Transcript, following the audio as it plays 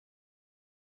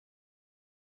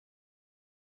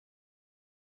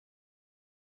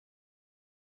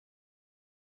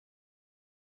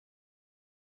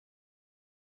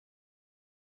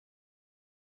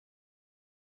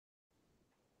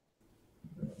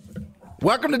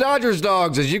Welcome to Dodgers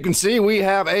Dogs. As you can see, we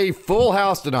have a full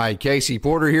house tonight. Casey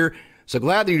Porter here. So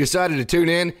glad that you decided to tune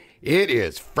in. It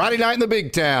is Friday night in the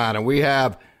big town, and we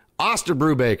have Oster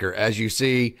Brubaker, as you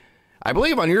see. I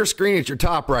believe on your screen it's your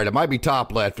top right. It might be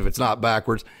top left if it's not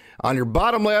backwards. On your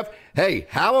bottom left, hey,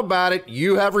 how about it?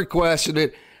 You have requested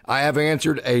it. I have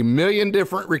answered a million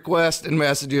different requests and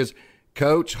messages.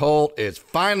 Coach Holt is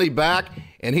finally back,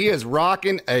 and he is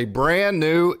rocking a brand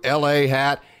new LA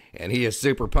hat, and he is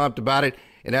super pumped about it.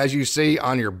 And as you see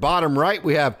on your bottom right,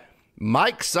 we have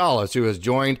Mike Salas, who has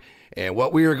joined. And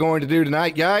what we are going to do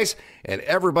tonight, guys, and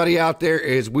everybody out there,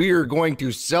 is we are going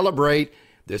to celebrate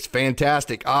this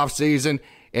fantastic offseason.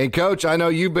 And, Coach, I know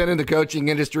you've been in the coaching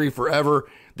industry forever.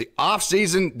 The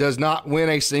offseason does not win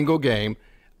a single game.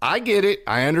 I get it.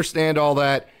 I understand all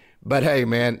that. But, hey,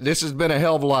 man, this has been a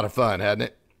hell of a lot of fun, hasn't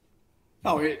it?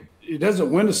 Oh, it doesn't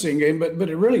win a single game, but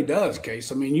it really does,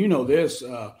 Case. I mean, you know this.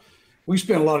 We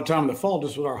spent a lot of time in the fall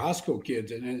just with our high school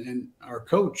kids, and our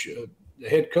coach, the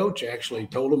head coach, actually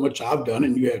told them, which I've done,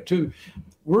 and you have too.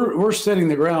 We're setting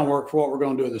the groundwork for what we're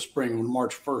going to do in the spring when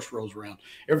March 1st rolls around.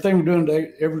 Everything we're doing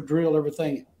today, every drill,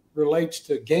 everything relates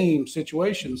to game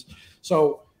situations.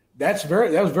 So that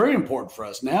was very important for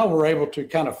us. Now we're able to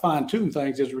kind of fine tune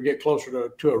things as we get closer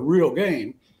to a real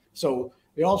game. So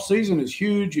the off season is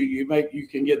huge. You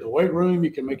can get in the weight room.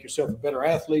 You can make yourself a better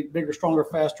athlete, bigger, stronger,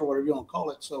 faster, whatever you want to call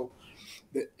it. So,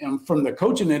 and from the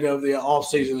coaching end of the off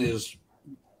season is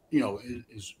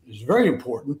very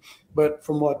important. But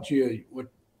from what the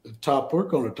top we're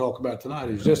going to talk about tonight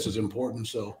is just as important.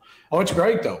 So, it's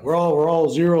great though. We're all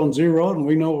 0-0, and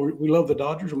we know we love the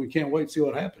Dodgers, and we can't wait to see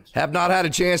what happens. Have not had a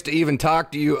chance to even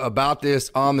talk to you about this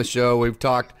on the show. We've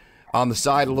talked on the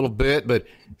side a little bit, but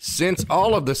since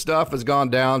all of the stuff has gone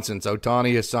down, since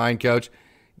Ohtani has signed, Coach,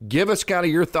 give us kind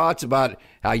of your thoughts about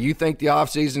how you think the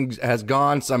offseason has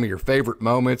gone, some of your favorite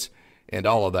moments, and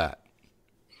all of that.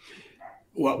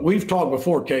 Well, we've talked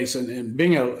before, Case, and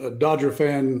being a Dodger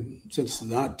fan since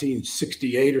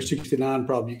 1968 or 69,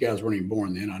 probably you guys weren't even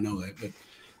born then, I know that.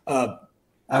 But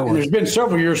and there's been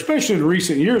several years, especially in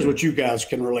recent years, which you guys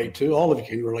can relate to, all of you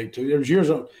can relate to. There's years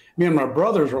me and my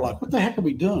brothers were like, what the heck are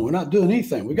we doing? We're not doing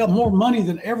anything. We got more money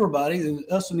than everybody, than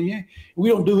us in the Yankees. We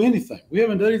don't do anything. We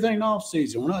haven't done anything in the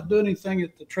offseason. We're not doing anything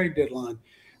at the trade deadline.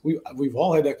 We've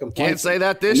all had that complaint. Can't say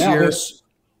that this year.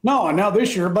 And now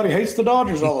this year, everybody hates the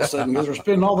Dodgers all of a sudden because they're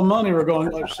spending all the money. We're going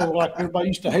like everybody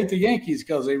used to hate the Yankees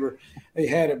because they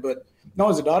had it. But no,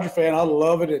 as a Dodger fan, I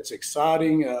love it. It's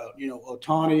exciting.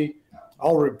 Ohtani,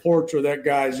 all reports are that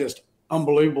guy's just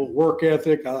unbelievable work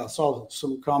ethic. I saw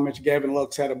some comments Gavin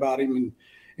Lux had about him, and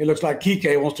it looks like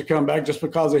Kike wants to come back just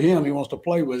because of him. He wants to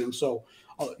play with him. So,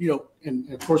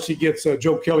 and of course he gets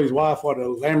Joe Kelly's wife, a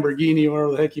Lamborghini or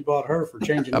whatever the heck he bought her for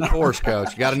changing. Of course,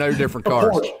 Coach. You got to know your different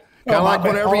cars. Kind of like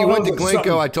whenever you went to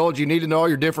Glencoe, I told you need to know all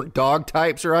your different dog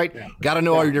types, right? Yeah. Got to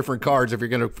know all your different cars if you're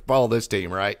going to follow this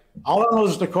team, right? All I know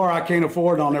is the car I can't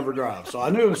afford and I'll never drive. So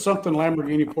I knew it was something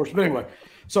Lamborghini, Porsche. But anyway,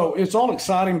 so it's all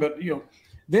exciting. But,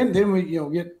 then we,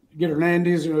 get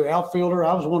Hernandez, the outfielder.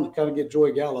 I was wanting to kind of get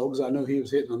Joey Gallo because I knew he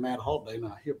was hitting the Matt Holiday.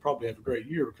 Now, he'll probably have a great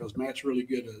year because Matt's really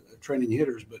good at training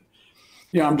hitters. But,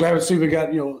 I'm glad to see we got,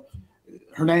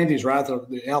 Hernandez, right?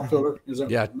 The outfielder. Is that,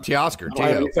 Teoscar. I don't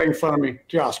have anything in front of me.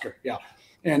 Teoscar, yeah.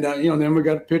 And, then we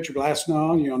got a pitcher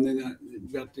Glasnow, and then we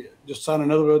got just signed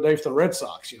another day for the Red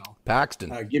Sox, Paxton.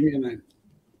 Give me a name.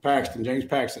 Paxton, James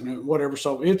Paxton, whatever.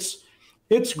 So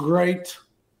it's great.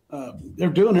 They're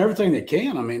doing everything they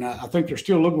can. I mean, I think they're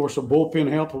still looking for some bullpen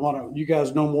help. And you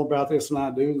guys know more about this than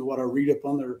I do, and what I read up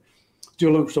on there.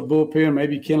 Still looking for some bullpen.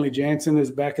 Maybe Kenley Jansen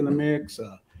is back in the mix.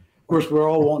 Of course, we're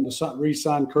all wanting to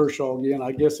re-sign Kershaw again.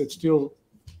 I guess it's still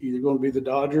either going to be the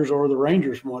Dodgers or the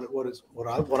Rangers from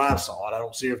what I saw. I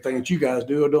don't see everything that you guys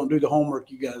do. I don't do the homework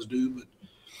you guys do, but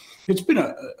it's been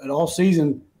an all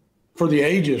season for the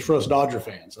ages for us Dodger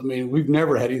fans. I mean, we've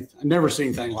never seen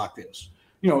anything like this.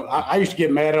 I used to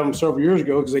get mad at them several years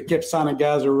ago because they kept signing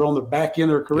guys that were on the back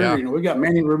end of their career. Yeah. We got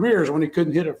Manny Ramirez when he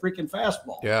couldn't hit a freaking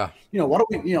fastball. Yeah.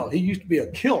 He used to be a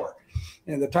killer.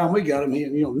 And the time we got him,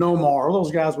 Nomar, all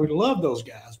those guys, we loved those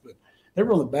guys, but they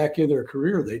were on the back end of their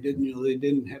career. They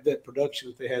didn't have that production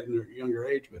that they had in their younger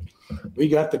age. But we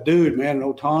got the dude, man,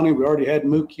 Ohtani. We already had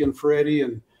Mookie and Freddie,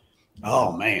 and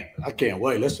oh man, I can't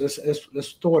wait. Let's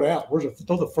throw it out.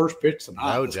 Throw the first pitch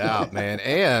tonight. No doubt, man.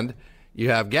 And you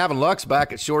have Gavin Lux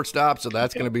back at shortstop, so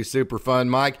that's going to be super fun.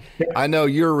 Mike, I know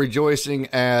you're rejoicing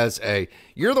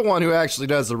you're the one who actually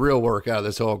does the real work out of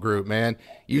this whole group, man.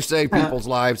 You save people's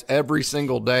lives every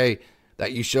single day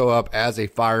that you show up as a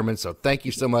fireman, so thank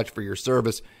you so much for your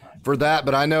service for that.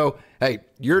 But I know, hey,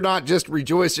 you're not just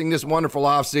rejoicing this wonderful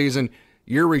offseason.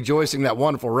 you're rejoicing that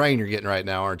wonderful rain you're getting right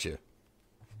now, aren't you?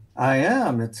 I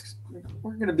am.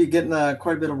 We're going to be getting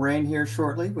quite a bit of rain here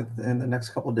shortly within the next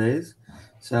couple of days,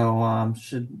 so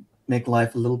should make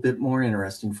life a little bit more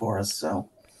interesting for us. So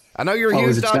I know you're a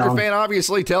huge Dodger fan.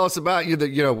 Obviously, tell us about you.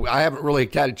 That I haven't really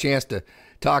had a chance to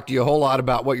talk to you a whole lot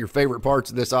about what your favorite parts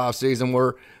of this offseason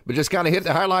were, but just kind of hit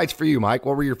the highlights for you, Mike.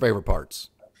 What were your favorite parts?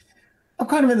 I'm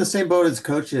kind of in the same boat as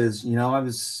Coach is. I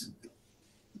was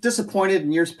disappointed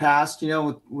in years past,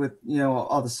 with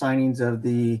all the signings of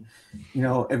the,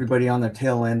 everybody on the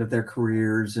tail end of their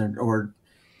careers or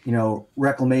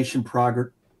reclamation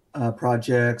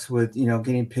projects with,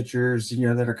 getting pitchers,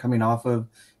 that are coming off of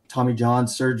Tommy John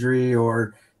surgery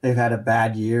or they've had a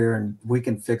bad year and we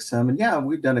can fix them. And yeah,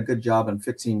 we've done a good job in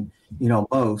fixing,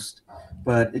 most,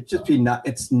 but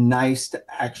it's nice to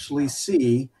actually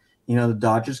see, the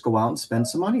Dodgers go out and spend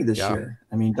some money this year.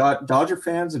 I mean, Dodger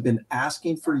fans have been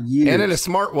asking for years. And in a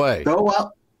smart way. Go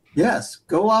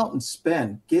out and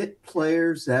spend. Get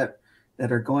players that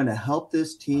are going to help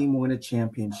this team win a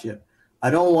championship.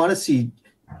 I don't want to see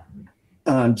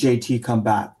JT come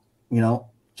back.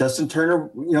 Justin Turner,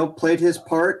 played his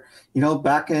part,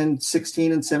 back in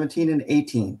 16 and 17 and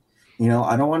 18.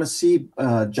 I don't want to see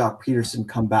Jock Peterson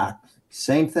come back.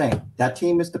 Same thing. That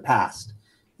team is the past.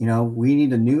 We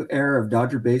need a new era of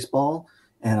Dodger baseball,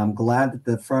 and I'm glad that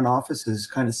the front office has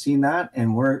kind of seen that,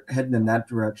 and we're heading in that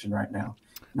direction right now.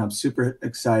 And I'm super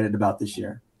excited about this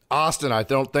year. Austin, I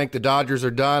don't think the Dodgers are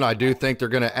done. I do think they're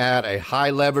going to add a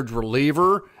high-leverage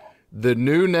reliever. The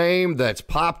new name that's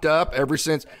popped up ever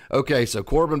since – okay, so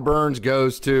Corbin Burns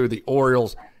goes to the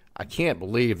Orioles. I can't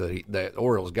believe that the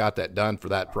Orioles got that done for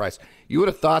that price. You would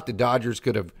have thought the Dodgers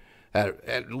could have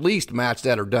at least matched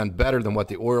that or done better than what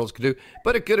the Orioles could do,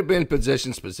 but it could have been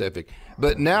position specific.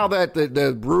 But now that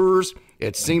the Brewers,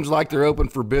 it seems like they're open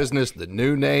for business. The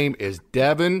new name is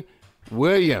Devin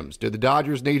Williams. Do the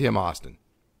Dodgers need him, Austin?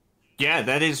 Yeah,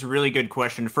 that is a really good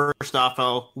question. First off,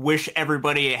 I'll wish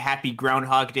everybody a happy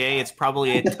Groundhog Day. It's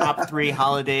probably a top 3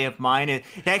 holiday of mine. It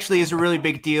actually is a really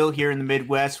big deal here in the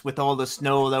Midwest with all the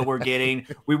snow that we're getting.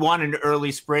 We want an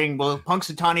early spring. Well,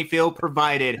 Punxsutawney Phil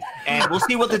provided, and we'll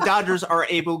see what the Dodgers are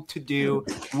able to do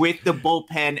with the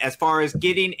bullpen as far as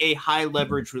getting a high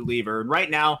leverage reliever. And right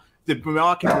now, the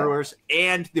Milwaukee Brewers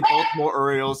and the Baltimore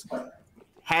Orioles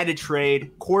had a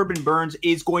trade. Corbin Burns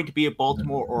is going to be a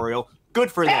Baltimore Oriole. Good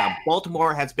for them.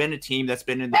 Baltimore has been a team that's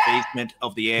been in the basement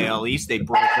of the AL East. They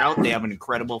broke out. They have an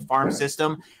incredible farm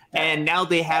system. And now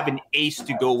they have an ace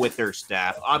to go with their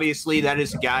staff. Obviously, that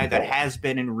is a guy that has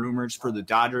been in rumors for the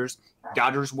Dodgers.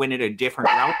 Dodgers went in a different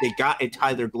route. They got a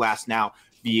Tyler Glasnow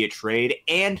via trade.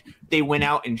 And they went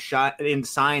out and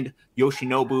signed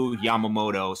Yoshinobu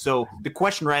Yamamoto. So the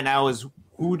question right now is,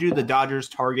 who do the Dodgers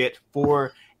target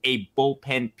for a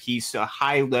bullpen piece, a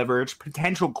high leverage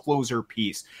potential closer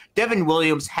piece? Devin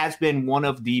Williams has been one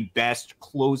of the best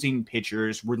closing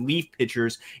pitchers, relief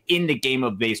pitchers in the game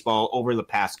of baseball over the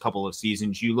past couple of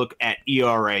seasons. You look at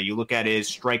ERA, you look at his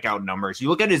strikeout numbers, you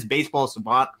look at his baseball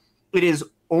savant, it is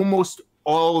almost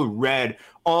all red,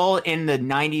 all in the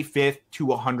 95th to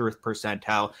 100th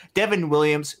percentile. Devin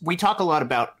Williams, we talk a lot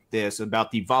about this,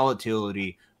 about the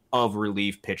volatility of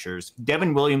relief pitchers.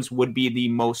 Devin Williams would be the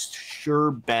most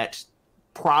sure bet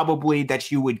probably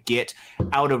that you would get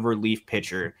out of relief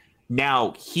pitcher.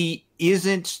 Now, he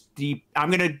isn't I'm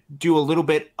going to do a little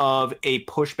bit of a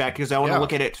pushback because I want to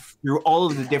look at it through all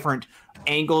of the different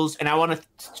angles, and I want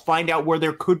to find out where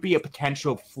there could be a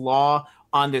potential flaw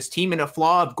on this team and a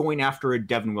flaw of going after a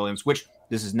Devin Williams, which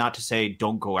this is not to say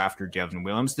don't go after Devin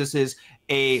Williams. This is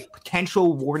a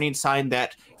potential warning sign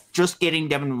that just getting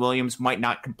Devin Williams might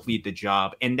not complete the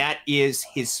job, and that is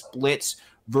his splits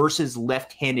versus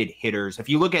left-handed hitters. If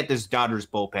you look at this Dodgers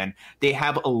bullpen, they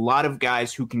have a lot of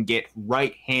guys who can get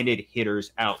right-handed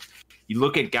hitters out. You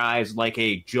look at guys like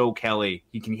a Joe Kelly,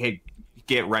 he can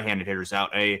get right-handed hitters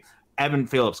out. A Evan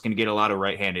Phillips can get a lot of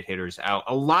right-handed hitters out.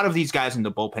 A lot of these guys in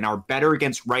the bullpen are better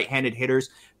against right-handed hitters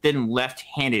than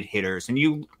left-handed hitters. And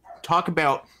you talk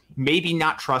about maybe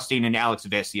not trusting an Alex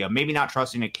Vesia, maybe not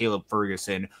trusting a Caleb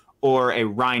Ferguson or a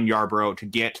Ryan Yarbrough to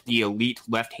get the elite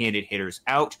left-handed hitters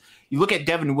out. You look at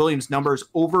Devin Williams' numbers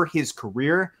over his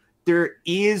career, there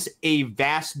is a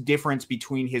vast difference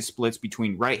between his splits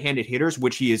between right-handed hitters,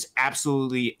 which he is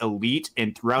absolutely elite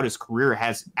and throughout his career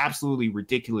has absolutely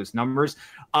ridiculous numbers,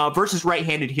 versus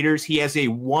right-handed hitters. He has a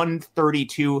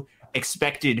 132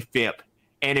 expected FIP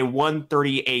and a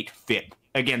 138 FIP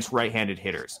against right-handed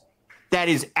hitters. That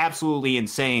is absolutely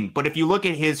insane. But if you look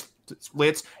at his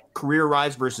splits, career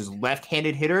rise versus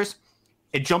left-handed hitters,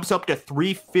 It jumps up to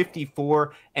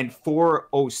 354 and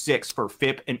 406 for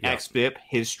FIP and xFIP.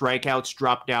 His strikeouts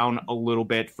drop down a little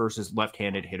bit versus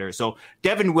left-handed hitters. So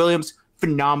Devin Williams,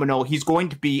 phenomenal. He's going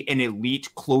to be an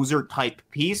elite closer type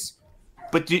piece.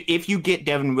 But if you get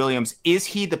Devin Williams, is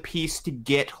he the piece to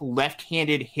get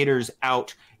left-handed hitters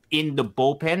out in the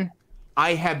bullpen?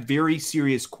 I have very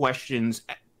serious questions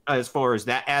as far as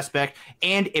that aspect,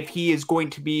 and if he is going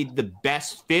to be the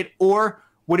best fit, or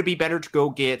would it be better to go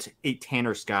get a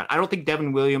Tanner Scott? I don't think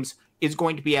Devin Williams is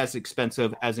going to be as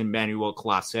expensive as Emmanuel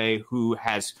Clase, who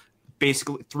has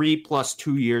basically 3 +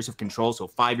 2 years of control, so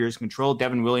 5 years of control.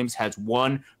 Devin Williams has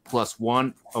 1 +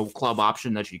 1 a club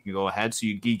option that you can go ahead, so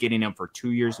you'd be getting him for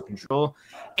 2 years of control.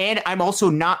 And I'm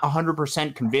also not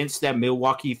 100% convinced that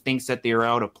Milwaukee thinks that they're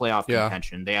out of playoff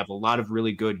contention. They have a lot of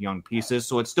really good young pieces,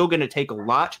 so it's still going to take a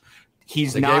lot. They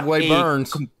gave away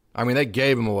Burns. They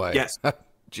gave him away. Yes.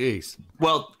 Jeez.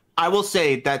 Well, I will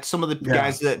say that some of the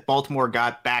guys that Baltimore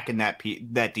got back in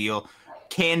that deal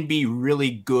can be really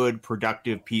good,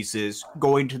 productive pieces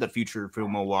going to the future for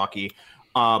Milwaukee.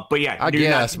 But yeah, I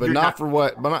guess, but not for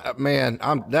what. But man,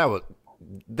 I don't know.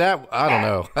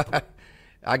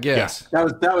 I guess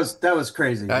that was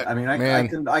crazy. I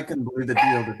couldn't believe the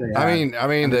deal that they had.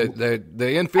 The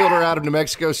infielder out of New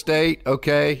Mexico State,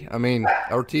 okay.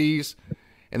 Ortiz,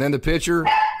 and then the pitcher,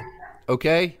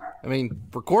 okay.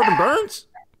 For Corbin Burns,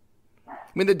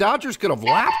 the Dodgers could have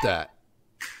lapped that.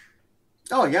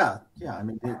 Oh yeah.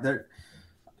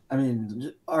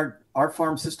 Our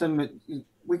farm system,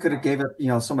 we could have gave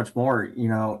it, so much more.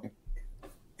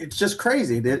 It's just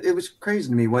crazy. It was crazy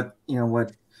to me what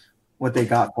they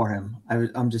got for him.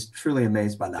 I'm just truly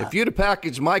amazed by that. If you'd have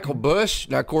packaged Michael Busch,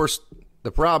 now of course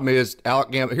the problem is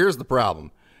Alec Gamble. Here's the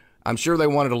problem. I'm sure they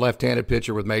wanted a left-handed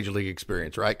pitcher with major league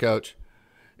experience, right, Coach?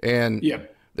 And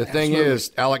the thing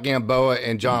is, Alec Gamboa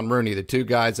and John Rooney, the two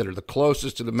guys that are the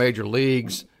closest to the major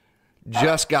leagues,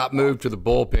 just got moved to the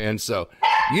bullpen. So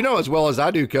as well as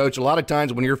I do, Coach, a lot of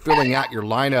times when you're filling out your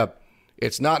lineup,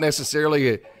 it's not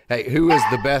necessarily, who is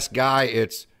the best guy?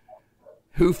 It's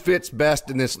who fits best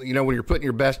in this. When you're putting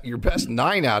your best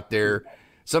 9 out there,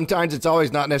 sometimes it's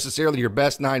always not necessarily your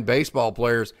best 9 baseball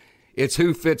players. It's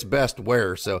who fits best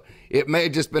where. So it may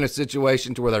have just been a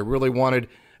situation to where they really wanted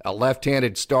a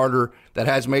left-handed starter that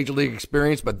has major league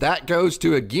experience, but that goes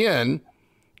to, again,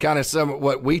 kind of some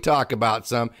what we talk about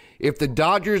some. If the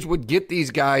Dodgers would get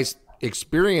these guys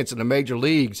experience in the major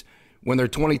leagues when they're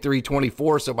 23,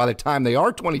 24, so by the time they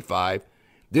are 25,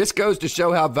 this goes to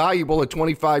show how valuable a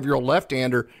 25-year-old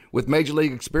left-hander with major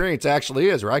league experience actually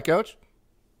is, right, Coach?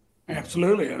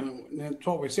 Absolutely. That's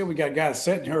what we said. We got guys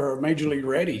sitting here who are major league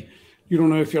ready. You don't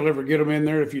know if you'll ever get them in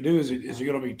there. If you do, is it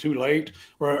going to be too late?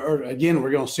 Or again,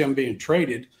 we're going to see them being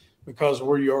traded because of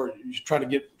where you are trying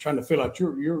to fill out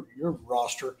your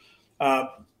roster.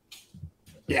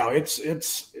 It's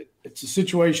a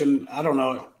situation. I don't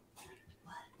know.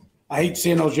 I hate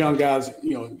seeing those young guys.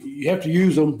 You have to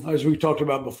use them, as we talked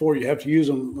about before. You have to use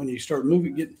them when you start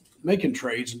making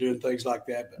trades and doing things like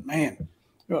that. But man,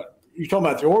 you're talking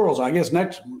about the Orioles. I guess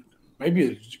next, maybe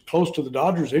it's close to the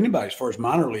Dodgers. Anybody as far as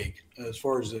minor league, as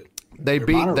far as they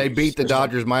beat the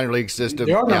Dodgers minor league system.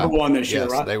 They are number one this year,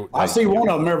 right? I see one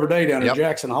of them every day down there,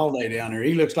 Jackson Holiday down there.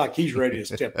 He looks like he's ready to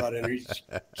step out in there.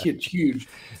 Kid's huge.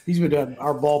 He's been down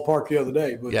our ballpark the other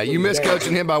day. You missed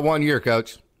coaching him by 1 year,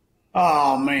 Coach.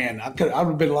 Oh man, I would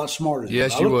have been a lot smarter.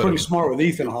 Yes, I look pretty smart with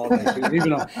Ethan Holiday too. Even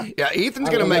though, Ethan's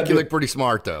going to make you look pretty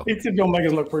smart though. Ethan's going to make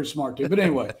us look pretty smart too. But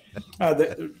anyway,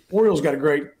 the Orioles got a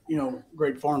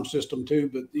great farm system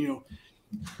too. But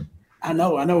I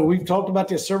know we've talked about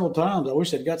this several times. I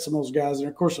wish they'd got some of those guys. And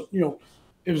of course,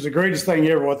 it was the greatest thing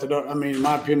ever. In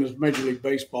my opinion, is Major League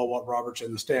Baseball what Roberts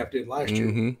and the staff did last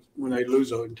year when they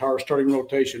lose an entire starting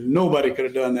rotation. Nobody could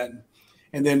have done that.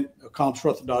 And then accomplish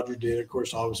what the Dodgers did. Of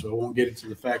course, obviously, I won't get into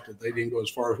the fact that they didn't go as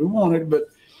far as we wanted, but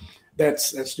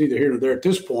that's neither here nor there at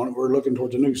this point. We're looking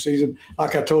towards a new season.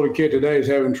 Like I told a kid today, he's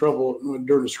having trouble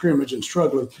during the scrimmage and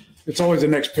struggling. It's always the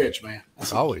next pitch, man.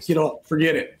 Always.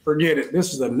 Forget it.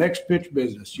 This is the next pitch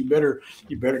business. You better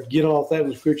get off that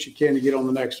as quick as you can to get on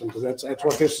the next one, because that's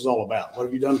what this is all about. What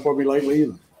have you done for me lately?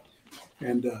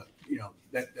 And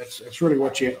that's really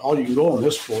all you can go on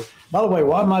this for. By the way,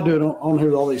 why am I doing on here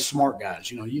with all these smart guys?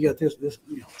 You got this.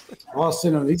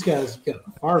 Austin, these guys got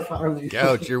a firefighter.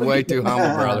 Coach, you're way too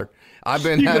humble, brother. I've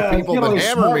been having people been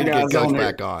hammering me to get Coach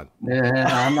back on.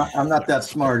 Yeah, I'm not that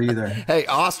smart either. Hey,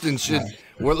 Austin should.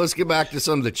 Well, let's get back to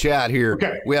some of the chat here.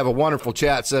 Okay. We have a wonderful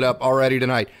chat set up already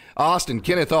tonight. Austin,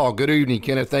 Kenneth Hall, good evening,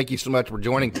 Kenneth. Thank you so much for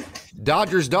joining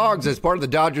Dodgers Dawgs as part of the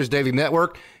Dodgers Daily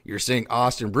Network. You're seeing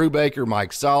Austin Brubaker,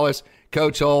 Mike Solis,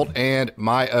 Coach Holt, and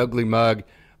my ugly mug,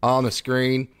 on the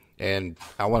screen. And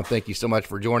I want to thank you so much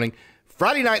for joining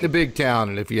Friday Night in the Big Town.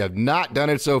 And if you have not done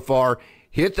it so far,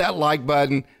 hit that like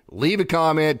button, leave a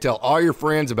comment, tell all your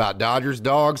friends about Dodgers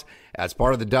Dawgs as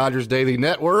part of the Dodgers Daily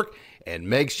Network, and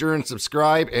make sure and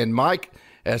subscribe. And Mike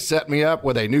has set me up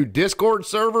with a new Discord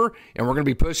server, and we're going to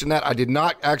be pushing that. I did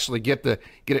not actually get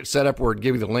it set up where it'd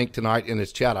give you the link tonight in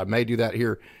this chat. I may do that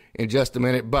here in just a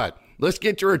minute, but let's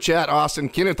get to our chat, Austin.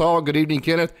 Kenneth Hall, good evening,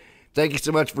 Kenneth. Thank you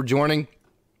so much for joining.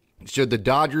 Should the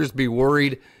Dodgers be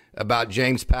worried about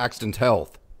James Paxton's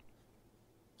health?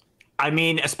 I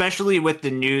mean, especially with the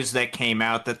news that came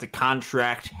out that the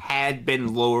contract had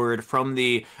been lowered from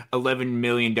the $11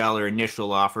 million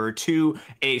initial offer to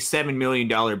a $7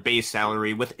 million base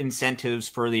salary with incentives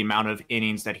for the amount of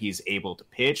innings that he's able to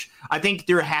pitch. I think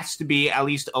there has to be at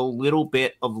least a little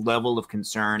bit of level of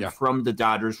concern from the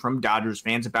Dodgers, from Dodgers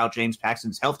fans about James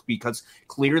Paxton's health, because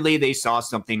clearly they saw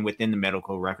something within the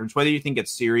medical records, whether you think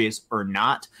it's serious or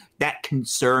not, that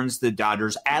concerns the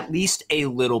Dodgers at least a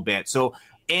little bit. So,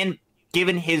 and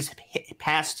given his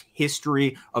past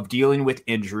history of dealing with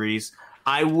injuries,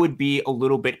 I would be a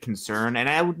little bit concerned, and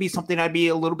that would be something I'd be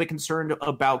a little bit concerned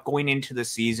about going into the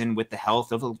season with the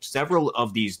health of several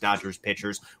of these Dodgers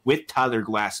pitchers, with Tyler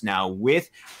Glasnow, with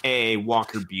a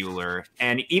Walker Buehler,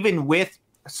 and even with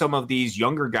some of these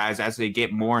younger guys as they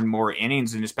get more and more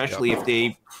innings, and especially if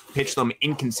they pitch them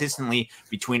inconsistently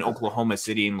between Oklahoma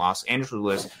City and Los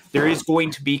Angeles, there is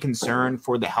going to be concern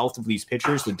for the health of these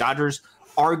pitchers. The Dodgers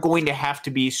are going to have to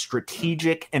be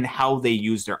strategic in how they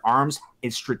use their arms.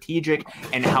 It's strategic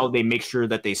in how they make sure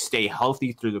that they stay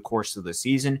healthy through the course of the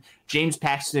season. James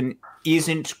Paxton is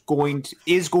going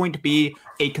to be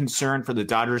a concern for the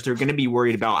Dodgers. They're going to be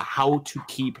worried about how to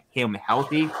keep him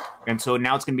healthy. And so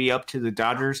now it's going to be up to the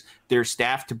Dodgers, their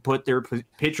staff, to put their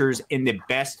pitchers in the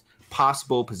best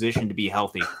possible position to be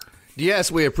healthy.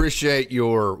 Yes, we appreciate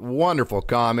your wonderful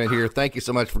comment here. Thank you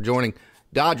so much for joining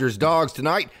Dodgers Dawgs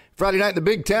tonight. Friday night in the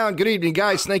Big Town. Good evening,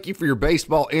 guys. Thank you for your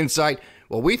baseball insight.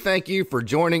 Well, we thank you for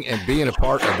joining and being a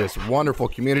part of this wonderful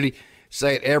community.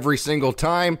 Say it every single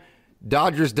time.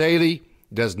 Dodgers Daily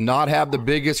does not have the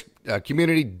biggest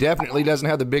community, definitely doesn't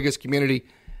have the biggest community.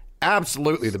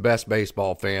 Absolutely the best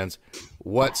baseball fans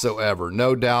whatsoever.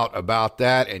 No doubt about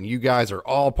that, and you guys are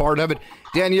all part of it.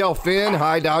 Danielle Finn,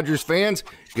 hi, Dodgers fans.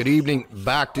 Good evening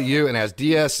back to you. And as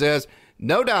DS says,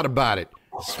 no doubt about it,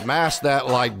 smash that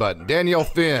like button. Danielle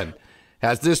Finn,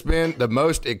 has this been the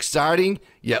most exciting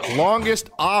yet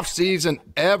longest offseason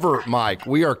ever, Mike?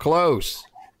 We are close.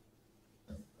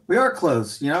 We are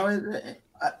close. You know,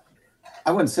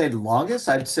 I wouldn't say the longest.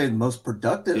 I'd say the most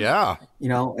productive. Yeah.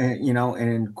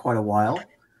 In quite a while.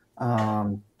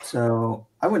 So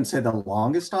I wouldn't say the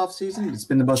longest offseason. It's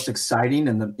been the most exciting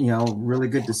and really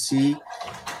good to see.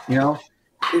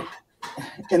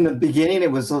 In the beginning,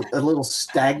 it was a little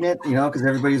stagnant, because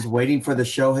everybody's waiting for the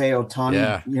Shohei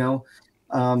Ohtani,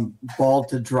 ball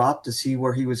to drop to see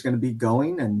where he was going to be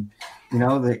going. And,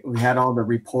 we had all the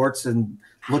reports and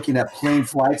looking at plane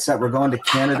flights that were going to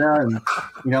Canada and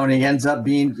he ends up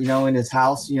being, in his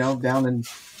house, down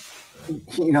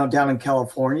in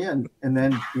California. And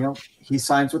then, he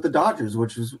signs with the Dodgers,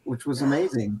 which was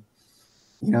amazing.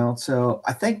 So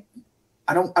I think,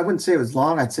 I wouldn't say it was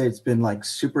long. I'd say it's been like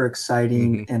super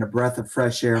exciting and a breath of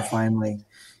fresh air finally,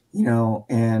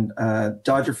 and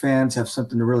Dodger fans have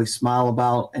something to really smile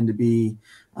about and to be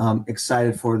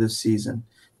excited for this season.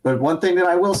 But one thing that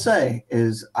I will say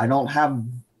is I'm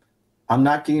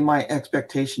not getting my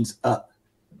expectations up.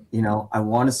 I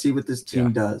want to see what this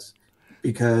team does,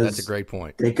 because that's a great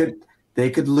point. They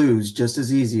could lose just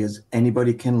as easy as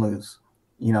anybody can lose,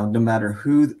 no matter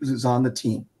who's on the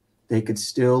team. They could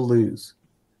still lose,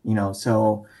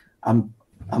 so I'm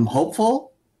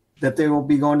hopeful that they will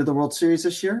be going to the World Series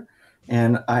this year.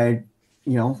 And I,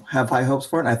 have high hopes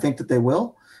for it. And I think that they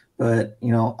will, but,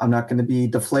 I'm not going to be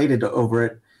deflated over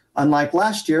it. Unlike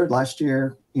last year,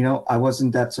 I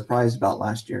wasn't that surprised about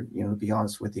last year, to be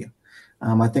honest with you.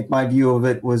 I think my view of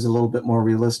it was a little bit more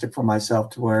realistic for myself,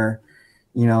 to where,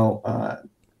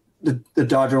 the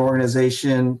Dodger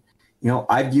organization,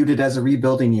 I viewed it as a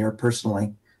rebuilding year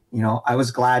personally. I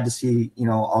was glad to see,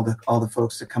 all the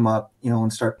folks that come up,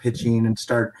 and start pitching and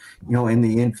start, in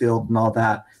the infield and all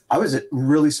that. I was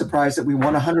really surprised that we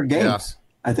won 100 games. Yeah.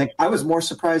 I think I was more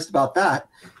surprised about that.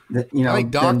 I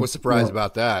think Doc was surprised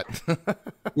about that.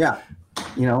 Yeah.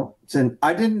 And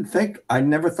I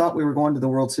never thought we were going to the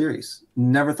World Series.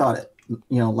 Never thought it,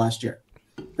 last year.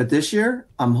 But this year,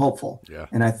 I'm hopeful. Yeah.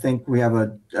 And I think we have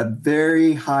a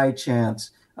very high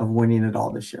chance of winning it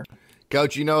all this year.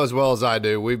 Coach, as well as I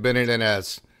do, we've been in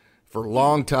it for a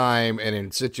long time and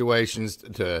in situations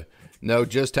to know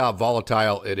just how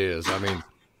volatile it is. I mean,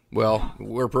 well,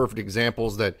 we're perfect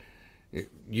examples that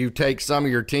you take some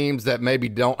of your teams that maybe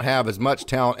don't have as much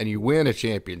talent and you win a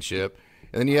championship,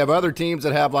 and then you have other teams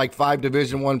that have like 5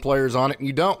 Division I players on it and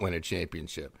you don't win a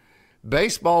championship.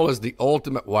 Baseball is the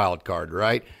ultimate wild card,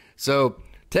 right? So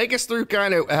take us through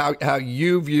kind of how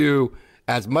you view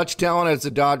as much talent as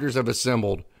the Dodgers have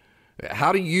assembled.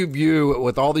 How do you view,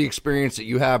 with all the experience that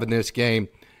you have in this game,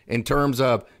 in terms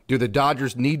of, do the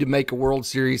Dodgers need to make a World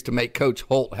Series to make Coach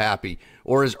Holt happy?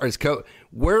 Or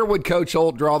where would Coach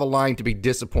Holt draw the line to be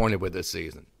disappointed with this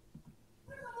season?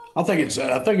 I think it's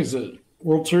a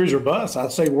World Series or bust.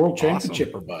 I'd say World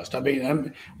Championship or bust. I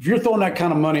mean, if you're throwing that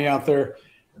kind of money out there,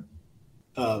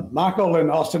 Michael and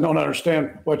Austin don't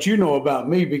understand what you know about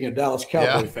me being a Dallas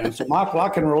Cowboy fan. So, Michael, I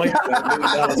can relate to that, being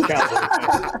a Dallas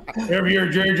Cowboy fan. Every year,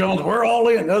 Jerry Jones, we're all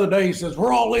in. The other day, he says,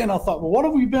 we're all in. I thought, well, what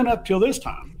have we been up till this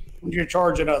time? When you're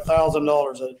charging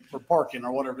 $1,000 for parking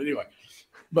or whatever. Anyway,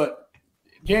 but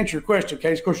to answer your question,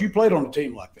 Case, of course, you played on a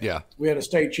team like that. Yeah. We had a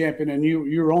state champion, and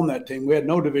you were on that team. We had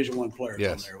no Division I players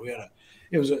on there.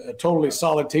 It was a totally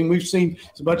solid team. We've seen,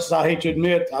 as much as I hate to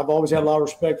admit, I've always had a lot of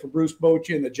respect for Bruce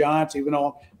Bochy and the Giants, even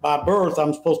though by birth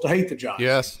I'm supposed to hate the Giants.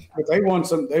 Yes. But they won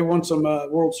some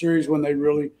World Series when they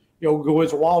really go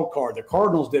as a wild card. The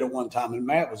Cardinals did it one time, and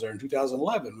Matt was there in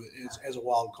 2011 as a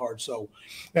wild card. So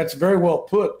that's very well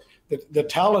put. The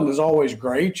talent is always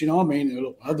great. I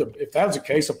mean, if that was the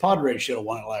case, the Padres should have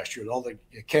won it last year with all the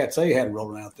cats they had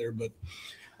rolling out there. But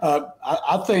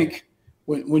I think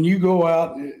when you go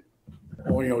out –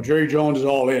 Jerry Jones is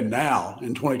all in now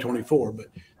in 2024, but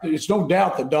it's no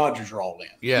doubt the Dodgers are all in.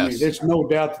 Yes. I mean, there's no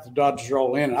doubt that the Dodgers are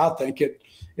all in. And I think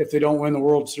if they don't win the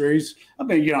World Series, I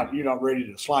mean, you're not ready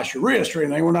to slice your wrist or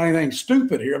anything. We're not anything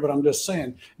stupid here, but I'm just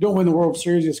saying, don't win the World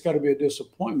Series, it's got to be a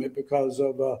disappointment because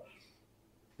of,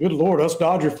 good Lord, us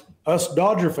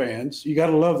Dodger fans, you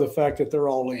got to love the fact that they're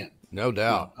all in. No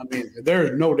doubt. I mean,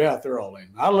 there's no doubt they're all in.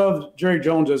 I love Jerry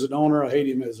Jones as an owner. I hate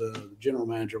him as a general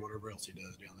manager, whatever else he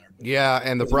does down there. But yeah,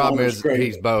 and the problem is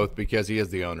he's both because he is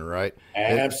the owner, right?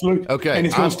 Absolutely. Okay. And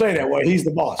he's going to stay that way. He's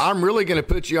the boss. I'm really going to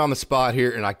put you on the spot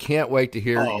here, and I can't wait to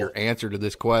hear your answer to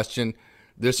this question.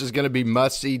 This is going to be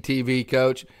must-see TV,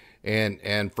 Coach.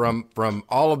 And from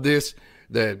all of this,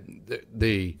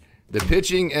 the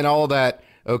pitching and all that,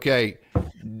 okay,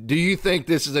 do you think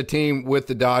this is a team with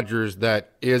the Dodgers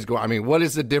that is going – I mean, what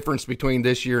is the difference between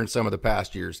this year and some of the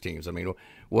past year's teams? I mean,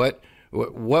 what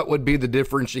would be the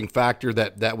differentiating factor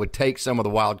that would take some of the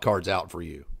wild cards out for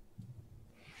you?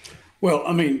 Well,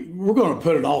 I mean, we're going to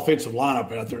put an offensive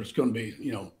lineup out there. It's going to be,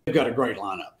 they've got a great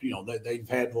lineup. They've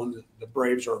had one. The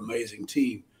Braves are an amazing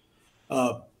team.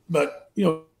 But,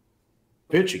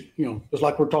 pitching, just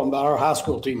like we're talking about our high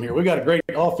school team here. We got a great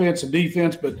offense and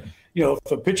defense, but, if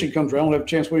the pitching comes around, we'll have a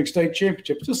chance of winning state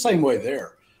championship. It's the same way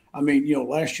there. I mean,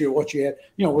 last year what you had,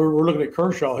 we're looking at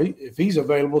Kershaw. If he's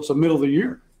available, it's the middle of the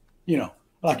year.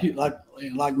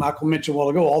 Like Michael mentioned a while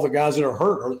ago, all the guys that are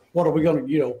hurt, what are we going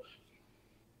to,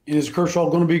 and is Kershaw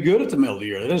going to be good at the middle of the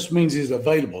year? That just means he's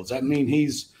available. Does that mean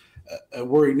he's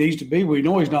where he needs to be? We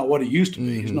know he's not what he used to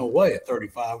be. There's no way at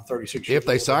 35, 36 years If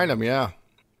they sign him, yeah.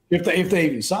 If they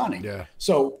even sign him. Yeah.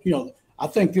 So, I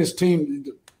think this team,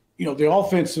 the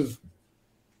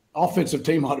offensive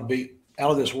team ought to be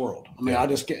out of this world. I mean, I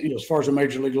just get, as far as the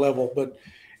major league level, but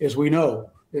as we know,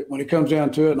 when it comes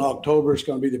down to it in October, it's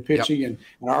going to be the pitching, and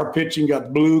our pitching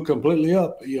got blew completely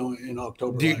up, in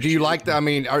October. Do you like that? I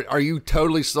mean, are you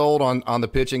totally sold on the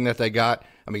pitching that they got?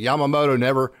 I mean, Yamamoto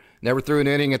never threw an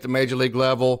inning at the major league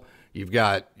level. You've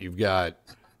got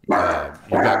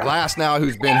Glass now,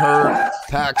 who's been hurt.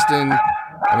 Paxton.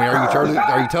 I mean,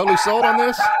 are you totally sold on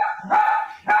this?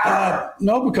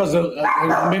 No, because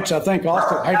Mitch, I think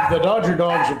Austin, the Dodger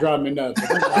Dogs are driving me nuts.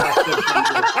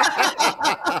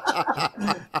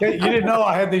 You didn't know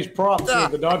I had these props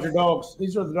with the Dodger Dogs.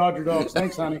 These are the Dodger Dogs.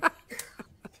 Thanks, honey.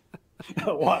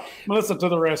 What? Melissa to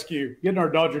the rescue. Getting our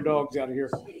Dodger Dogs out of here.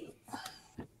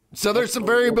 So there's some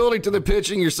variability to the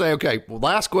pitching. You're saying, okay, well,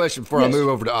 last question before I move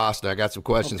over to Austin. I got some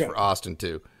questions for Austin,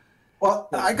 too. Well,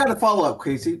 I got a follow-up,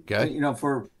 Casey, okay.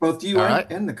 For both you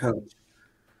and the coach.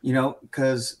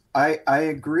 Because I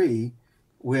agree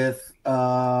with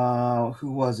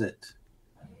who was it?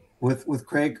 With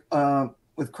Craig.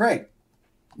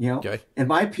 In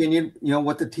my opinion,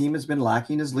 what the team has been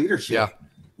lacking is leadership.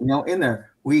 Yeah. In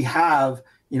there, we have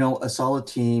a solid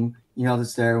team.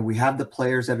 That's there. We have the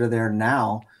players that are there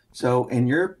now. So,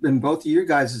 in both of your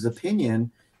guys'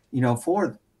 opinion,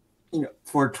 for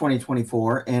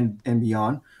 2024 and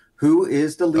beyond, who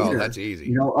is the leader? Oh, that's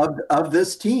easy. Of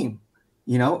this team.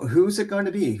 Who's it going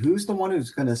to be? Who's the one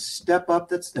who's going to step up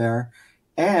that's there?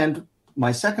 And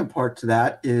my second part to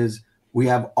that is we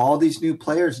have all these new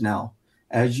players now.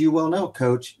 As you well know,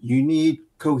 Coach, you need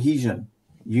cohesion.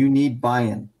 You need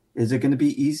buy-in. Is it going to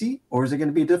be easy or is it going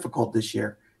to be difficult this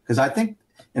year? Because I think,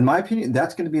 in my opinion,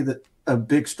 that's going to be a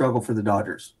big struggle for the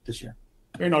Dodgers this year.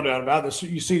 There's no doubt about this.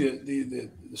 You see the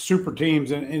super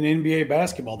teams in NBA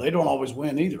basketball, they don't always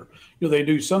win either. They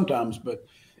do sometimes, but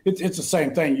it's the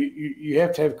same thing. You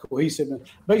have to have cohesiveness.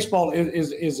 Baseball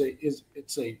is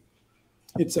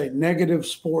a negative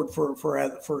sport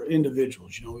for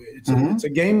individuals. It's a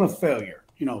game of failure.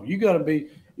 You got to be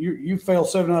you fail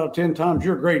 7 out of 10 times,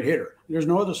 you're a great hitter. There's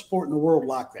no other sport in the world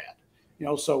like that.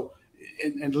 So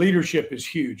and leadership is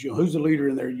huge. Who's the leader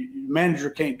in there?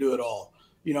 Manager can't do it all.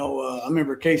 I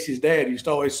remember Casey's dad used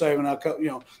to always say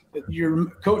your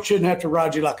coach shouldn't have to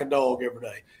ride you like a dog every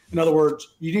day. In other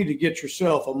words, you need to get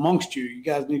yourself amongst you. You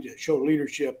guys need to show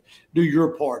leadership, do your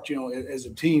part, as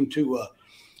a team to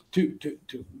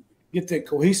get that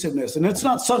cohesiveness. And it's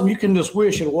not something you can just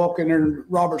wish and walk in there and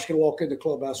Roberts can walk in the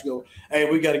clubhouse and go, hey,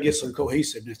 we got to get some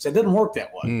cohesiveness. It doesn't work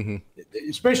that way,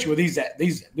 especially with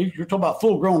these. You're talking about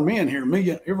full-grown men here.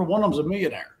 Every one of them's a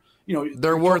millionaire.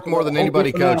 They're worth more than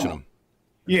anybody coaching them.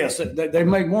 Yes, they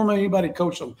make more than anybody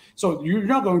coach them. So you're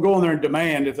not going to go in there and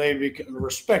demand if they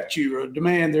respect you or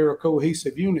demand they're a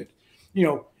cohesive unit.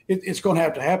 It's going to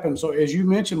have to happen. So as you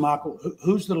mentioned, Michael,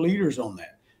 who's the leaders on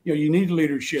that? You need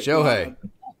leadership.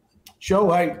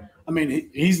 Shohei, I mean,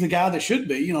 he's the guy that should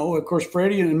be. Of course,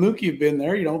 Freddie and Mookie have been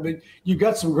there, but you've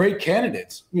got some great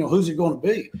candidates. Who's it going to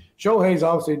be? Shohei's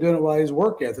obviously doing it by his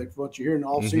work ethic, what you hear in the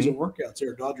off-season workouts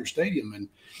there at Dodger Stadium. And,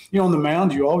 on the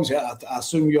mound, you always have, I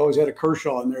assume you always had a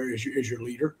Kershaw in there as your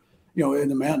leader, in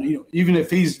the mound. Even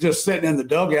if he's just sitting in the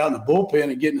dugout in the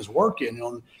bullpen and getting his work in,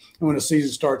 when the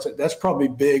season starts, that's probably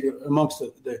big amongst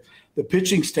the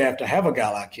pitching staff to have a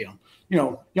guy like him.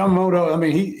 Yamamoto, I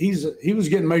mean, he was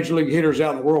getting major league hitters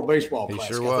out in the World Baseball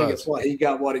Classic. Sure I think that's why he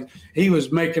got what he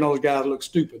was making those guys look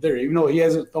stupid there. Even though he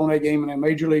hasn't thrown a game in a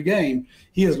major league game,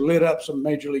 he has lit up some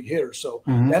major league hitters. So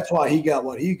that's why he got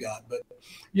what he got. But,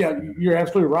 yeah, you're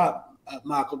absolutely right,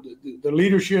 Michael. The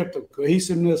leadership, the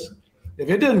cohesiveness, if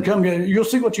it doesn't come together, you'll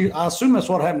see I assume that's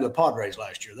what happened to the Padres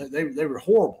last year. They were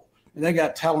horrible, and they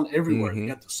got talent everywhere. They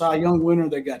got the Cy Young winner.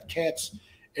 They got cats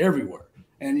everywhere.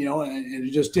 And and it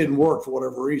just didn't work for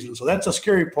whatever reason. So that's a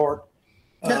scary part.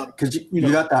 Because you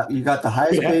got the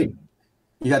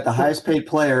highest paid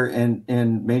player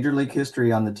in Major League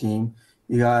history on the team.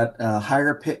 You got a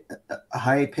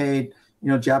high paid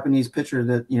Japanese pitcher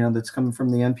that that's coming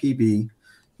from the NPB.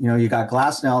 You got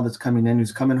Glasnow that's coming in,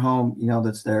 who's coming home.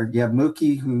 That's there. You have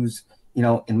Mookie, who's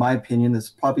in my opinion, that's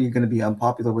probably going to be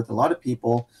unpopular with a lot of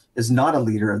people. Is not a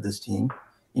leader of this team.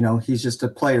 He's just a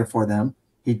player for them.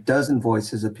 He doesn't voice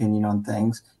his opinion on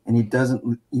things, and he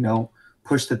doesn't,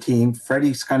 push the team.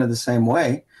 Freddie's kind of the same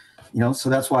way, so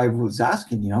that's why I was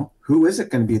asking, who is it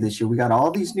going to be this year? We got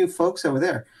all these new folks over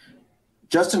there.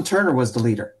 Justin Turner was the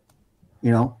leader,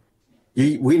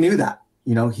 we knew that,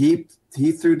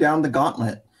 he threw down the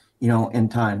gauntlet, in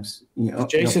times.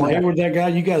 Jason Hayward, that guy,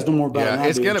 you guys know more about it.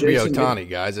 It's going to be Ohtani,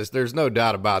 guys. There's no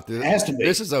doubt about this. It has to be.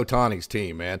 This is Ohtani's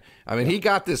team, man. I mean, he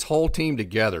got this whole team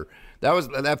together. That was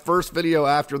that first video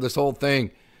after this whole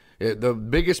thing. The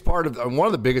biggest part of one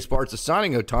of the biggest parts of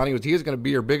signing Ohtani was he was going to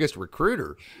be your biggest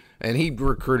recruiter, and he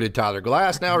recruited Tyler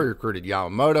Glasnow. He recruited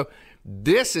Yamamoto.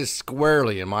 This is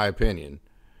squarely, in my opinion,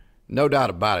 no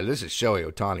doubt about it. This is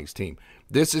Shohei Ohtani's team.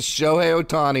 This is Shohei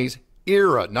Ohtani's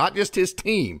era, not just his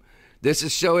team. This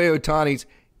is Shohei Ohtani's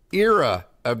era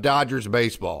of Dodgers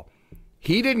baseball.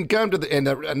 He didn't come to the. And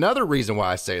another reason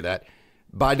why I say that.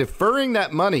 By deferring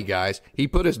that money, guys, he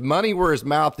put his money where his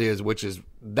mouth is,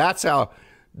 that's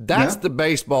the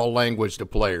baseball language to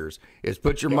players, is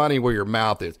put your money where your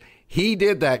mouth is. He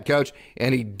did that, Coach,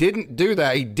 and he didn't do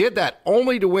that. He did that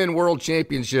only to win world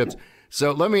championships.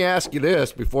 So let me ask you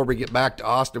this before we get back to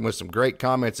Austin with some great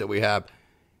comments that we have.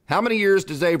 How many years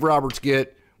does Dave Roberts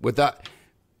get with that?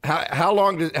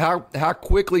 How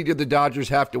quickly did the Dodgers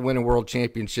have to win a world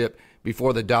championship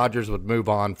before the Dodgers would move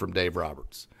on from Dave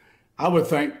Roberts? I would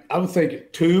think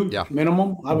 2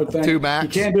 minimum. I would think 2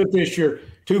 max. You can't do it this year.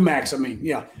 2 max. I mean,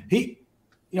 yeah, he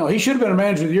should have been a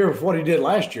manager of the year with what he did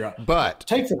last year. But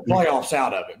take the playoffs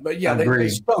out of it. But yeah, they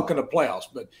stunk in the playoffs.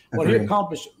 But what he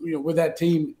accomplished, with that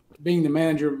team being the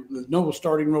manager with no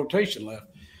starting rotation left,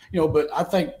 But I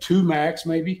think 2 max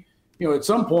maybe. At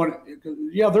some point,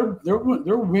 yeah, they're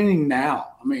winning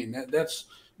now. I mean, that's.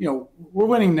 We're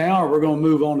winning now, or we're going to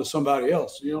move on to somebody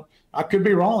else. I could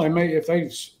be wrong. They may, if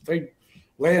they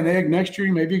lay an egg next year,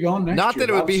 he may be gone next year. Not that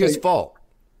it would be his fault,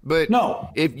 but no.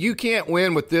 If you can't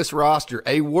win with this roster,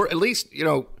 at least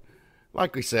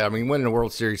like we said, I mean, winning a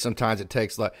World Series, sometimes it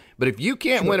takes luck. But if you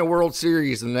can't win a World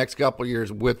Series in the next couple of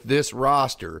years with this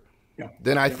roster,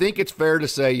 then I think it's fair to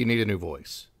say you need a new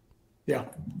voice. Yeah.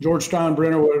 George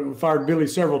Steinbrenner fired Billy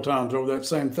several times over that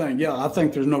same thing. Yeah, I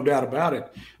think there's no doubt about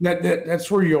it. That's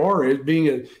where you are, is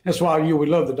being that's why we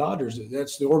love the Dodgers.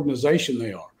 That's the organization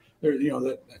they are.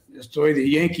 That's the way the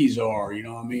Yankees are,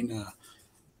 I mean,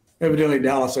 evidently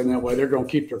Dallas ain't that way. They're going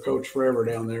to keep their coach forever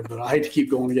down there, but I hate to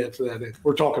keep going to get to that.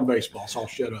 We're talking baseball, so I'll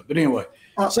shut up. But anyway,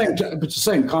 it's the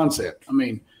same concept. I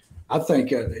mean, I think,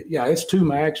 it's 2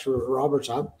 max for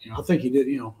Roberts. I think he did,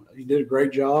 he did a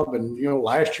great job. And,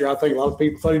 last year, I think a lot of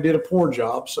people thought he did a poor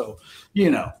job. So,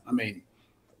 I mean,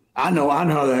 I know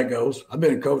how that goes. I've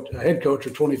been a head coach for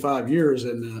 25 years,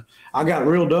 and I got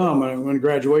real dumb when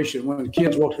graduation. When the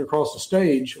kids walked across the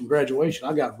stage from graduation,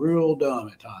 I got real dumb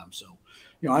at times. So,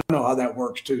 I know how that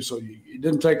works too. So it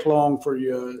didn't take long for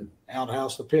you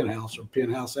outhouse to penthouse, or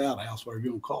penthouse outhouse, whatever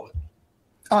you want to call it.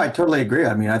 Oh, I totally agree.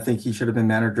 I mean, I think he should have been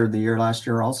manager of the year last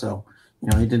year also.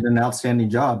 He did an outstanding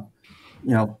job.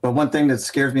 But one thing that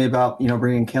scares me about,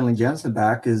 bringing Kenley Jansen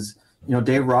back is,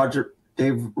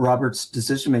 Dave Roberts'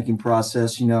 decision-making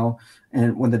process,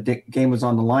 and when the game was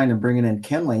on the line and bringing in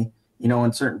Kenley,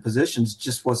 in certain positions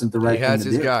just wasn't the right thing to do.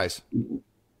 He has his guys.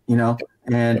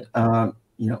 And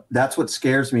that's what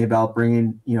scares me about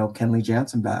bringing, Kenley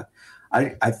Jansen back.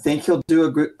 I think he'll do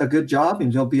a good job,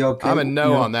 and he'll be okay. I'm a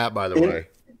no on that, by the way.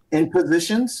 In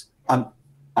positions,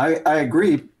 I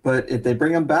agree. But if they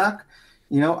bring him back,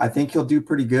 I think he'll do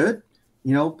pretty good.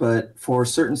 But for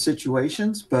certain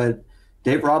situations, but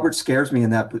Dave Roberts scares me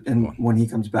when he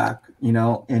comes back.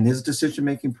 In his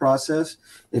decision-making process.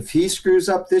 If he screws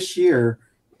up this year,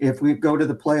 if we go to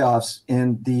the playoffs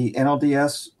in the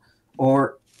NLDS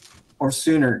or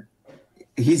sooner,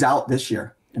 he's out this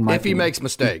year. If he makes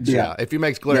mistakes, yeah. If he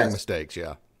makes glaring mistakes,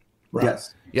 yeah. Right.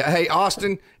 Yes. Yeah. Hey,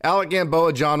 Austin, Alec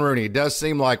Gamboa, John Rooney. It does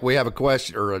seem like we have a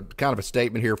question or a kind of a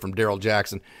statement here from Daryl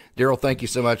Jackson. Daryl, thank you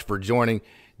so much for joining.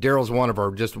 Daryl's one of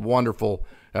our just wonderful.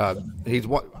 I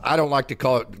don't like to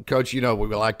call it, Coach. We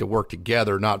like to work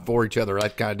together, not for each other,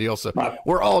 that kind of deal. So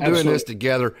we're all doing this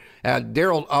together.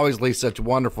 Daryl always leaves such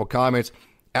wonderful comments.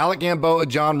 Alec Gamboa,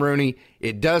 John Rooney.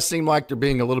 It does seem like they're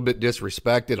being a little bit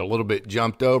disrespected, a little bit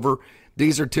jumped over.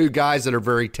 These are 2 guys that are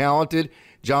very talented.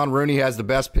 John Rooney has the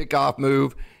best pickoff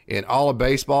move in all of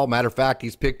baseball. Matter of fact,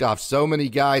 he's picked off so many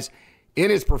guys in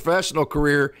his professional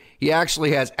career, he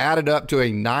actually has added up to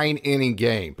a 9-inning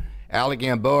game. Alec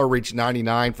Gamboa reached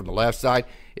 99 from the left side.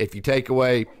 If you take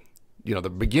away, the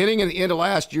beginning and the end of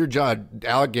last year,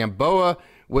 Alec Gamboa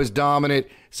was dominant.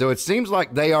 So it seems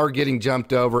like they are getting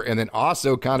jumped over. And then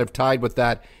also kind of tied with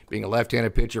that, being a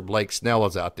left-handed pitcher, Blake Snell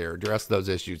is out there. Address those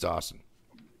issues, Austin.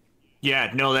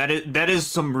 Yeah, no, that is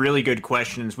some really good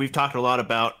questions. We've talked a lot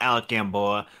about Alec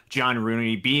Gamboa, John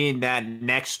Rooney being that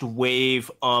next wave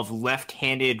of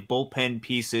left-handed bullpen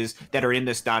pieces that are in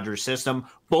this Dodgers system.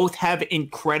 Both have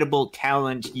incredible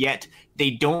talent, yet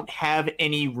they don't have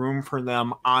any room for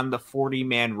them on the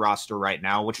 40-man roster right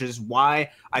now, which is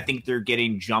why I think they're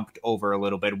getting jumped over a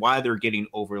little bit, why they're getting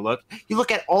overlooked. You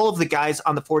look at all of the guys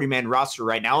on the 40-man roster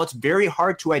right now, it's very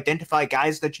hard to identify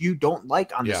guys that you don't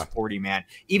like on this 40-man.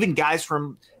 Even guys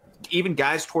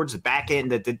towards the back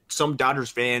end that some Dodgers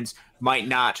fans might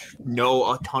not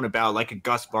know a ton about, like a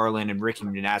Gus Varland and Ricky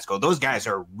Manasco. Those guys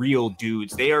are real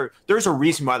dudes. There's a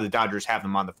reason why the Dodgers have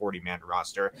them on the 40-man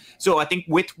roster. So I think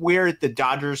with where the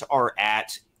Dodgers are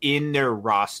at in their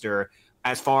roster,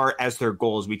 as far as their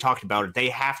goals, we talked about it, they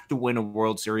have to win a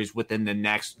World Series within the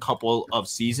next couple of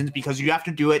seasons because you have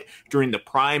to do it during the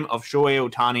prime of Shohei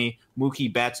Ohtani,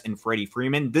 Mookie Betts, and Freddie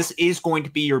Freeman. This is going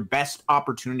to be your best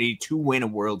opportunity to win a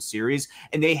World Series,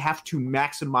 and they have to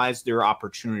maximize their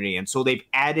opportunity. And so they've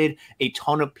added a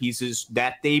ton of pieces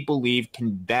that they believe can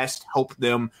best help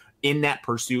them in that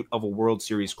pursuit of a World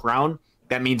Series crown.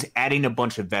 That means adding a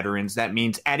bunch of veterans. That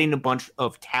means adding a bunch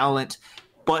of talent,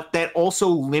 but that also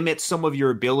limits some of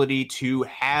your ability to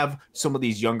have some of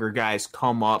these younger guys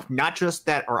come up, not just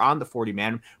that are on the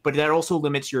 40-man, but that also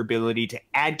limits your ability to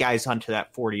add guys onto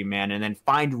that 40-man and then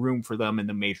find room for them in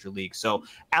the major league. So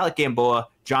Alec Gamboa,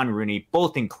 John Rooney,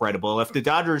 both incredible. If the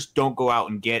Dodgers don't go out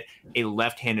and get a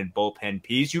left-handed bullpen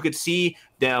piece, you could see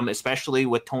them, especially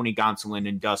with Tony Gonsolin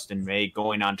and Dustin May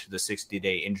going onto the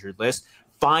 60-day injured list,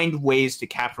 find ways to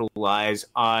capitalize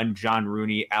on John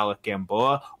Rooney, Alec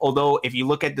Gamboa. Although if you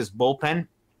look at this bullpen,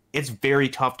 it's very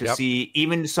tough to see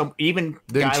even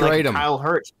guy like Kyle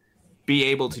Hurts be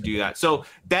able to do that. So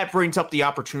that brings up the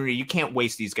opportunity. You can't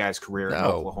waste these guys' career in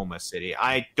No. Oklahoma City.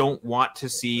 I don't want to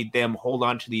see them hold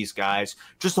on to these guys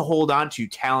just to hold on to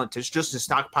talent. It's just to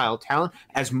stockpile talent.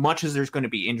 As much as there's going to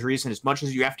be injuries and as much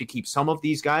as you have to keep some of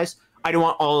these guys, I don't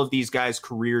want all of these guys'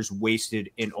 careers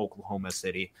wasted in Oklahoma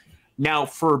City. Now,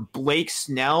 for Blake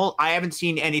Snell, I haven't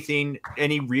seen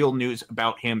any real news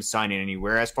about him signing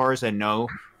anywhere. As far as I know,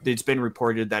 it's been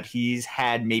reported that he's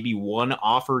had maybe one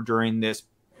offer during this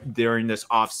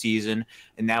off season,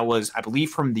 and that was, I believe,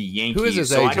 from the Yankees. Who is his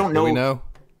so agent? I don't Do know. we know?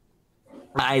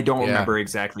 I don't remember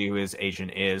exactly who his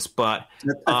agent is, but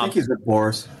I think he's with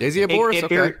Boris. Is he a Boris?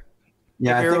 Okay.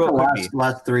 Yeah, I think the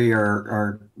last three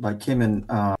are like Kim and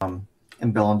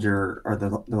Bellinger are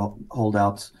the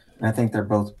holdouts, and I think they're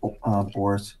both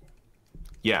Boris.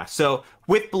 Yeah, so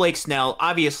with Blake Snell,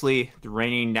 obviously the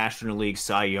reigning National League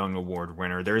Cy Young Award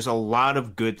winner, there's a lot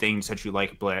of good things that you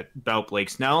like about Blake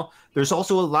Snell. There's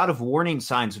also a lot of warning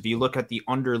signs if you look at the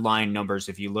underlying numbers,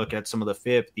 if you look at some of the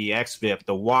FIP, the XFIP,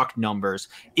 the walk numbers.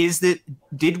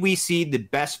 Did we see the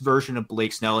best version of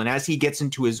Blake Snell? And as he gets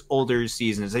into his older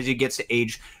seasons, as he gets to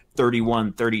age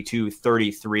 31, 32,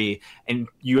 33, and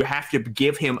you have to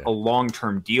give him a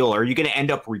long-term deal. Are you going to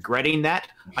end up regretting that?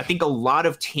 I think a lot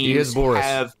of teams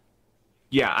have.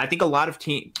 Yeah, I think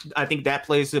I think that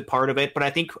plays a part of it, but I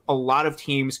think a lot of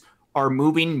teams are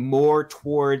moving more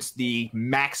towards the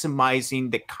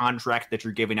maximizing the contract that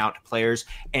you're giving out to players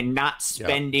and not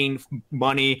spending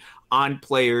money on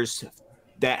players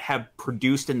that have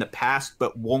produced in the past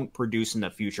but won't produce in the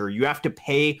future. You have to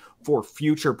pay for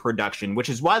future production, which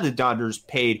is why the Dodgers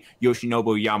paid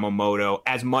Yoshinobu Yamamoto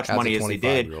as much money as they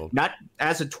did. Not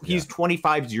as he's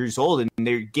 25 years old, and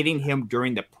they're getting him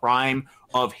during the prime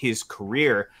of his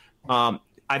career.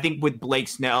 I think with Blake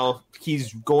Snell,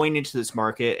 he's going into this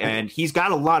market, and he's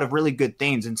got a lot of really good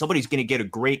things, and somebody's going to get a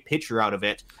great pitcher out of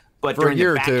it. But during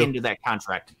the back end of that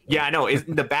contract, I know, is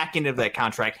the back end of that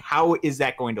contract, how is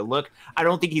that going to look? I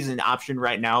don't think he's an option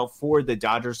right now for the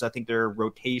Dodgers. I think their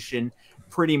rotation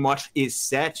pretty much is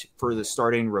set for the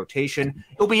starting rotation.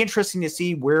 It'll be interesting to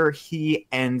see where he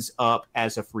ends up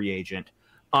as a free agent.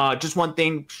 Just one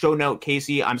thing, show note,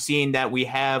 Casey, I'm seeing that we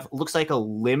have, looks like a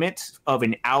limit of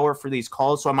an hour for these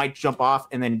calls, so I might jump off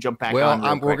and then jump back on.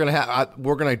 Well,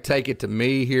 we're going to take it to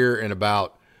me here in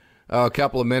about a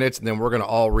couple of minutes, and then we're going to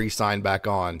all re-sign back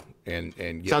on and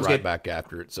get Sounds right good. back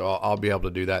after it. So I'll be able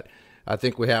to do that. I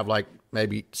think we have like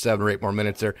maybe 7 or 8 more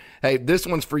minutes there. Hey, this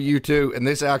one's for you too, and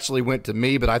this actually went to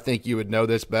me, but I think you would know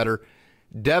this better.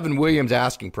 Devin Williams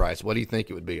asking price. What do you think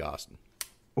it would be, Austin?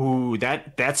 Ooh,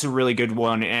 that's a really good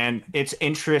one, and it's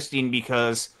interesting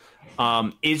because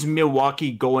is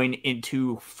Milwaukee going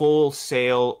into full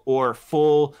sale or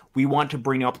full, we want to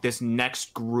bring up this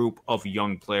next group of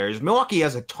young players? Milwaukee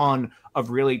has a ton of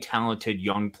really talented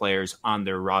young players on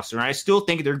their roster, and I still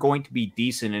think they're going to be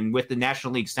decent. And with the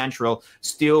National League Central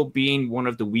still being one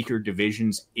of the weaker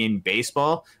divisions in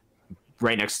baseball,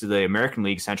 right next to the American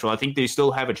League Central, I think they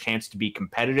still have a chance to be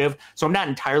competitive. So I'm not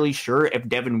entirely sure if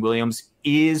Devin Williams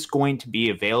is going to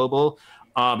be available.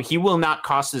 He will not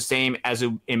cost the same as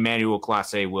Emmanuel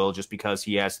Clase will, just because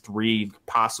he has 3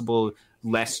 possible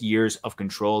less years of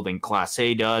control than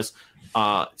Clase does.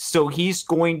 So he's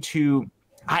going to,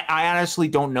 I honestly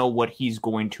don't know what he's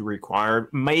going to require.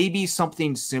 Maybe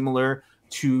something similar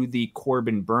to the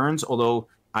Corbin Burns, although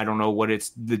I don't know what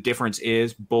the difference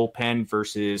is. Bullpen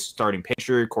versus starting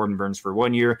pitcher. Corbin Burns for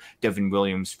 1 year, Devin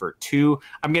Williams for 2.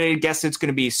 I'm going to guess it's going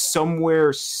to be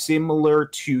somewhere similar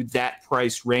to that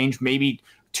price range. Maybe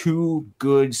 2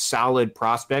 good, solid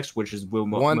prospects, which is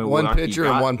one pitcher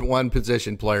and one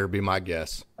position player, be my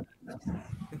guess.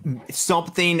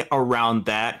 Something around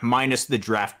that, minus the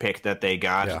draft pick that they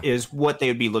got, is what they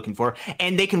would be looking for.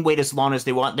 And they can wait as long as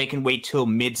they want. They can wait till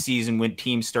midseason when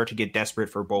teams start to get desperate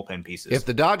for bullpen pieces. If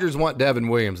the Dodgers want Devin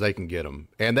Williams, they can get him.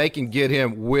 And they can get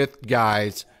him with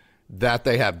guys that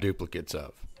they have duplicates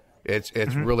of. It's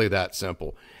really that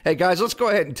simple. Hey, guys, let's go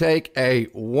ahead and take a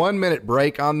 1-minute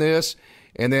break on this.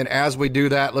 And then as we do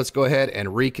that, let's go ahead and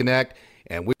reconnect,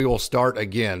 and we will start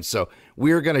again. So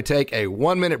we are going to take a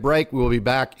 1-minute break. We will be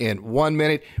back in 1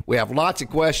 minute. We have lots of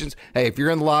questions. Hey, if you're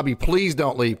in the lobby, please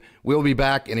don't leave. We'll be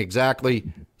back in exactly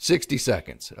 60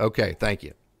 seconds. Okay, thank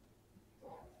you.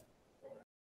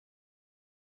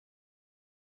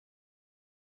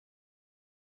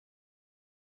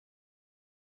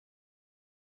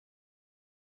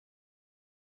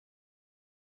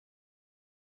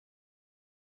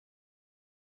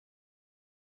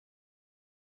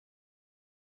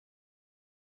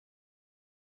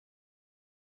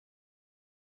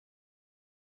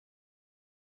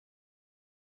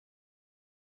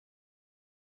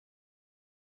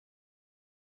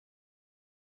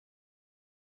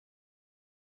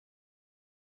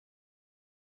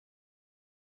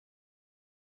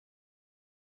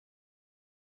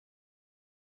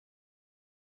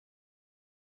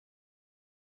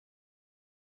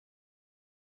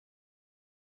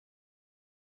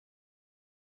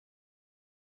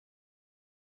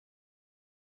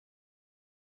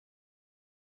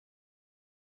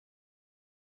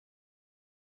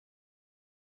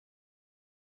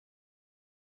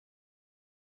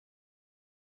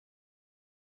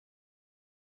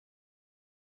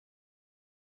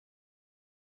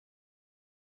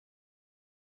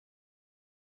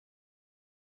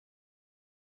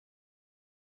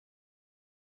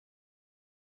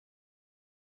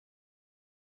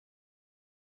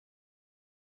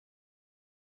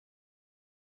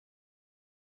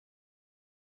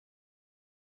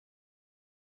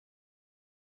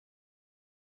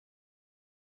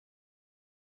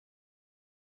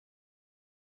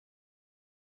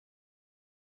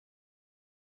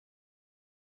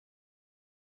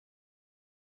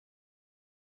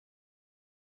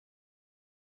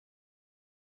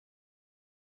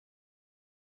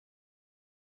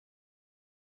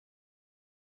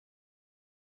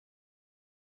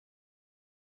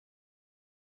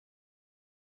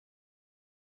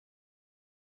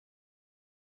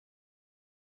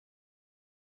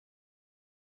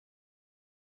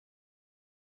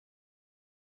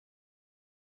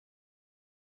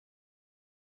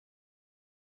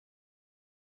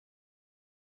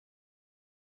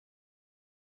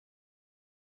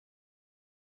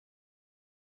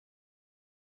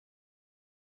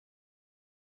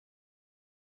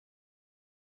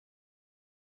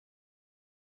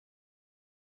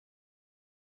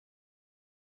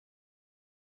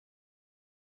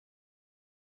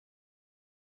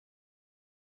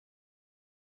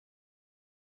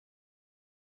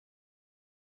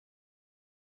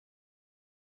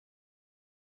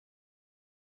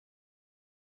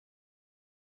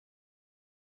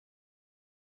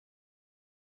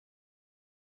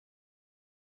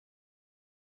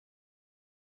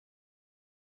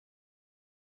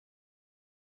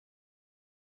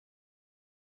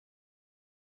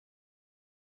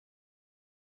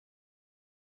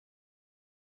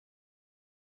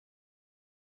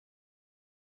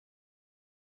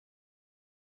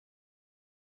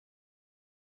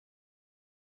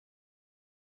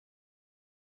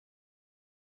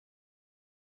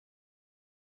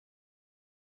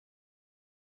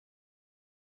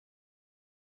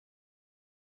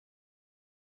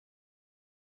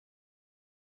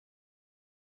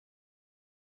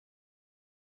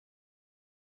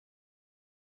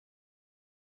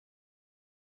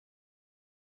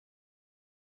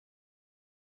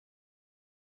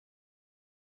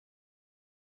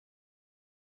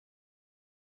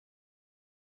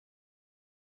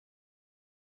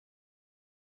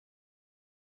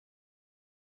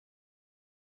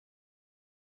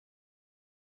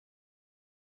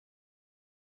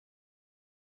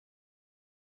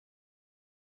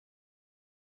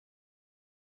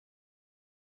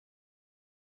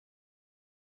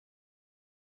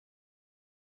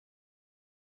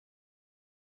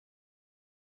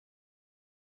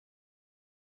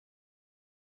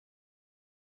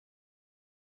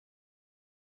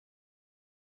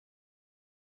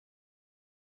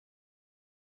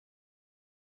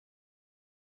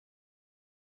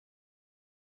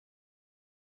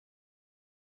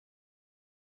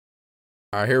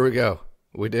 All right, here we go.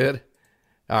 We did.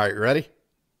 All right, ready?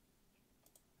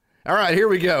 All right, here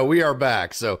we go. We are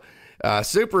back. So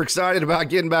super excited about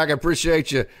getting back. I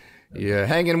appreciate you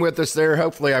hanging with us there.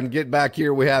 Hopefully I'm getting back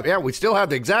here. We still have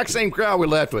the exact same crowd we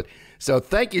left with. So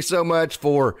thank you so much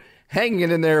for hanging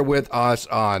in there with us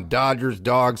on Dodgers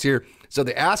Dawgs here. So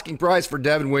the asking price for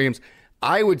Devin Williams,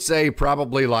 I would say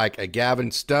probably like a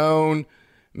Gavin Stone,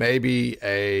 maybe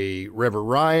a River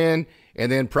Ryan, and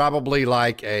then probably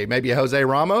like maybe a Jose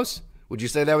Ramos. Would you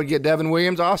say that would get Devin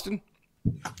Williams, Austin?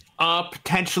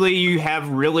 Potentially, you have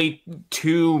really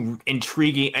two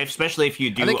intriguing, especially if you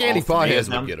do. I think Andy Pages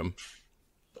would get him.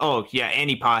 Oh yeah,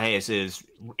 Andy Pages is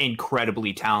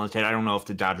incredibly talented. I don't know if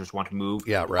the Dodgers want to move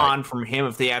on from him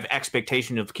if they have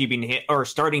expectation of keeping him or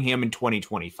starting him in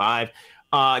 2025.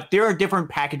 There are different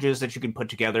packages that you can put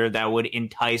together that would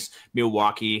entice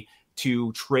Milwaukee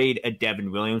to trade a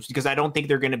Devin Williams, because I don't think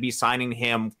they're going to be signing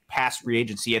him past free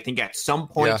agency. I think at some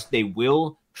point they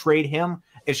will trade him.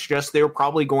 It's just they're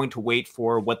probably going to wait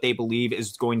for what they believe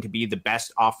is going to be the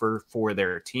best offer for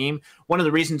their team. One of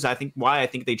the reasons why I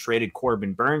think they traded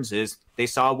Corbin Burns is they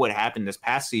saw what happened this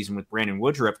past season with Brandon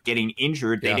Woodruff getting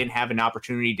injured. They didn't have an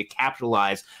opportunity to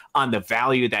capitalize on the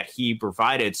value that he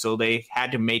provided, so they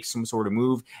had to make some sort of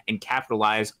move and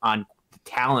capitalize on the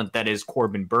talent that is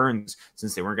Corbin Burns,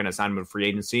 since they weren't going to sign him in free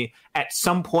agency. At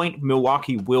some point,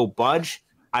 Milwaukee will budge.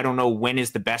 I don't know when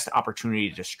is the best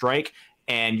opportunity to strike.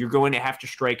 And you're going to have to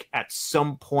strike at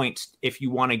some point if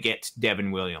you want to get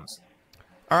Devin Williams.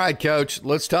 All right, Coach,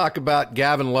 let's talk about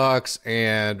Gavin Lux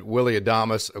and Willy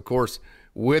Adames. Of course,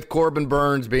 with Corbin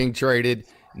Burns being traded,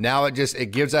 now it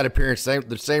gives that appearance.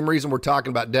 The same reason we're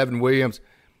talking about Devin Williams,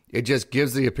 it just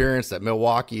gives the appearance that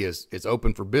Milwaukee is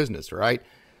open for business, right?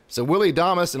 So Willy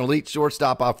Adames, an elite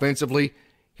shortstop offensively.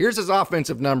 Here's his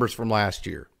offensive numbers from last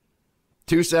year.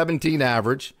 217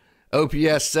 average,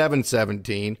 OPS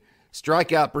 717,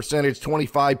 strikeout percentage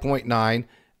 25.9,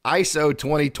 ISO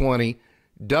 2020,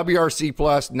 WRC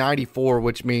plus 94,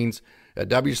 which means a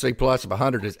WRC plus of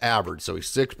 100 is average, so he's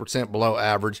 6% below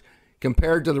average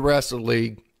compared to the rest of the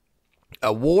league.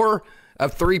 A WAR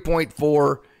of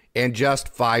 3.4 and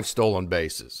just 5 stolen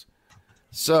bases.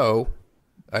 So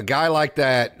a guy like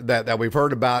that we've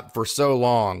heard about for so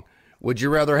long, would you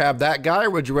rather have that guy, or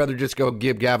would you rather just go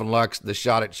give Gavin Lux the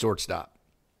shot at shortstop?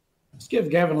 Let's give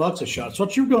Gavin Lux a shot. It's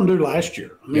what you were going to do last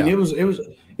year. I mean, it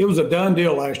was a done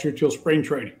deal last year till spring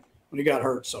training when he got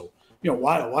hurt. So,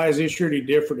 why is this year any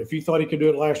different? If you thought he could do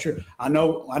it last year, I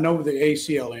know the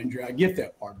ACL injury. I get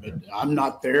that part, but I'm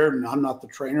not there and I'm not the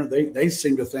trainer. They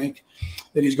seem to think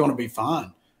that he's going to be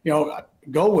fine.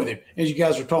 Go with him. As you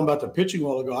guys were talking about the pitching a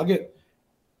while ago,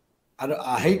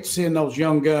 I hate seeing those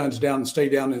young guns stay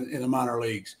down in the minor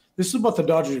leagues. This is what the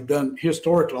Dodgers have done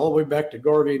historically, all the way back to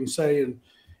Garvey and Say and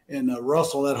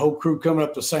Russell, that whole crew coming up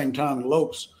at the same time, and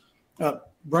Lopes.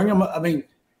 Bring them. I mean,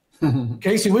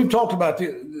 Casey, we've talked about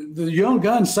the young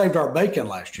guns saved our bacon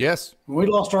last year. Yes. When we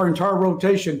lost our entire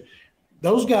rotation,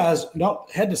 those guys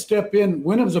had to step in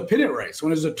when it was a pennant race,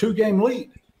 when it was a 2-game lead.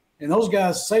 And those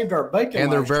guys saved our bacon.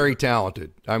 And they're very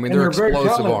talented. I mean, they're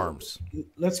explosive arms.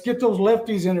 Let's get those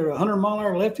lefties in there,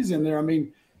 100-mile-an-hour lefties in there. I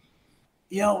mean,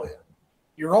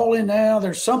 you're all in now.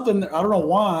 There's something, I don't know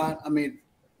why. I mean,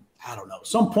 I don't know. At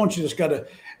some point, you just got to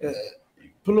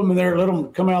put them in there, let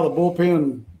them come out of the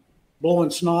bullpen blowing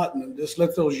snot, and just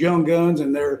let those young guns.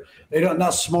 And they're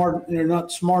not smart. They're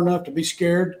not smart enough to be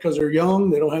scared because they're young.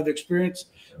 They don't have the experience.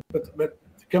 But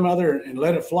come out there and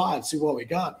let it fly and see what we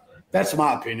got. That's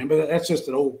my opinion. But that's just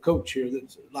an old coach here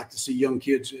that like to see young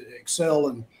kids excel.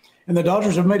 And the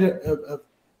Dodgers have made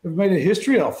a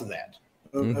history off of that.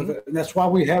 And that's why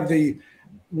we have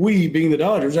we being the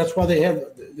Dodgers, that's why they have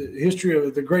the history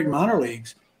of the great minor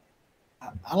leagues.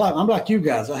 I'm like you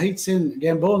guys. I hate seeing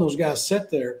Gamboa and those guys sit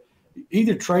there.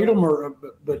 Either trade them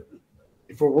but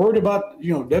if we're worried about,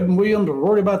 Devin Williams, we're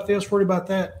worried about this, worried about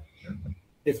that,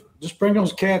 just bring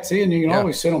those cats in, you can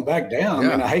always send them back down. I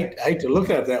mean, I hate to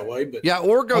look at it that way, but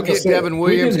or go get Devin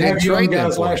Williams and trade them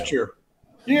last year.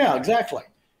 Yeah, exactly.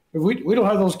 If we don't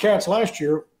have those cats last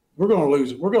year, we're going to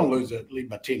lose it. We're going to lose that lead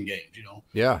by 10 games,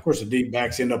 Yeah. Of course, the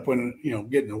D-backs end up winning,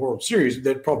 getting the World Series.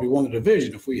 They'd probably won the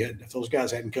division if those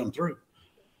guys hadn't come through.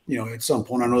 At some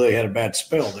point, I know they had a bad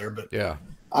spell there, but yeah,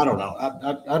 I don't know.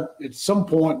 I at some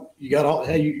point,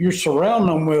 you're surrounding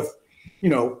them with,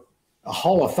 a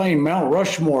Hall of Fame Mount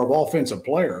Rushmore of offensive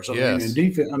players. In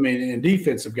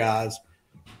defensive guys.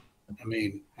 I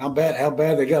mean, how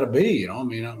bad they got to be?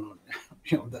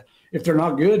 If they're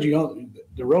not good,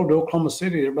 the road to Oklahoma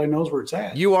City, everybody knows where it's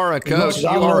at. You are a coach.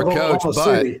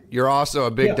 But you're also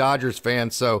a big Dodgers fan.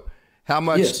 So How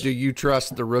much Yes. do you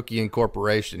trust the rookie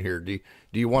incorporation here? Do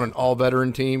you want an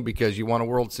all-veteran team because you want a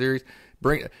World Series?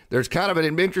 There's kind of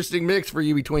an interesting mix for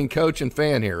you between coach and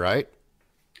fan here, right?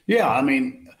 Yeah, I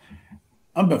mean,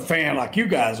 I'm a fan like you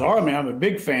guys are. I mean, I'm a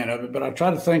big fan of it, but I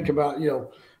try to think about,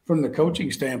 from the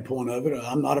coaching standpoint of it.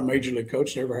 I'm not a major league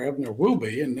coach, never have, never will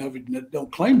be, and never,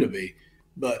 don't claim to be.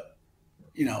 But,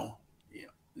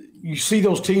 you see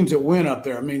those teams that win up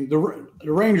there. I mean, the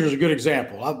Rangers are a good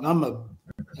example.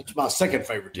 That's my second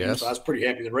favorite team, Yes. so I was pretty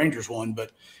happy the Rangers won,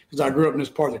 but because I grew up in this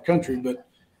part of the country. But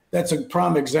that's a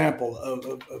prime example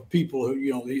of people who,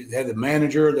 they had the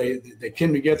manager, they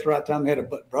came together at the right time. They had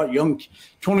a young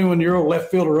 21-year-old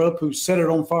left fielder up who set it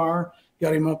on fire,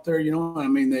 got him up there, I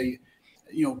mean,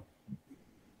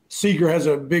 Seager has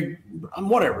a big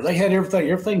whatever. They had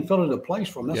everything fell into place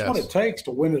for them. That's Yes. what it takes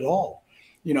to win it all.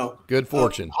 Good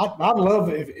fortune. I'd love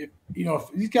if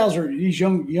these guys are these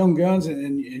young guns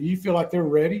and you feel like they're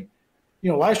ready.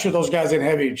 Last year those guys didn't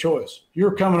have any choice.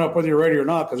 You're coming up whether you're ready or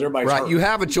not because everybody's Right. hurt. You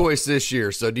have a choice this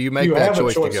year, so do you make that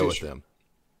choice to go with them?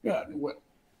 Yeah,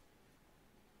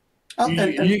 Oh,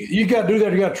 you got to do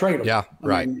that. You got to trade them. Yeah,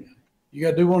 right. You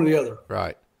got to do one or the other.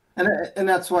 Right. And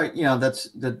that's why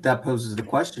that poses the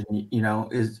question.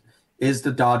 Is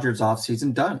the Dodgers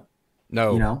offseason done?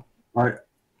 No.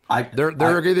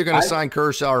 They're either going to sign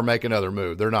Kershaw or make another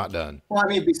move. They're not done. Well, I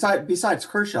mean, besides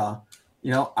Kershaw,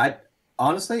 I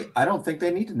honestly don't think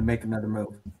they needed to make another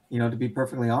move. To be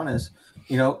perfectly honest,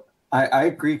 I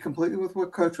agree completely with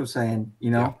what Coach was saying.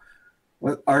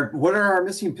 What are our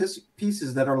missing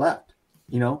pieces that are left?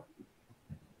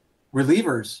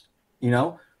 Relievers.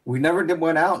 We never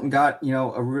went out and got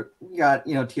Teoscar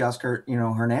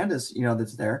Hernandez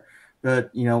that's there, but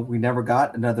we never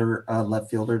got another left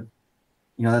fielder.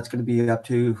 That's going to be up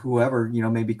to whoever,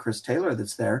 maybe Chris Taylor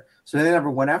that's there. So they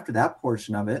never went after that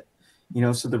portion of it.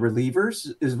 So the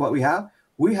relievers is what we have.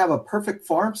 We have a perfect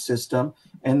farm system,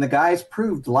 and the guys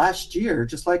proved last year,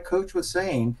 just like Coach was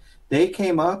saying, they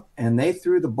came up and they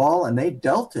threw the ball and they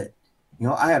dealt it.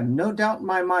 I have no doubt in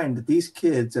my mind that these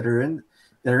kids that are in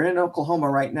Oklahoma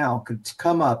right now could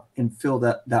come up and fill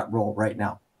that role right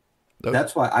now.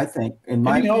 That's why I think, in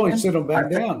my opinion, always sit them back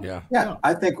down. Yeah,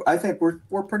 I think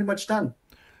we're pretty much done.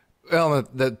 Well,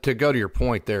 to go to your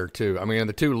point there too. I mean,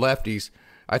 the two lefties.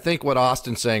 I think what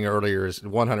Austin's saying earlier is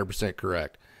 100%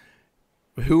 correct.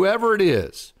 Whoever it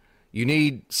is, you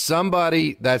need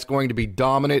somebody that's going to be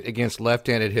dominant against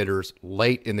left-handed hitters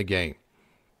late in the game.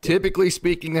 Typically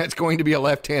speaking, that's going to be a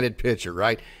left-handed pitcher,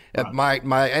 right?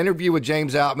 My interview with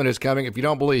James Outman is coming. If you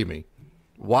don't believe me,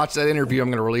 watch that interview. I'm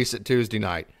going to release it Tuesday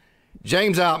night.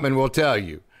 James Outman will tell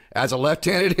you, as a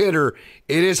left-handed hitter,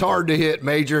 it is hard to hit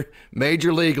major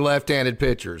league left-handed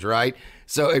pitchers, right?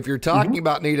 So if you're talking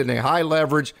about needing a high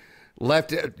leverage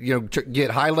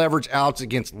get high leverage outs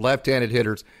against left-handed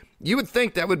hitters, you would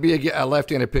think that would be a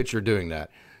left-handed pitcher doing that.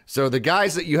 So the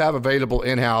guys that you have available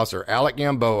in-house are Alec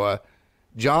Gamboa,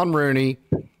 John Rooney.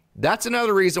 That's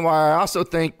another reason why I also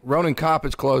think Ronan Kopp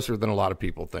is closer than a lot of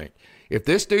people think. If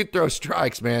this dude throws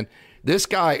strikes, man, this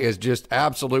guy is just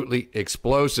absolutely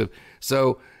explosive.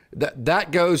 So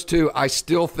that goes to, I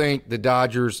still think the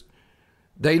Dodgers,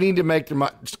 they need to make their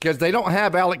mind, because they don't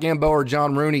have Alec Gamboa or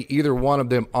John Rooney, either one of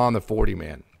them on the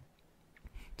 40-man.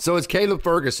 So it's Caleb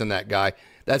Ferguson, that guy,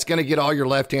 that's going to get all your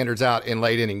left-handers out in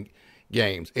late inning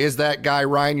games. Is that guy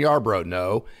Ryan Yarbrough?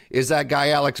 No. Is that guy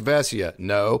Alex Vesia?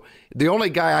 No. The only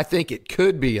guy I think it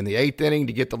could be in the 8th inning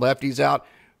to get the lefties out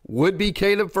would be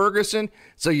Caleb Ferguson.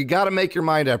 So you got to make your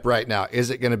mind up right now. Is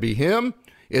it going to be him?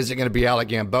 Is it going to be Alec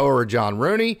Gamboa or John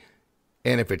Rooney?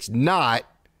 And if it's not,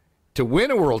 to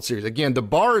win a World Series, again, the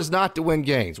bar is not to win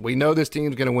games. We know this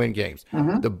team's going to win games.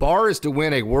 The bar is to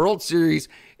win a World Series,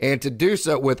 and to do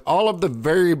so with all of the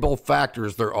variable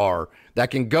factors there are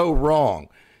that can go wrong.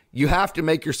 You have to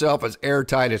make yourself as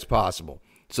airtight as possible.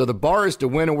 So the bar is to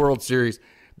win a World Series.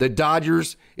 The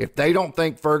Dodgers, if they don't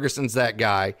think Ferguson's that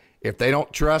guy, if they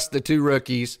don't trust the two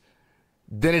rookies,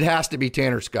 then it has to be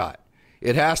Tanner Scott.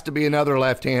 It has to be another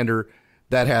left-hander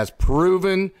that has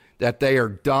proven that they are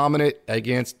dominant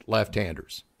against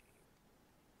left-handers.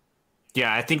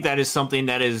 Yeah, I think that is something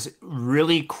that is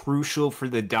really crucial for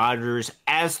the Dodgers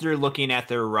as they're looking at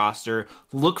their roster.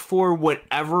 Look for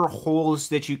whatever holes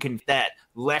that you can that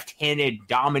left-handed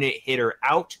dominant hitter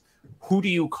out. Who do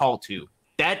you call to?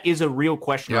 That is a real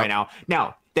question right now.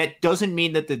 Now, that doesn't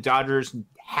mean that the Dodgers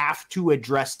have to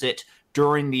address it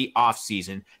during the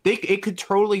offseason. It could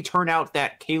totally turn out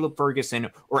that Caleb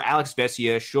Ferguson or Alex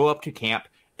Vesia show up to camp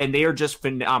and they are just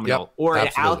phenomenal. Or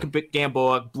Alec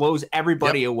Gamboa blows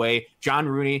everybody away, John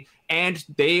Rooney, and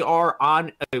they are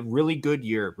on a really good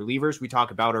year. Relievers we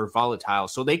talk about are volatile.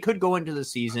 So they could go into the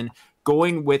season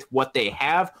going with what they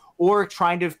have, or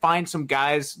trying to find some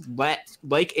guys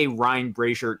like a Ryan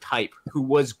Brazier type who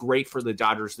was great for the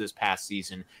Dodgers this past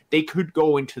season. They could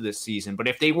go into this season, but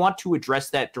if they want to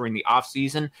address that during the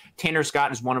offseason, Tanner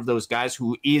Scott is one of those guys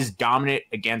who is dominant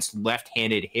against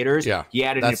left-handed hitters. Yeah, he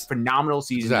had a phenomenal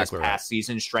season this past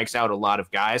season, strikes out a lot of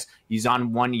guys. He's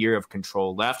on 1 year of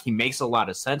control left. He makes a lot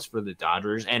of sense for the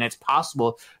Dodgers, and it's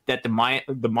possible that the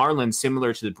Marlins,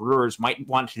 similar to the Brewers, might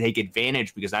want to take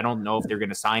advantage, because I don't know if they're going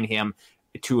to sign him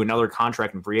to another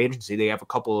contract in free agency. They have a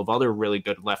couple of other really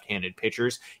good left-handed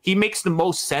pitchers. He makes the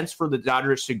most sense for the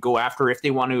Dodgers to go after if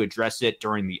they want to address it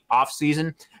during the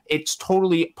offseason. It's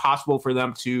totally possible for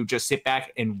them to just sit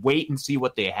back and wait and see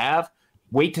what they have,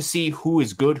 wait to see who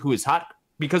is good, who is hot,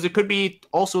 because it could be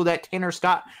also that Tanner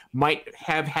Scott might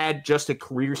have had just a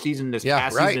career season this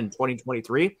past season in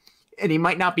 2023, and he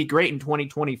might not be great in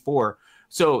 2024.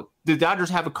 So the Dodgers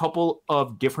have a couple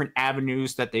of different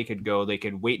avenues that they could go. They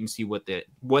could wait and see what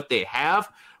they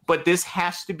have, but this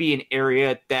has to be an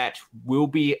area that will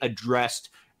be addressed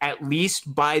at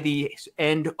least by the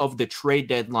end of the trade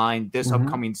deadline this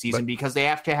upcoming season, because they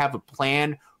have to have a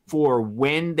plan for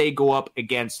when they go up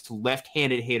against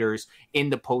left-handed hitters in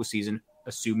the postseason,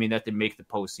 assuming that they make the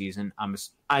postseason.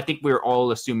 I think we're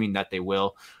all assuming that they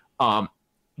will.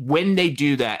 When they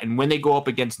do that, and when they go up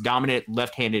against dominant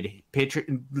left-handed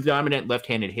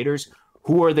hitters,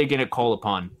 who are they going to call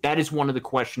upon? That is one of the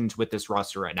questions with this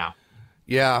roster right now.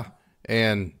 Yeah,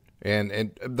 and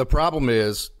the problem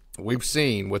is, we've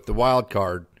seen with the wild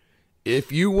card,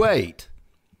 if you wait,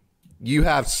 you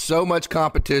have so much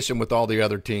competition with all the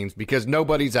other teams because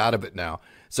nobody's out of it now.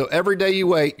 So every day you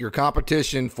wait, your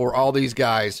competition for all these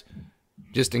guys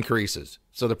just increases.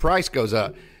 So the price goes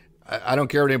up. I don't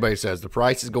care what anybody says. The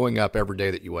price is going up every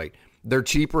day that you wait. They're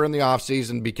cheaper in the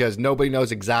offseason because nobody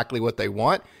knows exactly what they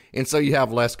want, and so you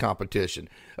have less competition.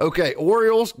 Okay,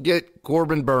 Orioles get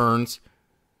Corbin Burns.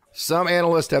 Some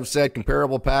analysts have said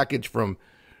comparable package from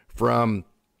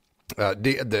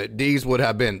the D's would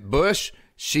have been Bush,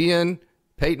 Sheehan,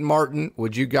 Peyton Martin.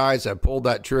 Would you guys have pulled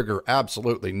that trigger?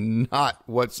 Absolutely not.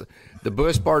 What's the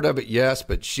Bush part of it? Yes,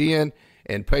 but Sheehan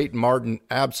and Peyton Martin,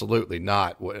 absolutely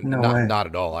not. Not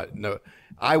at all.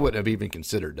 I wouldn't have even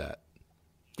considered that.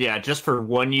 Yeah, just for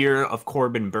 1 year of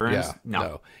Corbin Burns? Yeah,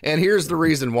 no. And here's the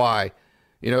reason why.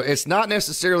 It's not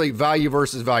necessarily value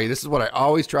versus value. This is what I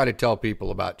always try to tell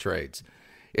people about trades.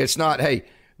 It's not, hey,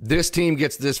 this team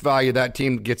gets this value, that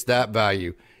team gets that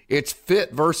value. It's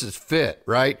fit versus fit,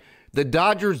 right? The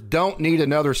Dodgers don't need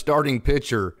another starting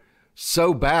pitcher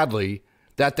so badly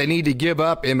that they need to give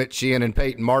up Emmett Sheehan and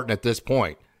Peyton Martin at this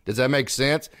point. Does that make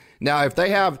sense? Now, if they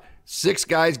have 6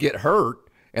 guys get hurt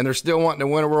and they're still wanting to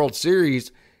win a World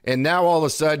Series, and now all of a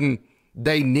sudden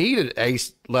they need an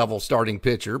ace-level starting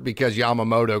pitcher because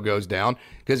Yamamoto goes down,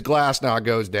 because Glasnow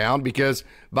goes down, because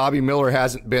Bobby Miller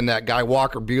hasn't been that guy,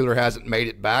 Walker Buehler hasn't made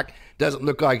it back, doesn't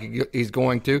look like he's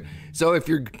going to. So if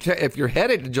you're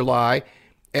headed to July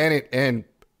and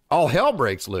all hell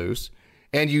breaks loose,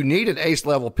 and you need an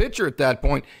ace-level pitcher at that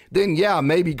point, then, yeah,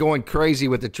 maybe going crazy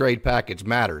with the trade package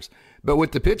matters. But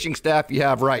with the pitching staff you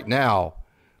have right now,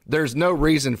 there's no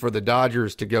reason for the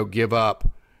Dodgers to go give up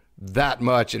that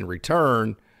much in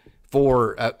return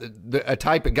for a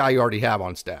type of guy you already have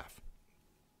on staff.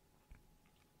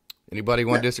 Anybody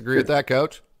want to disagree with that,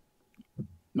 Coach?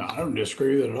 No, I don't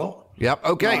disagree with it at all. Yep.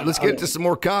 Okay, let's get to some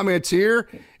more comments here.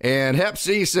 And Hep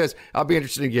C says, I'll be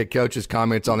interested to get Coach's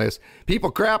comments on this.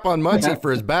 People crap on Muncy for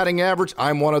his batting average.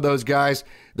 I'm one of those guys.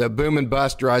 The boom and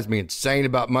bust drives me insane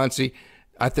about Muncy.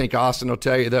 I think Austin will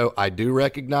tell you, though, I do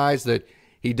recognize that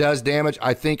he does damage.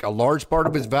 I think a large part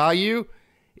of his value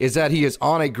is that he is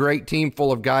on a great team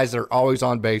full of guys that are always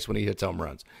on base when he hits home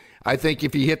runs. I think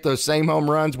if he hit those same home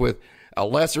runs with a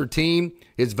lesser team,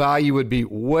 his value would be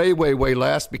way, way, way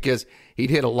less because he'd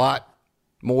hit a lot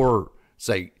more,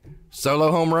 say,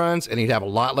 solo home runs, and he'd have a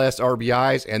lot less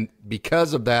RBIs. And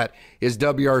because of that, his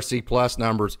WRC plus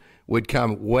numbers would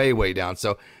come way, way down.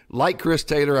 So like Chris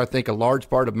Taylor, I think a large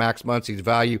part of Max Muncy's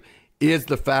value is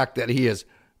the fact that he is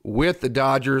with the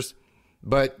Dodgers.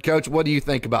 But, Coach, what do you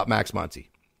think about Max Muncy?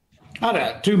 I'd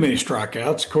had too many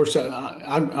strikeouts. Of course,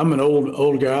 I'm an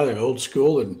old guy, the old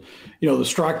school, and the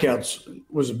strikeouts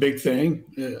was a big thing.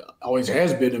 Always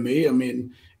has been to me. I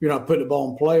mean, you're not putting the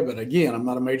ball in play, but again, I'm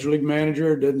not a major league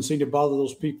manager. It doesn't seem to bother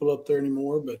those people up there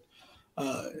anymore. But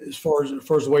as far as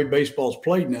the way baseball's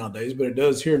played nowadays, but it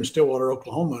does here in Stillwater,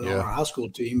 Oklahoma, on our high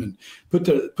school team, and put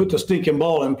the stinking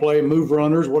ball in play, move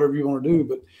runners, whatever you want to do.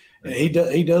 But he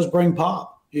does bring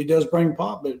pop. He does bring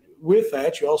pop, but with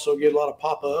that, you also get a lot of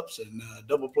pop-ups and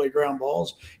double play ground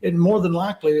balls, and more than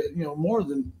likely, more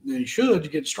than you should, you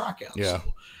get strikeouts. Yeah.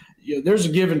 So, there's a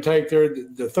give and take there.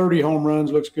 The 30 home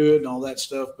runs looks good and all that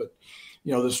stuff, but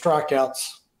the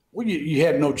strikeouts, you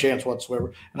had no chance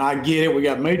whatsoever. And I get it. We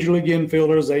got major league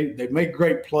infielders. They make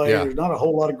great plays. Yeah. There's not a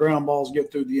whole lot of ground balls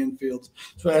get through the infields.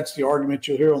 So that's the argument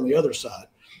you'll hear on the other side.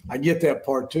 I get that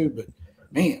part too, but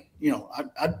man,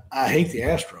 I hate the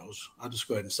Astros. I'll just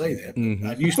go ahead and say that. Mm-hmm.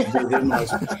 I used to be them when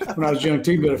I was a young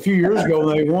team, but a few years ago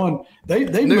when they won, they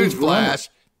moved Newsflash.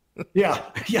 Yeah,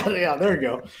 there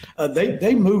you go.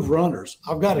 They move runners.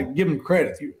 I've got to give them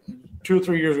credit. 2 or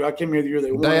 3 years ago, I came here the year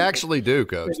they won. They actually do,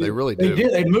 Coach. They really do. They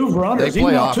did. They move runners. They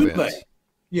play even offense. Altuve.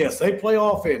 Yes, they play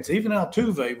offense. Even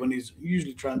Altuve, when he's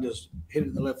usually trying to just hit it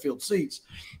in the left field seats.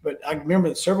 But I remember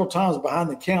that several times behind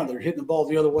the count, they're hitting the ball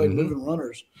the other way, moving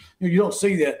runners. You don't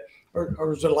see that. Or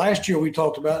was it last year we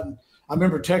talked about, and I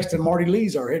remember texting Marty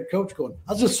Lees, our head coach, going,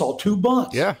 I just saw 2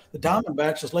 bunts. Yeah. The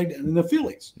Diamondbacks just laid in the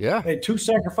Phillies. Yeah. They had 2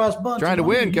 sacrifice bunts. Trying to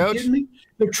win, Coach. Kidding me?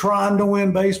 They're trying to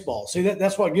win baseball. See,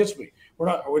 that's what gets me.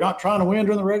 We're not trying to win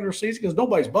during the regular season because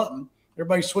nobody's bunting.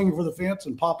 Everybody's swinging for the fence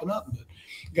and popping up. But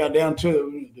got down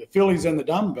to the Phillies and the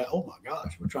Diamondbacks. Oh, my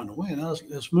gosh, we're trying to win.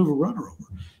 Let's move a runner over.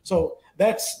 So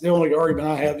that's the only argument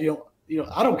I have.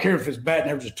 I don't care if his batting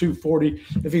average is 240,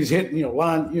 if he's hitting,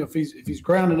 line, if he's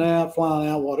grounding out, flying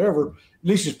out, whatever, at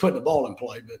least he's putting the ball in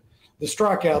play. But the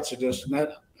strikeouts are just, and that,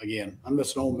 again, I'm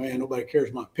just an old man. Nobody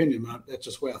cares my opinion. That's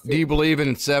just the way I feel. Do you believe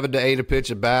in 7 to 8 a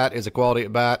pitch at bat is a quality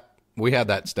at bat? We had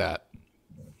that stat.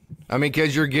 I mean,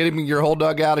 because you're getting your whole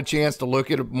dugout a chance to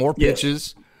look at more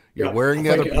pitches. Yes. You're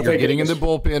you're getting in the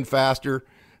bullpen faster.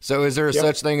 So is there a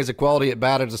such thing as a quality at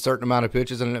bat as a certain amount of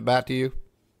pitches in an at bat to you?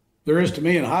 There is to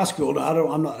me in high school. I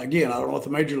don't know what the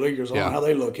major leaguers, I don't know how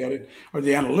they look at it or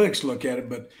the analytics look at it,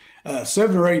 but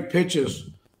 7 or 8 pitches,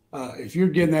 if you're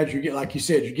getting that, you get, like you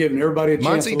said, you're giving everybody a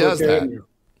chance to look at it.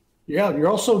 You're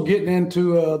also getting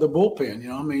into the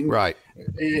bullpen, Right.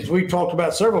 As we talked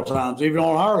about several times, even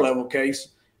on our level case,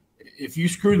 if you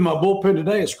screwed my bullpen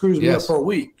today, it screws me up for a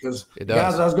week because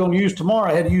guys I was going to use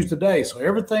tomorrow, I had to use today. So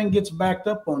everything gets backed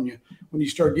up on you when you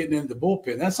start getting into the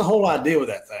bullpen. That's the whole idea with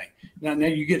that thing. Now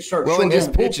you start. Well, and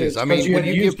just pitches. I mean, when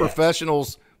you give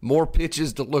professionals more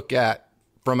pitches to look at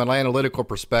from an analytical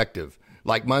perspective,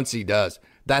 like Muncy does,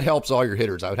 that helps all your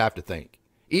hitters, I would have to think.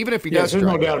 Even if he does there's no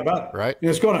strike doubt out, about it. Right?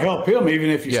 It's going to help him even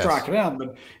if you strike it out.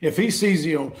 But if he sees,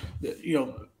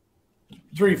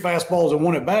 3 fastballs and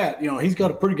 1 at bat, he's got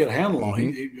a pretty good handle on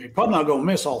it. He's probably not going to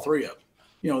miss all 3 of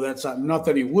them. That's not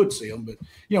that he would see them, but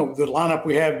the lineup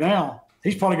we have now,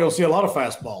 he's probably going to see a lot of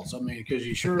fastballs. I mean, because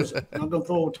he sure is not going to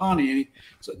throw Ohtani any.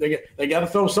 So they got to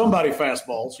throw somebody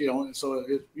fastballs. So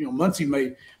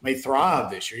Muncy may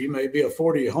thrive this year. He may be a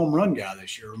 40 home run guy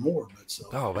this year or more.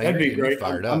 But that'd be great.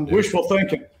 I'm wishful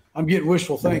thinking. I'm getting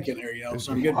wishful thinking there.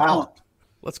 So I'm getting pumped.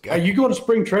 Let's go. Are you going to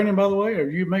spring training, by the way? Are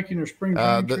you making your spring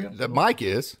training trip? The Mike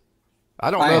is. I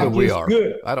don't know that we are.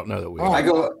 Good. I don't know that we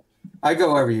are. I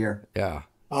go every year. Yeah.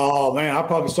 Oh, man, I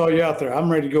probably saw you out there. I'm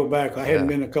ready to go back. I hadn't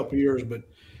been in a couple of years, but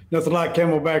nothing like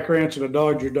Camelback Ranch and a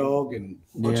Dodger dog and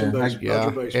watching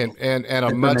baseball. And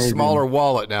a much smaller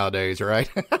wallet nowadays, right?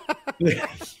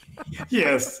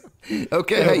 Yes.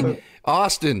 Okay, hey,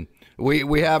 Austin,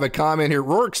 we have a comment here.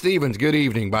 Rourke Stevens, good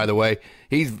evening, by the way.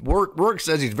 Rourke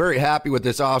says he's very happy with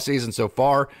this offseason so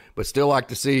far, but still like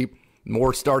to see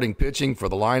more starting pitching for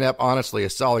the lineup. Honestly, a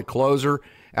solid closer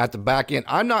at the back end.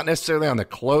 I'm not necessarily on the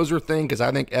closer thing because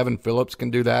I think Evan Phillips can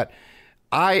do that.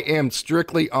 I am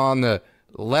strictly on the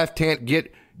left hand,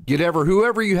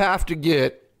 whoever you have to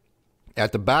get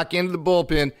at the back end of the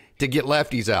bullpen to get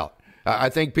lefties out. I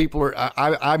think people are,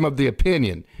 I'm of the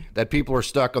opinion that people are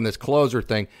stuck on this closer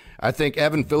thing. I think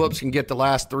Evan Phillips can get the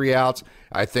last 3 outs.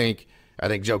 I think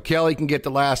Joe Kelly can get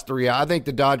the last 3 outs. I think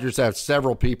the Dodgers have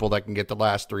several people that can get the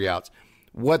last 3 outs.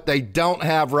 What they don't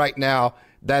have right now,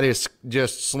 that is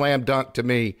just slam dunk to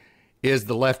me, is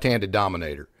the left-handed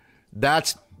dominator.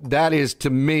 That is, to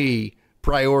me,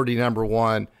 priority number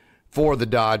 1 for the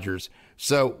Dodgers.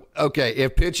 So, okay,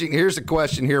 if pitching, here's a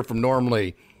question here from Norm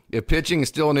Lee. If pitching is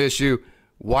still an issue,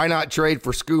 why not trade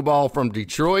for Skubal from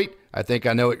Detroit? I think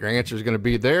I know what your answer is going to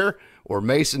be there. Or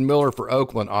Mason Miller for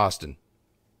Oakland, Austin.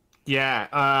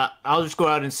 Yeah, I'll just go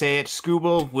out and say it.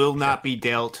 Skubal will not be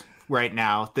dealt right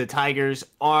now. The Tigers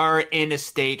are in a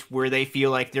state where they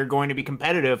feel like they're going to be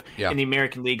competitive in the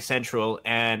American League Central.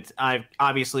 And I'm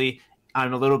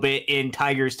a little bit in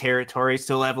Tigers territory,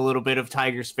 still have a little bit of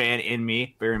Tigers fan in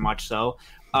me, very much so.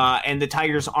 And the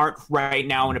Tigers aren't right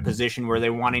now in a position where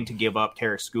they're wanting to give up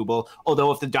Tarik Skubal.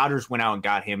 Although if the Dodgers went out and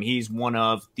got him, he's one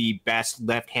of the best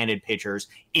left-handed pitchers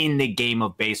in the game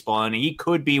of baseball. And he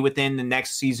could be within the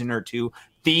next season or 2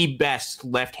 the best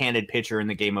left-handed pitcher in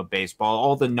the game of baseball.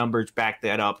 All the numbers back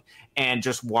that up, and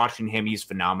just watching him, he's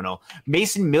phenomenal.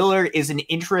 Mason Miller is an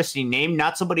interesting name,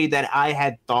 not somebody that I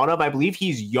had thought of. I believe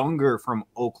he's younger from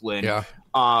Oakland. Yeah.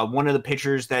 One of the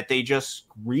pitchers that they just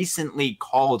recently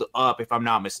called up, if I'm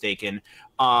not mistaken.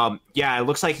 It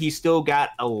looks like he's still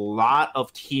got a lot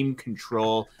of team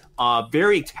control.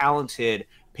 Very talented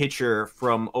pitcher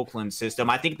from Oakland system.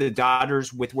 I think the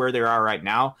Dodgers, with where they are right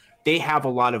now, they have a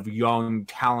lot of young,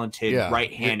 talented,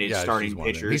 right-handed starting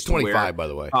pitchers. He's 25, by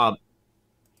the way.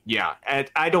 And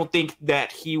I don't think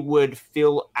that he would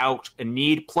fill out a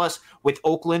need. Plus, with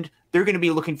Oakland, they're going to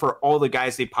be looking for all the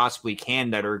guys they possibly can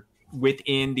that are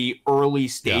within the early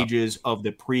stages of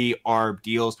the pre-ARB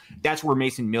deals. That's where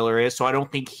Mason Miller is. So I don't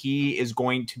think he is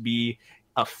going to be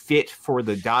a fit for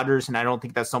the Dodgers, and I don't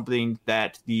think that's something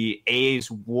that the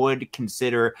A's would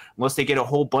consider unless they get a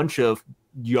whole bunch of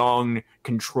young,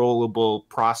 controllable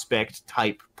prospect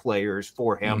type players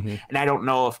for him. Mm-hmm. And I don't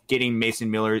know if getting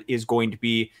Mason Miller is going to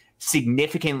be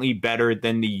significantly better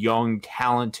than the young,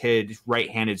 talented,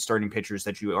 right-handed starting pitchers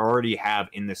that you already have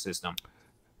in the system.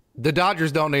 The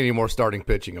Dodgers don't need any more starting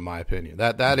pitching, in my opinion.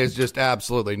 That is just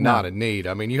absolutely not a need.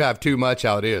 I mean, you have too much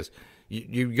how it is.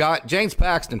 You got James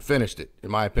Paxton finished it, in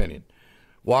my opinion.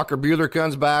 Walker Buehler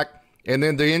comes back, and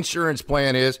then the insurance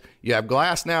plan is you have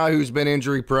Glass now, who's been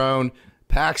injury prone,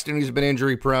 Paxton, who's been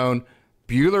injury prone,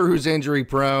 Buehler, who's injury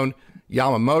prone,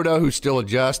 Yamamoto, who's still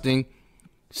adjusting.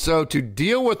 So to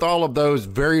deal with all of those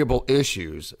variable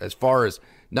issues, as far as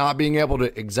not being able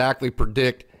to exactly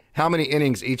predict how many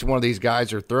innings each one of these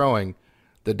guys are throwing,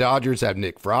 the Dodgers have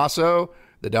Nick Frasso,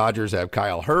 the Dodgers have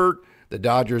Kyle Hurt, the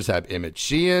Dodgers have Emmett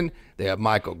Sheehan, they have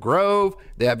Michael Grove,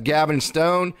 they have Gavin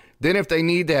Stone. Then if they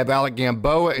need, they have Alec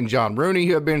Gamboa and John Rooney,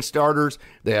 who have been starters.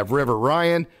 They have River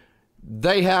Ryan.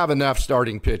 They have enough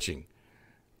starting pitching.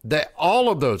 All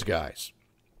of those guys,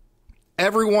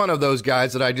 every one of those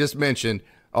guys that I just mentioned,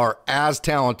 are as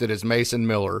talented as Mason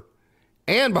Miller.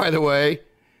 And by the way,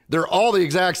 they're all the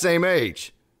exact same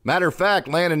age. Matter of fact,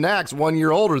 Landon Knack's 1 year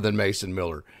older than Mason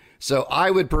Miller. So I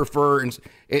would prefer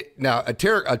it. Now, a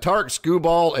Tarek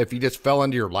Skubal, if he just fell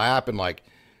into your lap and like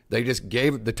they just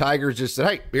gave the Tigers, just said,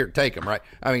 hey, here, take him, right?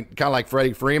 I mean, kind of like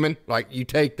Freddie Freeman, like you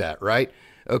take that, right?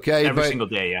 Okay. Every single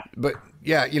day, yeah. But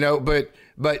yeah,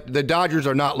 but the Dodgers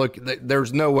are not looking,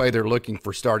 there's no way they're looking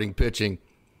for starting pitching.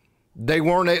 They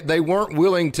weren't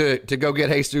willing to go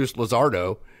get Jesus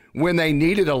Luzardo when they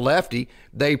needed a lefty.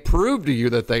 They proved to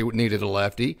you that they needed a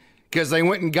lefty because they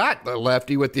went and got the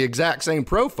lefty with the exact same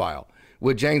profile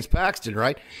with James Paxton,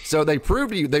 right? So they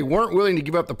proved to you they weren't willing to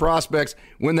give up the prospects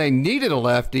when they needed a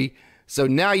lefty. So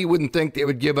now you wouldn't think they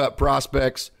would give up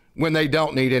prospects when they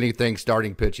don't need anything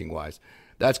starting pitching-wise.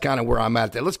 That's kind of where I'm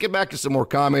at there. Let's get back to some more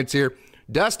comments here.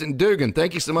 Dustin Dugan,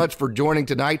 thank you so much for joining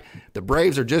tonight. The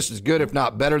Braves are just as good, if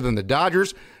not better, than the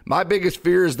Dodgers. My biggest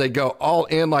fear is they go all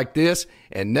in like this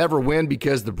and never win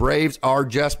because the Braves are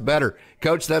just better.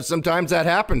 Coach, sometimes that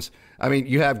happens. I mean,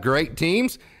 you have great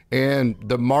teams, and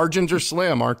the margins are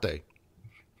slim, aren't they?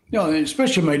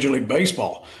 Especially Major League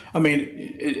Baseball. I mean,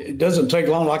 it doesn't take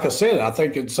long. Like I said, I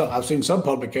think I've seen some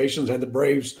publications had the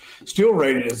Braves still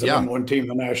rated as the number one team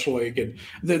in the National League, and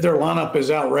their lineup is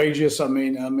outrageous. I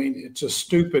mean, it's just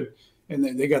stupid. And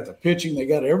they got the pitching, they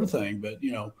got everything. But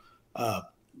kind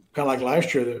of like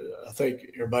last year, I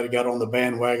think everybody got on the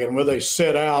bandwagon. Where they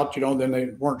set out, then they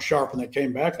weren't sharp and they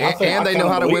came back. And they know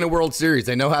how to win a World Series.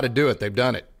 They know how to do it. They've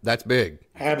done it. That's big.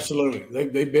 Absolutely.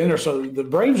 They've been there. So the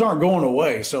Braves aren't going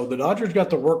away. So the Dodgers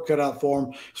got the work cut out for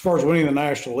them as far as winning the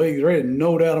National League. There ain't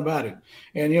no doubt about it.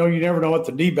 And, you never know what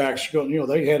the D-backs are going.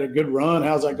 They had a good run.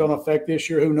 How's that going to affect this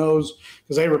year? Who knows?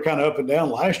 Because they were kind of up and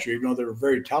down last year, even though they were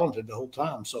very talented the whole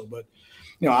time. So, but,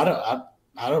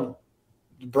 I don't.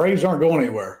 The Braves aren't going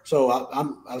anywhere. So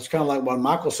I was kind of like what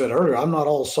Michael said earlier. I'm not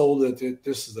all sold that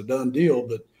this is a done deal,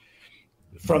 but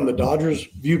from the Dodgers'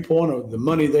 viewpoint of the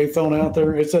money they've thrown out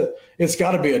there, it's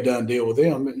got to be a done deal with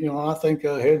them. I think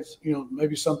heads,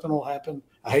 maybe something will happen.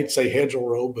 I hate to say heads will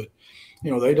roll, but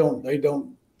they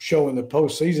don't show in the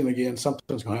postseason again.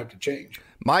 Something's going to have to change.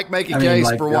 Mike, make a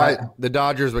case for why the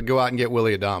Dodgers would go out and get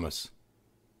Willy Adames.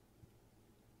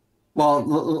 Well,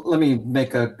 let me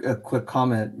make a quick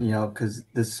comment, because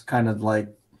this kind of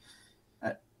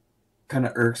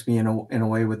irks me in a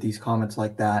way with these comments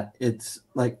like that. It's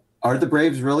like, are the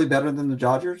Braves really better than the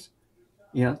Dodgers?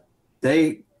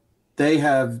 They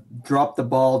have dropped the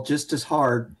ball just as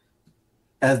hard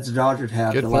as the Dodgers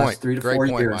have last 3 to 4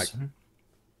 years.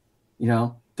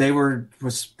 Mike. They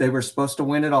were supposed to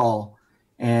win it all,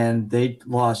 and they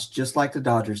lost just like the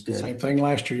Dodgers did. Same thing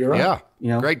last year. You're right.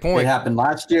 Yeah. Great point. It happened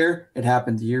last year. It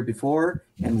happened the year before,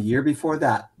 and the year before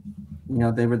that.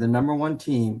 they were the number one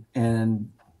team,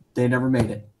 and they never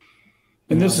made it.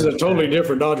 And this is a totally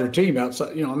different Dodger team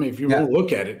outside. If you want to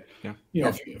look at it,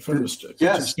 from the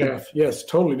pitching staff, yes,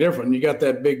 totally different. You got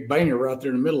that big banger right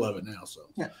there in the middle of it now. So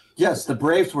yes, the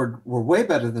Braves were way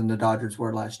better than the Dodgers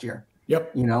were last year.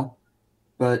 Yep.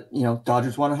 But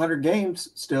Dodgers won 100 games.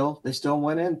 They still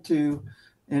went into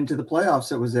the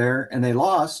playoffs. It was there, and they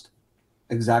lost.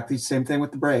 Exactly the same thing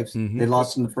with the Braves. Mm-hmm. They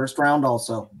lost in the first round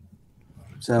also.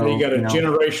 So you got a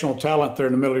generational talent there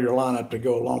in the middle of your lineup to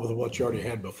go along with what you already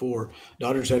had before.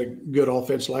 Dodgers had a good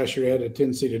offense last year, had a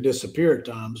tendency to disappear at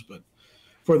times, but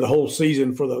for the whole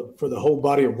season, for the whole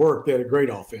body of work, they had a great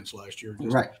offense last year.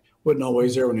 Just wasn't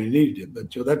always there when they needed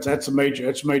it, but that's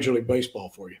Major League Baseball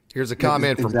for you. Here's a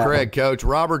comment from Craig. Coach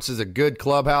Roberts is a good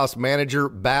clubhouse manager,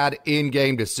 bad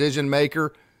in-game decision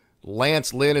maker.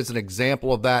 Lance Lynn is an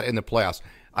example of that in the playoffs.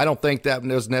 I don't think that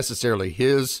was necessarily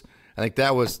his. I think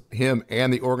that was him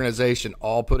and the organization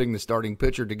all putting the starting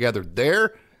pitcher together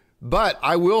there. But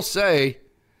I will say,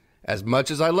 as much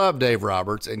as I love Dave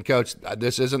Roberts, and Coach,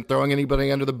 this isn't throwing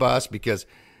anybody under the bus because,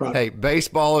 hey,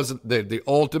 baseball is the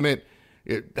ultimate,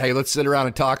 hey, let's sit around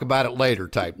and talk about it later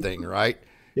type thing, right?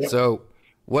 Yep. So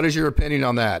what is your opinion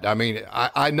on that? I mean,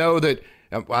 I know that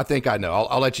 – I think I know.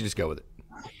 I'll let you just go with it.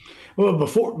 Well,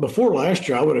 before last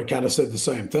year, I would have kind of said the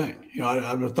same thing.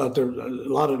 I would have thought there were a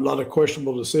lot of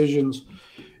questionable decisions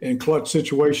in clutch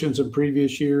situations in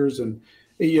previous years, and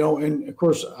of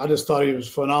course, I just thought he was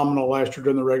phenomenal last year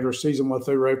during the regular season. What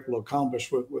they were able to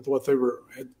accomplish with what they were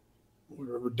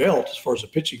dealt as far as the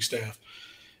pitching staff,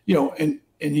 and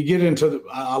you get into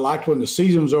I liked when the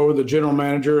season was over, the general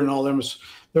manager and all them.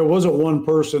 There wasn't one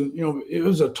person. It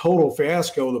was a total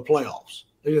fiasco of the playoffs.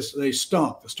 They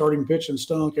stunk. The starting pitching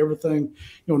stunk. Everything,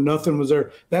 nothing was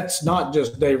there. That's not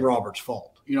just Dave Roberts'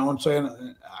 fault. You know what I'm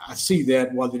saying? I see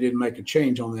that why they didn't make a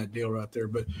change on that deal right there.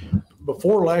 But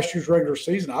before last year's regular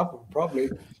season,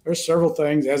 there's several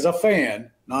things as a fan,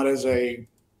 not as a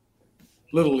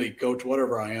little league coach,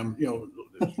 whatever I am,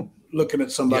 looking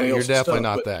at somebody else's stuff. You're definitely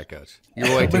not that, Coach.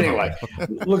 You're way too anyway,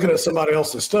 looking at somebody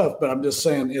else's stuff. But I'm just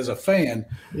saying, as a fan,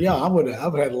 I would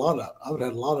have had a lot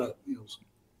of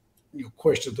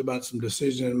questions about some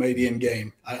decisions made in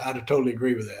game. I'd totally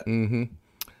agree with that. Mm-hmm.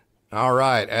 All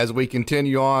right. As we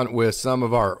continue on with some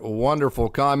of our wonderful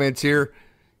comments here,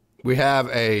 we have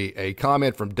a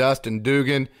comment from Dustin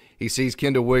Dugan. He sees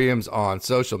Kendall Williams on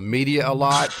social media a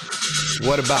lot.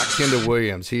 What about Kendall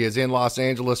Williams? He is in Los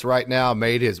Angeles right now,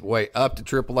 made his way up to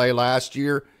AAA last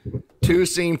year.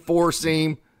 2-seam,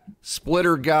 4-seam,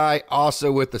 splitter guy,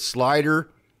 also with the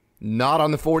slider. Not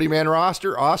on the 40-man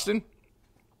roster. Austin?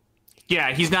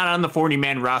 Yeah, he's not on the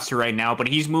 40-man roster right now, but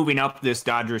he's moving up this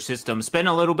Dodger system. Spent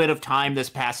a little bit of time this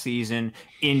past season,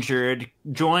 injured,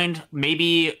 joined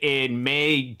maybe in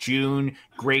May, June,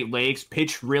 Great Lakes,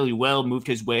 pitched really well, moved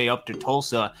his way up to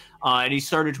Tulsa, and he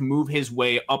started to move his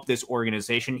way up this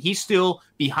organization. He's still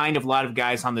behind a lot of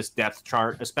guys on this depth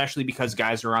chart, especially because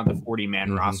guys are on the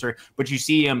 40-man roster. But you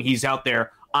see him, he's out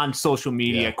there on social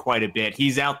media quite a bit.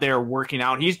 He's out there working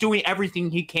out. He's doing everything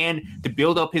he can to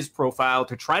build up his profile,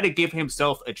 to try to give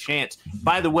himself a chance.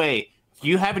 By the way, if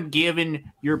you haven't given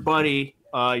your buddy,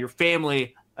 your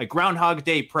family, a Groundhog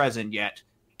Day present yet,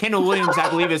 Kendall Williams, I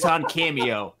believe, is on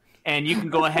Cameo. And you can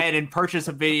go ahead and purchase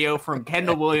a video from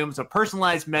Kendall Williams, a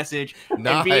personalized message, and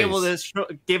be able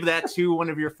to give that to one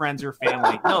of your friends or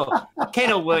family. No,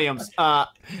 Kendall Williams,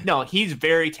 no, he's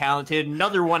very talented.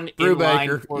 Another one in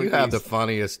line for you have the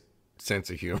funniest sense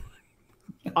of humor.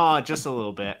 Just a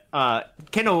little bit.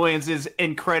 Kendall Williams is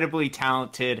incredibly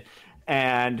talented.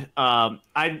 And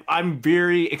I'm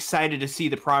very excited to see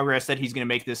the progress that he's going to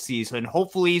make this season.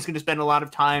 Hopefully, he's going to spend a lot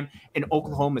of time in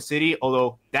Oklahoma City,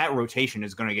 although that rotation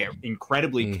is going to get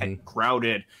incredibly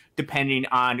crowded depending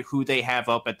on who they have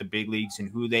up at the big leagues and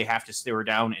who they have to stare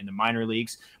down in the minor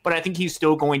leagues. But I think he's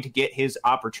still going to get his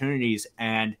opportunities,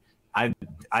 and I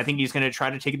think he's going to try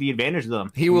to take the advantage of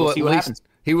them. He will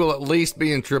at least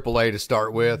be in AAA to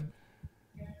start with.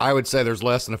 I would say there's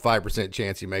less than a 5%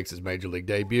 chance he makes his major league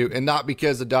debut, and not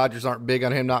because the Dodgers aren't big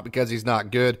on him, not because he's not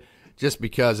good, just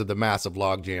because of the massive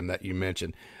logjam that you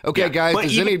mentioned. Okay, guys,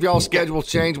 does any of y'all's schedules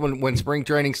change when spring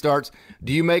training starts?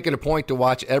 Do you make it a point to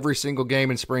watch every single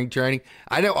game in spring training?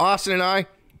 I know Austin and I,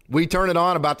 we turn it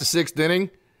on about the 6th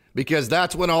inning because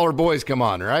that's when all our boys come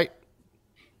on, right?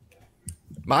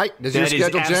 Mike, does your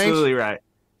schedule change? Absolutely right.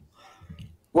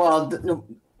 Well, no,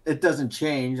 it doesn't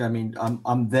change. I mean,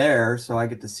 I'm there, so I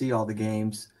get to see all the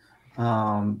games.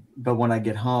 But when I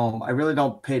get home, I really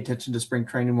don't pay attention to spring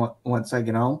training once I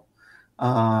get home,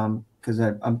 because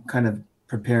I'm kind of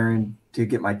preparing to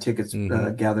get my tickets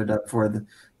gathered up for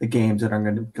the games that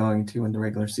I'm going to in the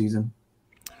regular season.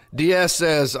 DS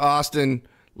says Austin,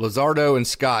 Luzardo, and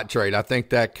Scott trade. I think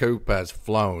that coop has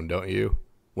flown, don't you?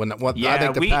 I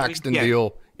think the Paxton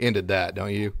deal ended that,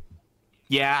 don't you?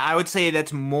 Yeah, I would say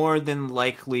that's more than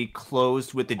likely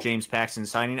closed with the James Paxton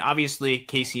signing. Obviously,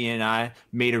 Casey and I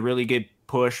made a really good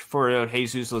push for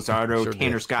Jesus Luzardo,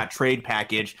 Tanner Scott trade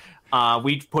package.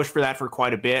 We pushed for that for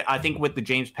quite a bit. I think with the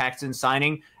James Paxton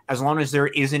signing, as long as there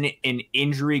isn't an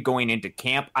injury going into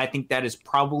camp, I think that is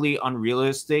probably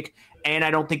unrealistic. And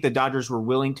I don't think the Dodgers were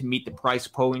willing to meet the price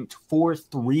point for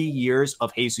 3 years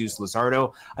of Jesus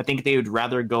Luzardo. I think they would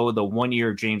rather go the 1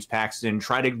 year James Paxton,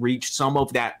 try to reach some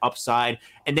of that upside,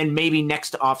 and then maybe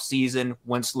next offseason,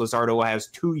 once Luzardo has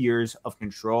 2 years of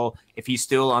control, if he's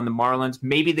still on the Marlins,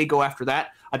 maybe they go after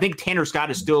that. I think Tanner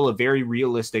Scott is still a very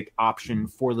realistic option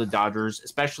for the Dodgers,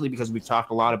 especially because we've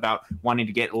talked a lot about wanting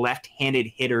to get left-handed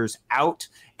hitters out.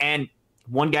 And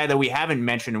one guy that we haven't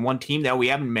mentioned and one team that we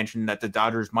haven't mentioned that the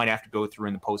Dodgers might have to go through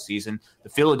in the postseason, the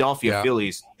Philadelphia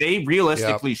Phillies. They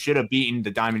realistically should have beaten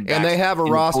the Diamondbacks. And they have a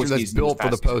roster that's built for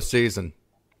the postseason.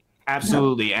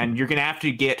 Absolutely. And you're going to have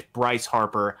to get Bryce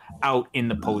Harper out in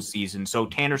the postseason. So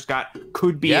Tanner Scott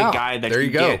could be a guy that you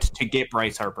get to get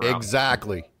Bryce Harper out.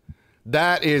 Exactly.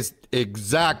 That is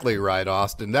exactly right,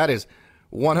 Austin. That is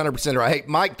 100% right. Hey,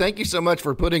 Mike, thank you so much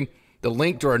for putting the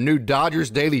link to our new Dodgers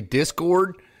Daily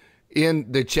Discord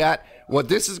in the chat. What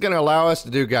this is going to allow us to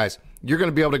do, guys, you're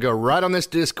going to be able to go right on this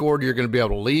Discord. You're going to be able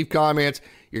to leave comments.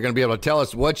 You're going to be able to tell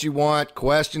us what you want,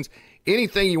 questions,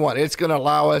 anything you want. It's going to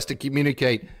allow us to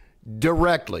communicate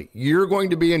directly. You're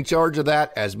going to be in charge of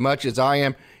that as much as I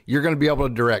am. You're going to be able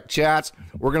to direct chats.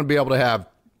 We're going to be able to have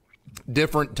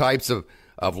different types of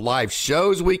live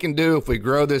shows we can do if we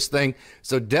grow this thing.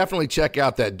 So definitely check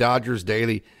out that Dodgers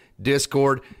Daily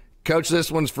Discord. Coach, this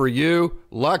one's for you.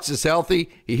 Lux is healthy.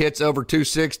 He hits over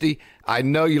 260. I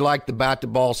know you like the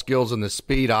bat-to-ball skills and the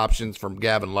speed options from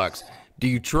Gavin Lux. Do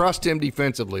you trust him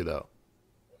defensively, though?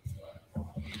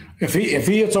 If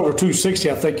he hits over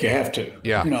 260, I think you have to.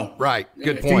 Yeah, right.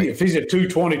 Good point. If he's a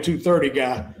 220, 230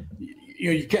 guy,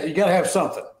 you got to have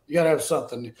something. You got to have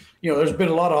something. There's been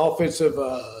a lot of offensive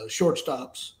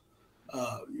shortstops.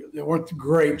 They weren't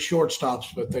great shortstops,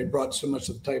 but they brought so much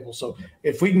to the table. So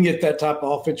if we can get that type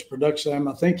of offensive production,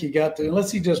 I think he got to,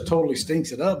 unless he just totally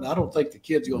stinks it up. I don't think the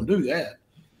kid's going to do that.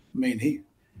 I mean,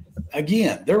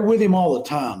 they're with him all the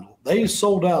time. They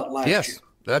sold out last year. Yes,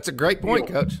 that's a great point,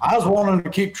 Coach. I was wanting to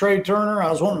keep Trey Turner. I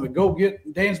was wanting to go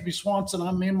get Dansby Swanson.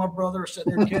 Me and my brother are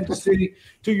sitting there in Kansas City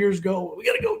 2 years ago. We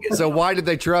got to go get him. So why did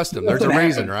they trust him? There's a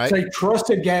reason, right? They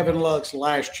trusted Gavin Lux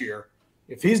last year.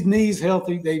 If his knee's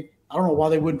healthy, I don't know why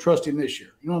they wouldn't trust him this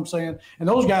year. You know what I'm saying? And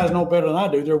those guys know better than I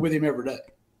do. They're with him every day.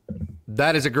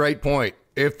 That is a great point.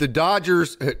 If the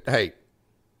Dodgers, hey,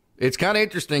 it's kind of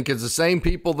interesting because the same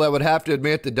people that would have to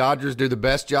admit the Dodgers do the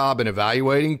best job in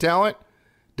evaluating talent,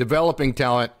 developing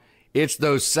talent, it's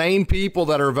those same people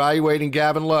that are evaluating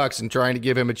Gavin Lux and trying to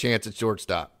give him a chance at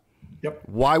shortstop. Yep.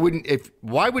 Why wouldn't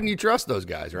you trust those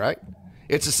guys, right?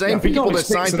 It's the same people that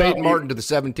signed Peyton Martin to the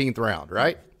 17th round,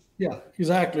 right? Yeah,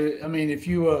 exactly. I mean, if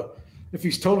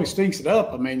he totally stinks it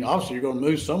up, obviously you're going to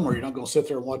move somewhere. You're not going to sit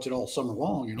there and watch it all summer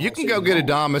long. You can go get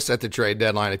Adames at the trade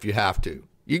deadline if you have to.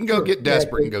 You can go get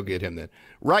desperate and go get him then.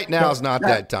 Right now is not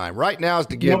that time. Right now is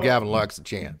to give Gavin Lux a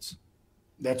chance.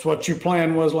 That's what your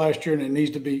plan was last year, and it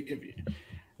needs to be.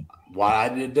 Why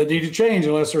did they need to change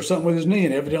unless there's something with his knee?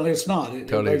 And evidently it's not.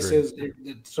 Everybody says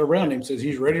it's around him says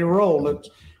he's ready to roll.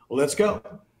 Let's go.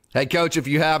 Hey, Coach, if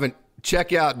you haven't,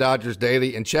 check out Dodgers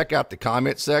Daily and check out the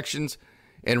comment sections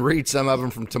and read some of them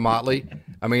from Tomatley.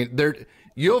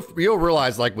 You'll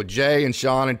realize, like with Jay and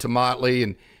Sean and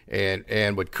Tomatley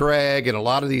and with Craig and a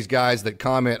lot of these guys that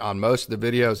comment on most of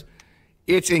the videos,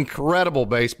 it's incredible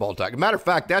baseball talk. Matter of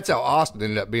fact, that's how Austin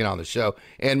ended up being on the show,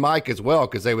 and Mike as well,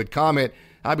 because they would comment.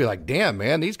 I'd be like, damn,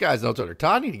 man, these guys know what they're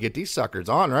talking. I need to get these suckers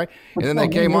on, right? And then they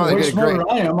came on. They did great.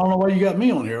 I am. I don't know why you got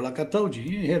me on here. Like I told you,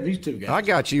 you have these two guys. I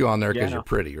got you on there because you're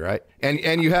pretty, right? And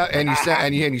you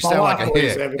sound like a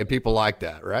hit, and people like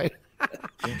that, right?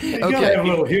 You gotta have a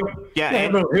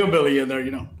little hillbilly in there,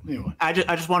 Anyway, I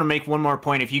just want to make one more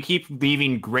point. If you keep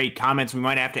leaving great comments, we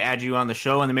might have to add you on the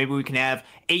show, and then maybe we can have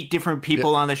 8 different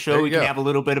people on the show. We can have a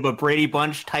little bit of a Brady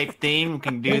Bunch type thing. We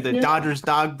can do the Dodgers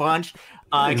Dog Bunch.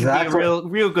 It can be a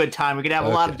real good time. We could have a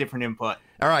lot of different input.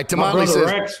 All right, Tomatley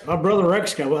says my brother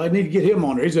Rex. Well, I need to get him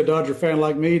on there. He's a Dodger fan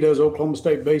like me. He does Oklahoma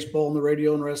State baseball on the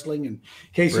radio and wrestling, and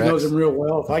Casey knows him real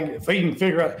well. If he can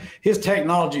figure out his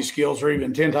technology skills are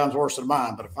even 10 times worse than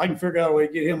mine, but if I can figure out a way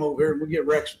to get him over here, and we get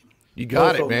Rex. You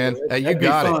got it, man. Hey, you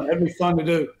got it. That'd be fun to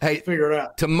do. Hey, figure it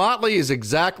out. Tomatley is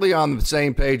exactly on the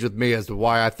same page with me as to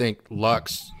why I think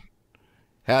Lux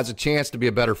has a chance to be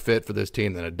a better fit for this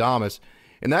team than Adames.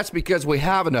 And that's because we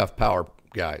have enough power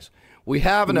guys. We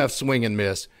have enough swing and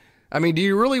miss. I mean, do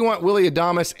you really want Willie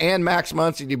Adames and Max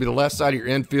Muncy to be the left side of your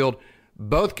infield?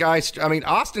 Both guys, I mean,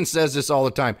 Austin says this all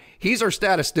the time. He's our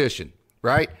statistician,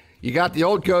 right? You got the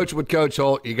old coach with Coach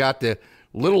Holt. You got the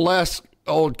little less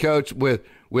old coach with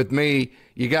me.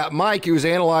 You got Mike, who's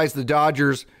analyzed the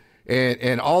Dodgers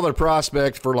and all their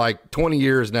prospects for like 20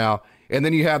 years now. And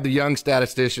then you have the young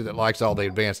statistician that likes all the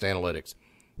advanced analytics.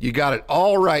 You got it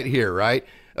all right here, right?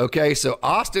 Okay, so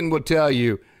Austin would tell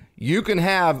you, you can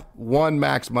have one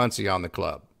Max Muncy on the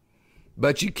club,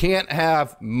 but you can't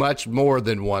have much more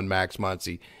than one Max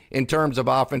Muncy in terms of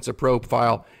offensive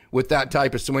profile with that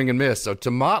type of swing and miss. So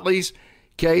to Motley's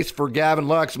case for Gavin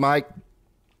Lux, Mike,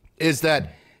 is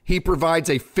that he provides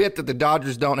a fit that the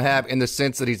Dodgers don't have in the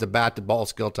sense that he's a bat-to-ball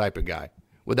skill type of guy.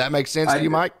 Would that make sense to you,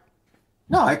 Mike?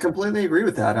 No, I completely agree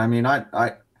with that. I mean, I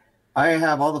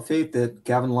have all the faith that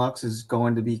Gavin Lux is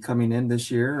going to be coming in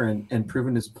this year and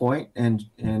proving his point. And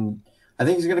I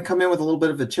think he's going to come in with a little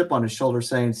bit of a chip on his shoulder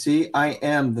saying, see, I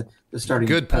am the starting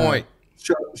good point.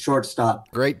 Shortstop.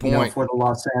 Great point. For the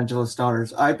Los Angeles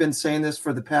Dodgers. I've been saying this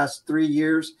for the past 3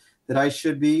 years that I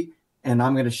should be, and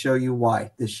I'm going to show you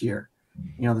why this year.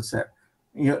 That's there.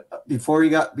 Before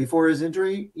his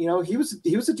injury, he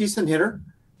was a decent hitter.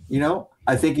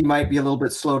 I think he might be a little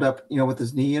bit slowed up, with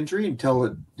his knee injury until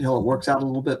it works out a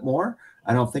little bit more.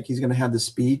 I don't think he's going to have the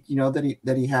speed,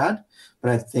 that he had,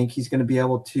 but I think he's going to be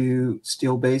able to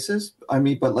steal bases. I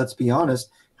mean, but let's be honest,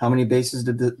 how many bases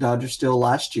did the Dodgers steal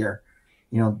last year?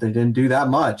 They didn't do that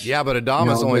much. Yeah, but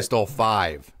Adames only stole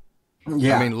 5.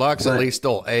 Yeah, I mean, Lux at least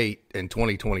stole 8 in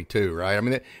 2022, right? I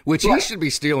mean, he should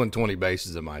be stealing 20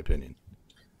 bases, in my opinion.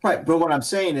 Right, but what I'm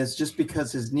saying is just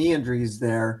because his knee injury is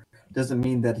there doesn't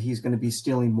mean that he's going to be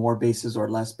stealing more bases or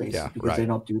less bases because they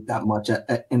don't do it that much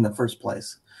in the first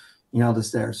place.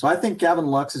 This there. So I think Gavin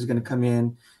Lux is going to come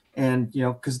in and,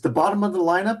 because the bottom of the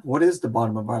lineup, what is the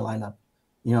bottom of our lineup?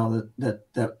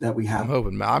 That we have. I'm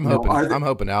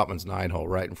hoping Outman's 9-hole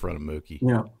right in front of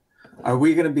Mookie. Are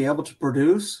we going to be able to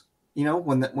produce?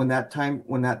 When that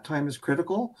time is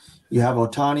critical. You have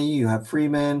Ohtani, you have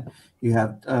Freeman, you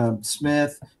have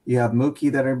Smith, you have Mookie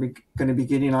that are going to be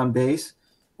getting on base.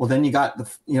 Well, then you got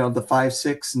the 5,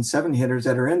 6, and 7 hitters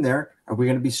that are in there. Are we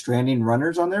going to be stranding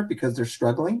runners on there because they're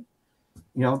struggling?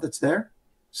 That's there.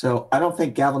 So I don't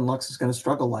think Gavin Lux is going to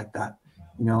struggle like that.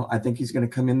 I think he's going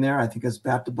to come in there. I think his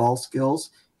bat-to-ball skills,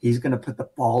 he's going to put the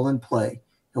ball in play.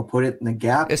 He'll put it in the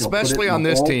gap. Especially on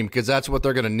this team, because that's what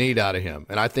they're going to need out of him.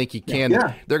 And I think he can.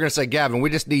 Yeah. They're going to say, Gavin, we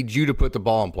just need you to put the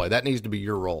ball in play. That needs to be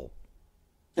your role.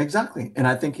 Exactly. And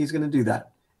I think he's going to do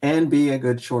that and be a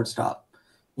good shortstop.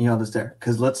 That's there.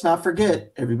 Because let's not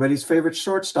forget, everybody's favorite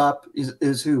shortstop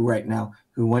is who right now,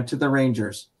 who went to the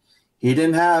Rangers. He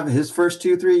didn't have his first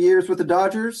 2-3 years with the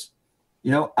Dodgers.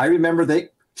 I remember they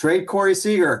trade Corey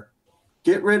Seager.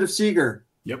 Get rid of Seager.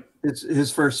 Yep. It's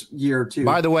his first year or two.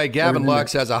 By the way, Gavin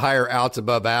Lux has a higher outs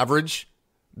above average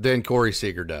than Corey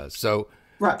Seager does. So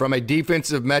from a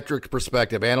defensive metric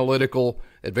perspective,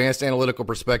 advanced analytical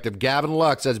perspective, Gavin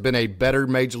Lux has been a better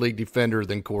major league defender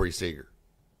than Corey Seager.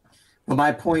 But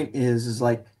my point is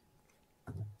like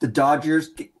the Dodgers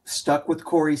stuck with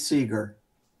Corey Seager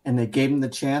and they gave him the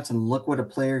chance, and look what a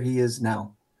player he is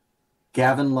now.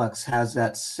 Gavin Lux has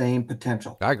that same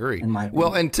potential. I agree. In my opinion.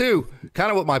 Well, and two, kind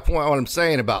of what I'm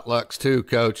saying about Lux too,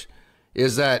 Coach,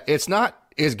 is that it's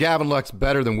not, is Gavin Lux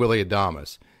better than Willie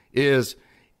Adames? Is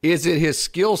it his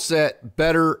skill set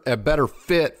a better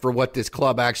fit for what this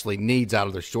club actually needs out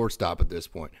of the shortstop at this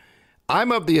point?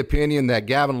 I'm of the opinion that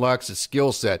Gavin Lux's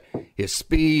skill set, his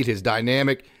speed, his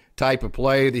dynamic type of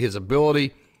play, his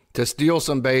ability to steal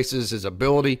some bases, his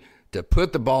ability to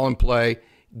put the ball in play,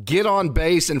 get on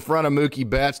base in front of Mookie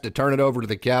Betts to turn it over to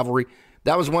the cavalry.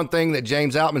 That was one thing that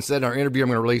James Outman said in our interview I'm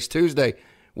going to release Tuesday,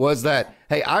 was that,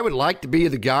 hey, I would like to be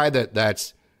the guy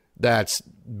that's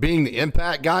being the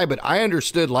impact guy, but I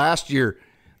understood last year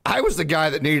I was the guy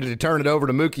that needed to turn it over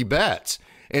to Mookie Betts.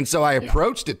 And so I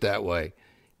approached it that way.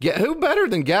 Who better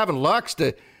than Gavin Lux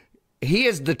he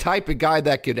is the type of guy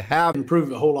that could have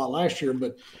improved a whole lot last year,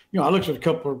 but I looked at a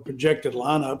couple of projected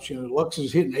lineups. Lux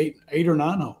is hitting 8 or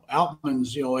 9 hole.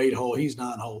 Outman's 8 hole, he's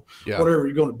 9 hole. Yeah. Whatever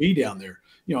you're going to be down there.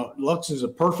 Lux is a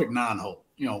perfect 9 hole.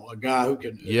 A guy who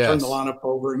can turn the lineup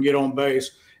over and get on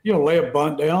base. Lay a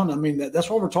bunt down. I mean, that's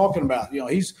what we're talking about.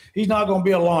 He's not going to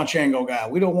be a launch angle guy.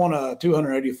 We don't want a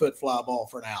 280-foot fly ball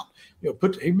for an out.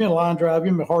 Give me a line drive,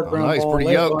 give me a hard ground ball. He's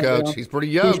pretty yoked, Coach. Down, he's pretty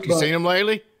yoked. You seen him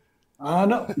lately? I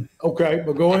know. Okay,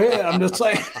 but go ahead. I'm just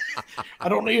saying, I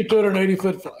don't need a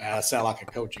 280-foot. I sound like a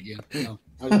coach again.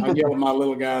 I yell at my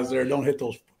little guys there. Don't hit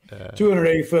those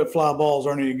 280-foot fly balls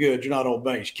aren't any good. You're not on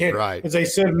base. You can't, Right. As they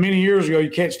said many years ago, you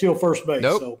can't steal first base.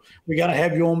 Nope. So we got to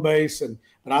have you on base.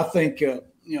 But I think,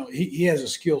 he has a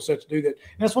skill set to do that.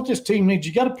 And that's what this team needs.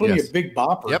 You got to plenty of big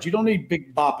boppers. Yep. You don't need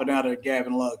big bopping out of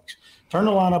Gavin Lux. Turn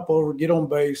the lineup over, get on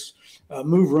base,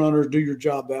 move runners, do your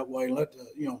job that way. Let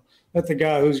the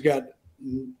guy who's got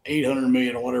 $800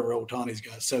 million or whatever Ohtani's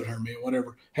got, $700 million,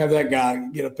 whatever, have that guy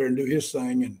get up there and do his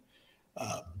thing.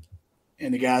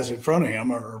 And the guys in front of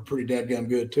him are pretty dadgum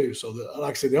good too. So,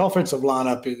 like I said, the offensive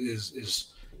lineup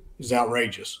is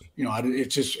outrageous.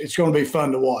 It's going to be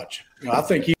fun to watch. I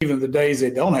think even the days they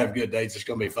don't have good days, it's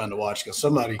going to be fun to watch because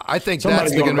I think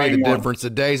that's going to be the difference. The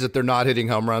days that they're not hitting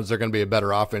home runs, they're going to be a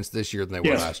better offense this year than they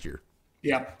were last year.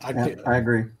 Yeah, I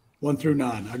agree. 1 through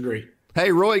 9, I agree.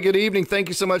 Hey, Roy, good evening. Thank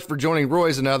you so much for joining.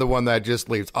 Roy's another one that just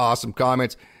leaves awesome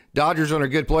comments. Dodgers are in a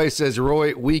good place, says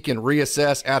Roy. We can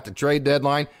reassess at the trade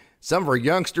deadline. Some of our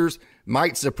youngsters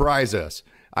might surprise us.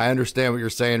 I understand what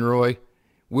you're saying, Roy.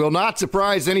 Will not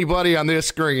surprise anybody on this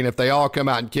screen if they all come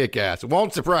out and kick ass. It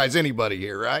won't surprise anybody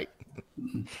here, right?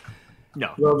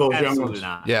 No, absolutely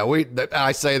not. Yeah,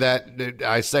 I say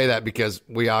that because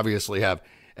we obviously have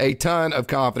a ton of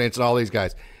confidence in all these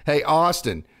guys. Hey,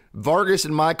 Austin, Vargas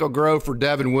and Michael Grove for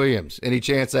Devin Williams. Any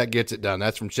chance that gets it done?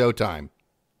 That's from Showtime.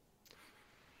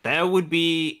 That would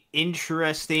be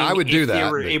interesting. I would do that. If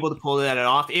they were able to pull that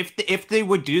off. If they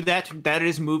would do that, that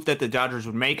is a move that the Dodgers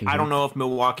would make. I don't know if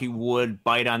Milwaukee would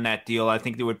bite on that deal. I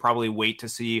think they would probably wait to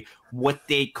see what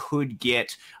they could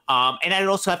get. And I'd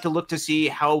also have to look to see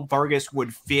how Vargas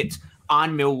would fit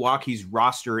on Milwaukee's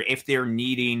roster if they're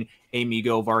needing a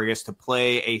Miguel Vargas to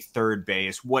play a third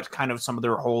base. What kind of some of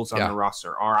their holes on the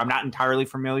roster are. I'm not entirely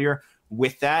familiar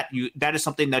with that. That is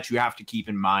something that you have to keep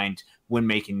in mind when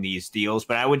making these deals.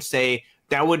 But I would say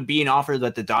that would be an offer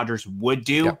that the Dodgers would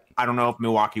do. Yep. I don't know if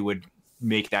Milwaukee would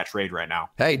make that trade right now.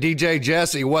 Hey, DJ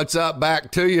Jesse, what's up?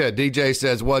 Back to you. DJ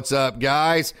says, what's up,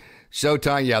 guys?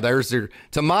 Showtime. Yeah, there's their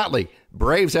to Motley.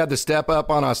 Braves had to step up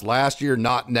on us last year.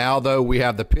 Not now, though. We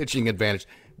have the pitching advantage.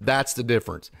 That's the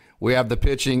difference. We have the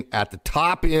pitching at the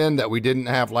top end that we didn't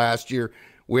have last year.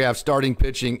 We have starting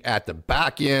pitching at the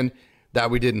back end that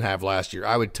we didn't have last year.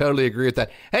 I would totally agree with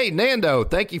that. Hey, Nando,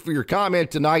 thank you for your comment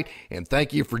tonight, and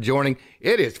thank you for joining.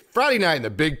 It is Friday night in the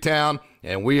big town,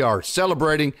 and we are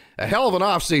celebrating a hell of an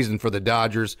offseason for the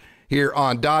Dodgers here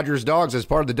on Dodgers Dawgs as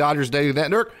part of the Dodgers Daily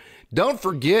Network. Don't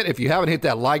forget, if you haven't hit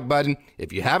that like button,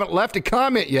 if you haven't left a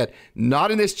comment yet,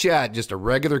 not in this chat, just a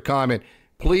regular comment,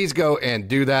 please go and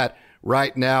do that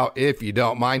right now if you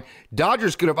don't mind.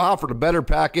 Dodgers could have offered a better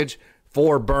package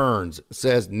for Burns,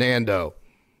 says Nando.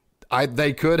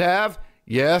 They could have,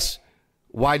 yes.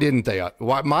 Why didn't they?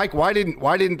 Mike, why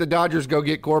didn't the Dodgers go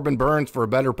get Corbin Burns for a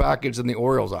better package than the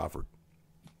Orioles offered?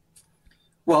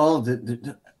 Well,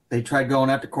 they tried going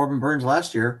after Corbin Burns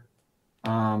last year.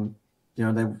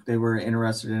 They were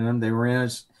interested in him. They were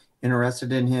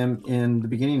interested in him in the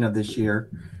beginning of this year.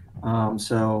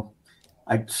 So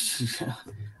I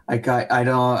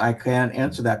can't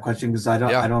answer that question because I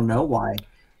don't know why.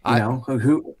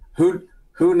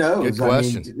 Who knows? Good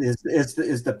question. I mean,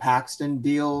 is the Paxton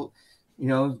deal,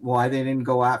 why they didn't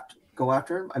go after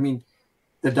him? I mean,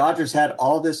 the Dodgers had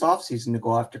all this offseason to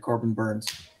go after Corbin Burns,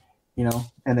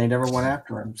 and they never went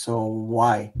after him. So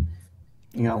why?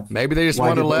 Maybe they just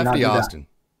wanted a lefty, Austin.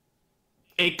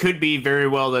 It could be very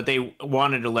well that they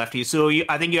wanted a lefty. So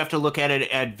I think you have to look at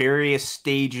it at various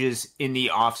stages in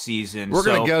the offseason. We're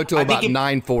going to go to about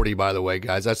 9:40, by the way,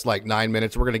 guys. That's like 9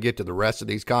 minutes. We're going to get to the rest of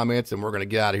these comments, and we're going to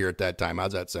get out of here at that time.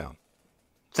 How's that sound?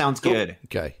 Sounds good.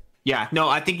 Okay. Yeah, no,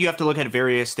 I think you have to look at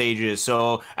various stages.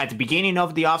 So at the beginning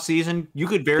of the offseason, you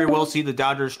could very well see the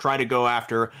Dodgers try to go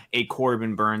after a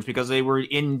Corbin Burns because they were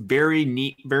very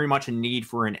much in need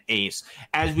for an ace.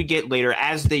 As we get later,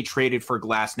 as they traded for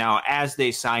Glass now, as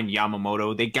they signed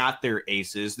Yamamoto, they got their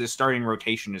aces. The starting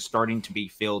rotation is starting to be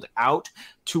filled out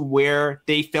to where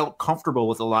they felt comfortable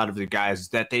with a lot of the guys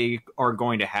that they are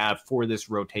going to have for this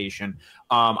rotation.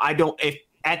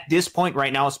 At this point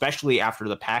right now, especially after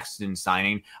the Paxton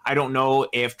signing, I don't know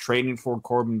if trading for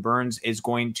Corbin Burns is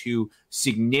going to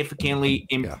significantly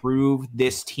improve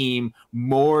this team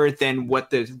more than what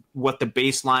the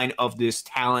baseline of this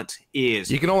talent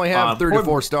is. You can only have 3 to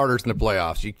 4 starters in the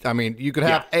playoffs. You could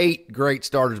have 8 great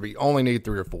starters, but you only need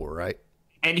 3 or 4, right?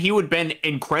 And he would have been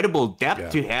incredible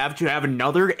depth to have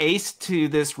another ace to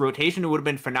this rotation. It would have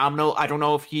been phenomenal. I don't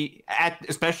know if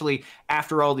especially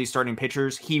after all these starting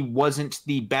pitchers, he wasn't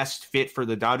the best fit for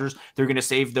the Dodgers. They're going to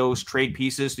save those trade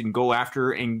pieces and go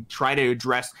after and try to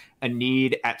address a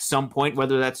need at some point,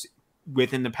 whether that's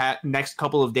within the next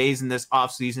couple of days in this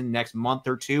offseason, next month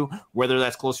or two, whether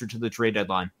that's closer to the trade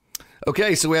deadline.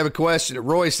 Okay, so we have a question.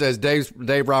 Roy says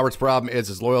Dave Roberts' problem is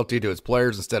his loyalty to his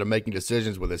players. Instead of making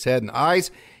decisions with his head and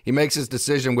eyes, he makes his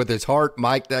decision with his heart.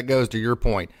 Mike, that goes to your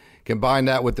point. Combine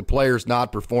that with the players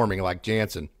not performing like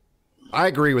Jansen. I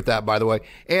agree with that, by the way.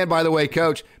 And by the way,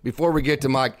 Coach, before we get to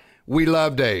Mike, we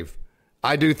love Dave.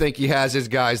 I do think he has his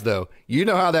guys, though. You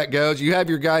know how that goes. You have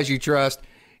your guys you trust.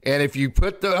 And if you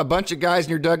put a bunch of guys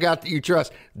in your dugout that you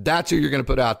trust, that's who you're going to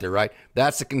put out there, right?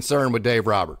 That's the concern with Dave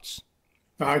Roberts.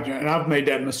 And I've made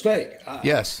that mistake.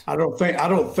 Yes. I don't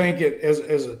think it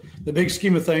as the big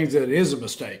scheme of things that it is a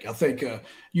mistake. I think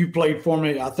you played for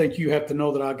me. I think you have to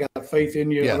know that I got faith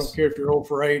in you. Yes. I don't care if you're 0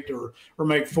 for 8 or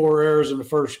make 4 errors in the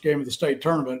first game of the state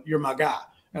tournament. You're my guy,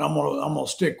 and I'm gonna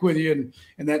stick with you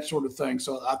and that sort of thing.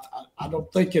 So I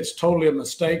don't think it's totally a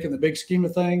mistake in the big scheme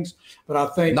of things. But I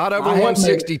think not over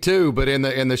 162, but in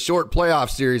the short playoff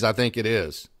series, I think it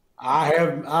is.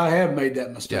 I have made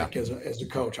that mistake as a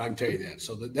coach. I can tell you that.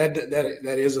 So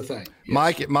that is a thing.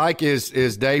 Yes. Mike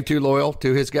is Dave too loyal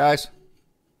to his guys?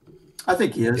 I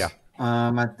think he is. Yeah.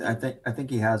 I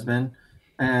think he has been,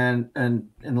 and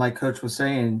like Coach was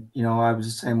saying, I was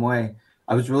the same way.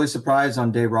 I was really surprised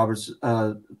on Dave Roberts'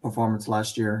 performance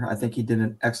last year. I think he did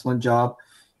an excellent job.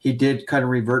 He did kind of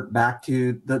revert back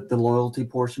to the loyalty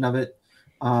portion of it.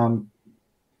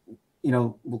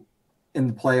 In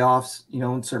the playoffs,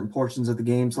 in certain portions of the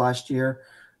games last year.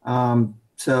 And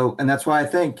that's why I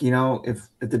think, if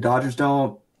the Dodgers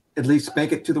don't at least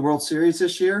make it to the World Series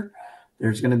this year,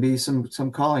 there's going to be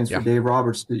some callings for Dave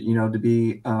Roberts to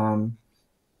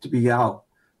be out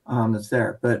that's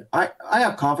there. But I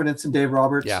have confidence in Dave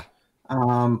Roberts. Yeah.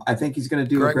 I think he's going to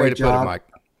do a great great job. Put it,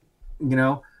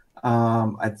 Mike.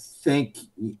 I think,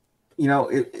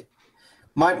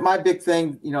 my big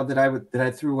thing, that I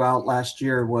threw out last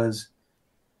year was,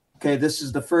 okay, this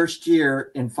is the first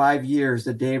year in 5 years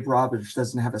that Dave Roberts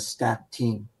doesn't have a stacked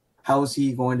team. How is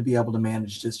he going to be able to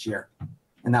manage this year?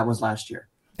 And that was last year.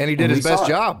 And he did his best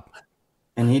job.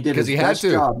 And he did his best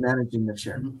job managing this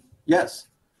year. Mm-hmm. Yes.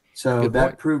 So Good that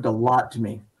point. proved a lot to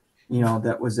me,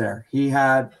 that was there. He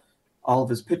had all of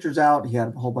his pitchers out. He had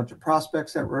a whole bunch of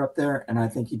prospects that were up there, and I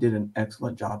think he did an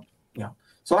excellent job.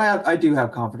 So I do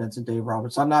have confidence in Dave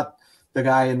Roberts. I'm not the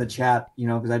guy in the chat,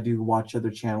 because I do watch other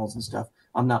channels and stuff.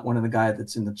 I'm not one of the guys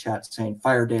that's in the chat saying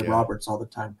fire Dave Roberts all the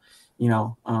time.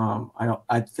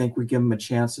 I think we give him a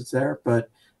chance that's there, but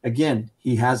again,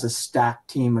 he has a stacked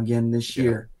team again this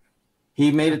year.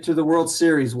 He made it to the World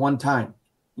Series one time,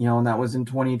 and that was in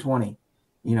 2020.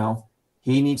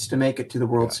 He needs to make it to the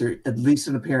World Series, at least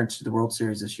an appearance to the World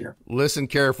Series this year. Listen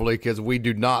carefully, because we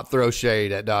do not throw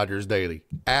shade at Dodgers Daily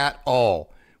at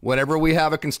all. Whenever we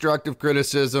have a constructive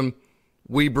criticism,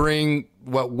 we bring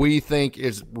what we think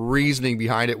is reasoning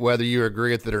behind it, whether you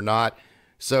agree with it or not.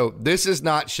 So this is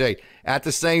not shade. At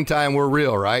the same time, we're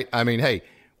real, right? I mean, hey,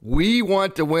 we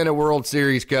want to win a World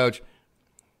Series, Coach.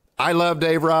 I love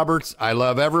Dave Roberts. I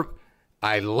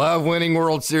love winning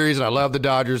World Series, and I love the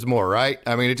Dodgers more, right?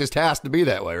 I mean, it just has to be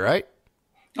that way, right?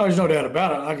 Oh, there's no doubt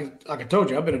about it. Like I told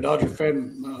you, I've been a Dodger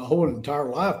fan my whole entire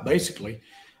life, basically.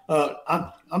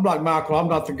 I'm like Michael. I'm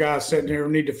not the guy sitting there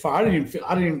who need to fire. I didn't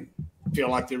even feel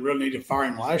like they really needed to fire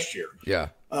him last year. Yeah.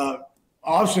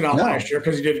 Obviously not last year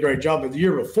because he did a great job, but the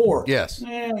year before. Yes.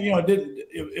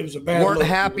 It was a bad. Weren't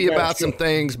happy about some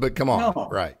things, but come on. No.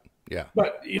 Right. Yeah.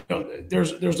 But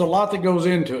there's a lot that goes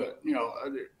into it.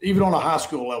 Even on a high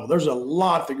school level, there's a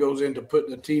lot that goes into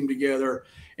putting a team together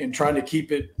and trying to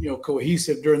keep it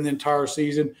cohesive during the entire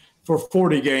season for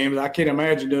 40 games. I can't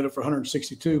imagine doing it for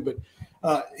 162, but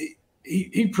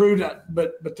he proved that.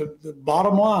 But the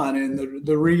bottom line and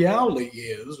the reality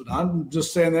is, and I'm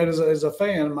just saying that as a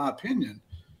fan, in my opinion,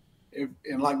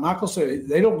 and like Michael said, if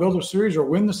they don't go to the series or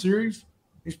win the series,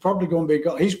 he's probably going to be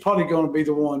gone. He's probably going to be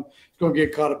the one who's going to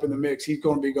get caught up in the mix. He's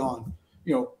going to be gone.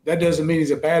 That doesn't mean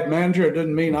he's a bad manager. It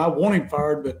doesn't mean I want him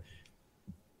fired. But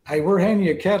hey, we're handing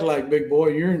you a Cadillac, big boy.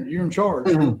 You're in charge.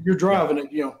 Mm-hmm. You're driving it.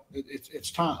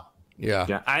 It's time.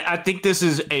 Yeah. I think this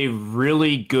is a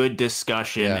really good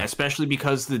discussion, especially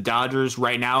because the Dodgers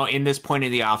right now in this point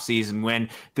of the offseason, when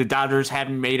the Dodgers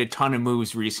haven't made a ton of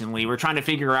moves recently, we're trying to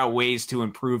figure out ways to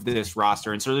improve this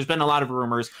roster. And so there's been a lot of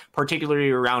rumors,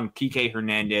 particularly around Kike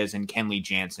Hernandez and Kenley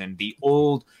Jansen, the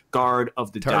old guard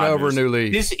of the Turnover, Dodgers. new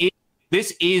league.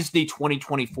 This is the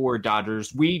 2024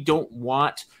 Dodgers. We don't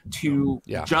want to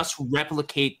just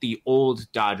replicate the old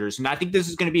Dodgers. And I think this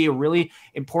is going to be a really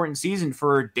important season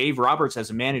for Dave Roberts as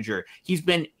a manager. He's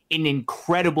been an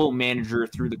incredible manager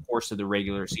through the course of the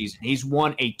regular season. He's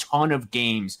won a ton of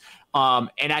games.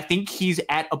 And I think he's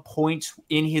at a point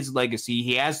in his legacy.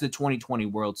 He has the 2020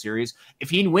 World Series. If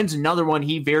he wins another one,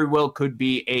 he very well could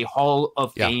be a Hall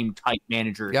of Fame type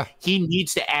manager. Yeah. He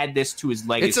needs to add this to his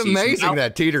legacy. It's amazing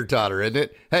that teeter-totter, isn't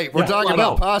it? Hey, we're talking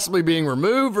about possibly being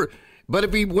removed, but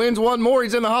if he wins one more,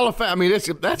 he's in the Hall of Fame. I mean,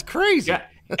 that's crazy. Yeah.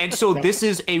 And so this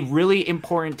is a really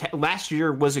important last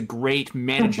year was a great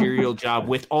managerial job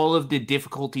with all of the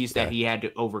difficulties that he had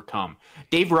to overcome.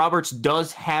 Dave Roberts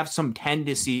does have some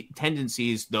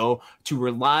tendencies, though, to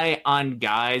rely on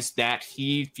guys that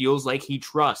he feels like he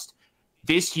trusts.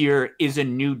 This year is a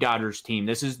new Dodgers team.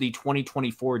 This is the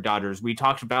 2024 Dodgers. We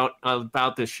talked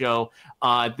about this show,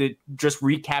 just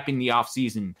recapping the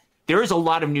offseason. There is a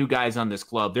lot of new guys on this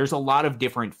club. There's a lot of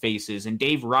different faces. And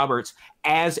Dave Roberts,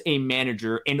 as a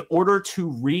manager, in order to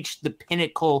reach the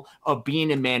pinnacle of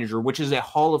being a manager, which is a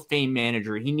Hall of Fame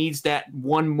manager, he needs that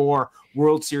one more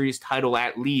World Series title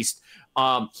at least.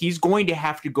 He's going to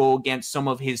have to go against some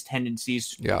of his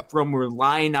tendencies from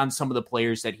relying on some of the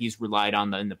players that he's relied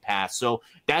on in the past. So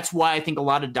that's why I think a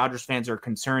lot of Dodgers fans are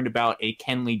concerned about a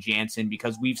Kenley Jansen,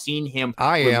 because we've seen him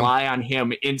rely on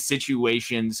him in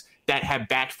situations that have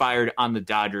backfired on the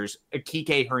Dodgers.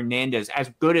 Kike Hernandez, as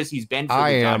good as he's been for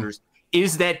the Dodgers,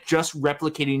 is that just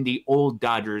replicating the old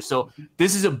Dodgers? So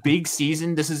this is a big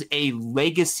season. This is a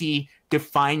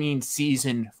legacy-defining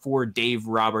season for Dave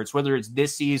Roberts, whether it's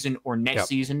this season or next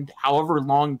season, however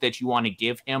long that you want to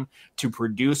give him to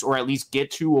produce or at least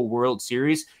get to a World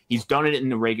Series. He's done it in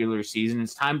the regular season.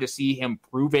 It's time to see him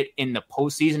prove it in the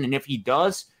postseason. And if he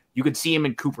does, you could see him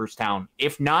in Cooperstown.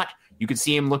 If not, you could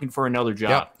see him looking for another job.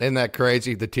 Yep. Isn't that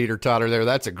crazy, the teeter-totter there?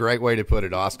 That's a great way to put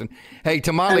it, Austin. Hey,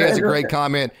 Tamale has a great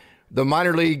comment. The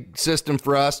minor league system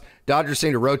for us, Dodgers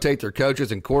seem to rotate their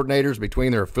coaches and coordinators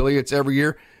between their affiliates every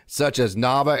year, such as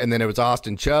Nava, and then it was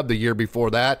Austin Chubb the year before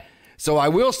that. So I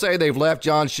will say they've left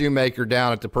John Shoemaker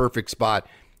down at the perfect spot.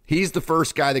 He's the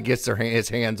first guy that gets his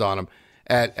hands on him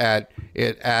at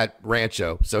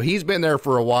Rancho. So he's been there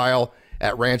for a while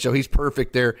at Rancho. He's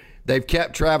perfect there. They've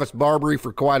kept Travis Barbary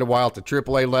for quite a while at the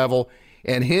AAA level,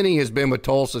 and Henney has been with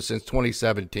Tulsa since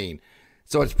 2017.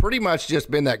 So it's pretty much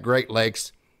just been that Great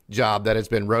Lakes job that has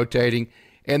been rotating.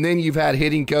 And then you've had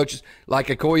hitting coaches like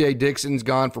Okoye Dixon's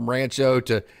gone from Rancho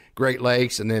to Great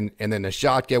Lakes, and then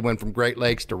Ashotka went from Great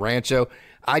Lakes to Rancho.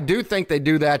 I do think they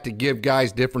do that to give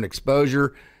guys different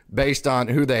exposure based on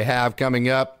who they have coming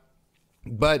up.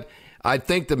 But I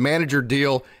think the manager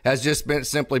deal has just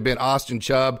simply been Austin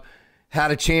Chubb had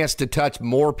a chance to touch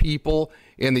more people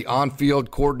in the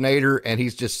on-field coordinator, and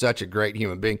he's just such a great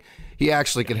human being. He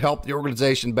actually could help the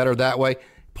organization better that way.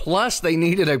 Plus, they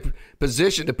needed a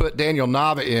position to put Daniel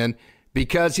Nava in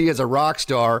because he is a rock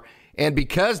star, and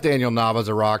because Daniel Nava is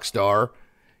a rock star,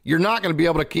 you're not going to be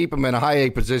able to keep him in a high A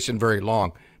position very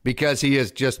long because he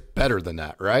is just better than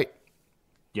that, right?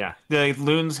 Yeah, the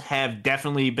Loons have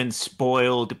definitely been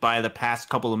spoiled by the past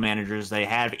couple of managers they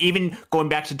have. Even going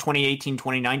back to 2018,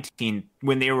 2019,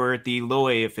 when they were the low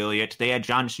A affiliate, they had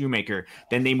John Shoemaker.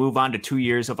 Then they move on to 2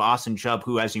 years of Austin Chubb,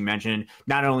 who, as you mentioned,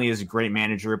 not only is a great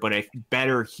manager, but a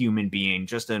better human being,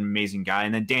 just an amazing guy.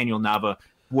 And then Daniel Nava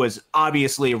was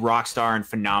obviously a rock star and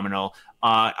phenomenal.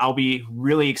 I'll be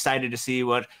really excited to see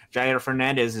what Jair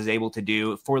Fernandez is able to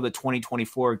do for the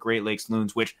 2024 Great Lakes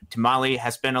Loons, which Tamale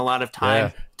has spent a lot of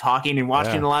time talking and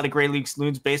watching a lot of Great Lakes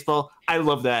Loons baseball. I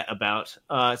love that about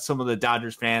some of the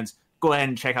Dodgers fans. Go ahead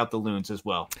and check out the Loons as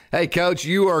well. Hey, Coach,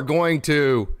 you are going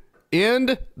to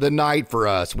end the night for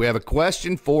us. We have a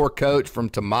question for Coach from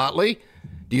Tamale.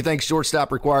 Do you think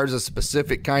shortstop requires a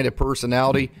specific kind of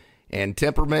personality and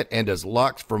temperament? And does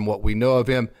Lux, from what we know of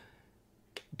him,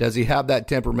 does he have that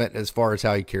temperament as far as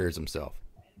how he carries himself?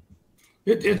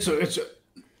 I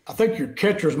think your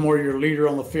catcher's more your leader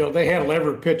on the field. They handle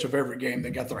every pitch of every game.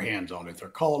 They got their hands on it. They're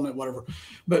calling it, whatever.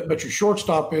 But your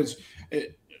shortstop is,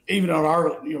 even on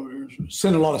our,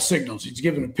 sending a lot of signals. He's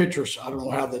giving the pitchers, I don't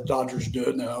know how the Dodgers do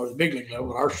it now, or the big league level,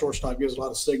 but our shortstop gives a lot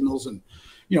of signals. And,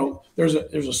 there's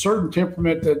a certain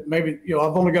temperament that maybe,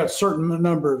 I've only got a certain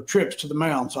number of trips to the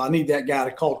mound, so I need that guy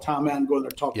to call timeout and go in there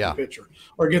and talk to the pitcher,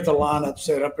 or get the lineup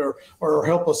set up, or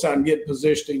help us out and get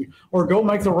positioning, or go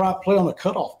make the right play on the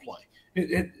cutoff play.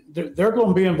 They're going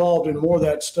to be involved in more of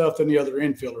that stuff than the other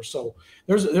infielders. So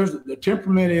there's the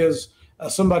temperament is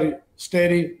somebody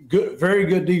steady, good, very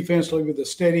good defensively with a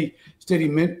steady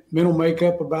mental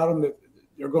makeup about them that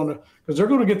they're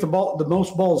going to get the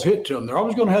most balls hit to them. They're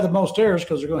always going to have the most errors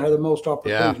because they're going to have the most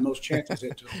opportunities, most chances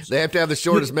hit to them. So they have to have the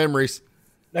shortest memories.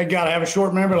 They got to have a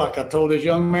short memory, like I told this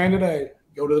young man today.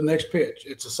 go to the next pitch.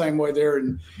 It's the same way there.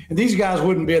 And these guys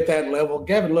wouldn't be at that level.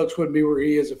 Gavin Lux wouldn't be where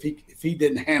he is if he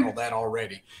didn't handle that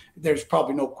already. There's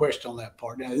probably no question on that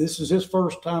part. Now, this is his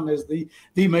first time as the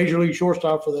major league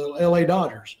shortstop for the LA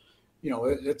Dodgers.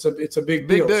 It's a big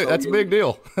deal. So that's a big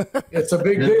deal. It's a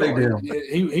big deal.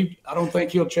 I don't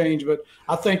think he'll change, but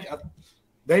I think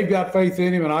they've got faith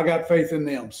in him, and I got faith in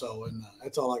them. So, and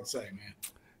that's all I can say, man.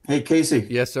 Hey, Casey.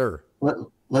 Yes, sir.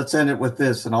 Let's end it with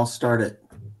this, and I'll start it.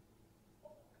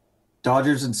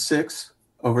 Dodgers in 6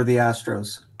 over the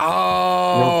Astros.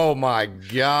 Oh, my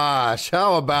gosh.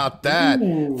 How about that?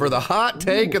 Ooh. For the hot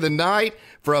take of the night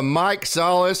from Mike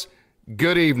Solis,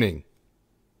 good evening.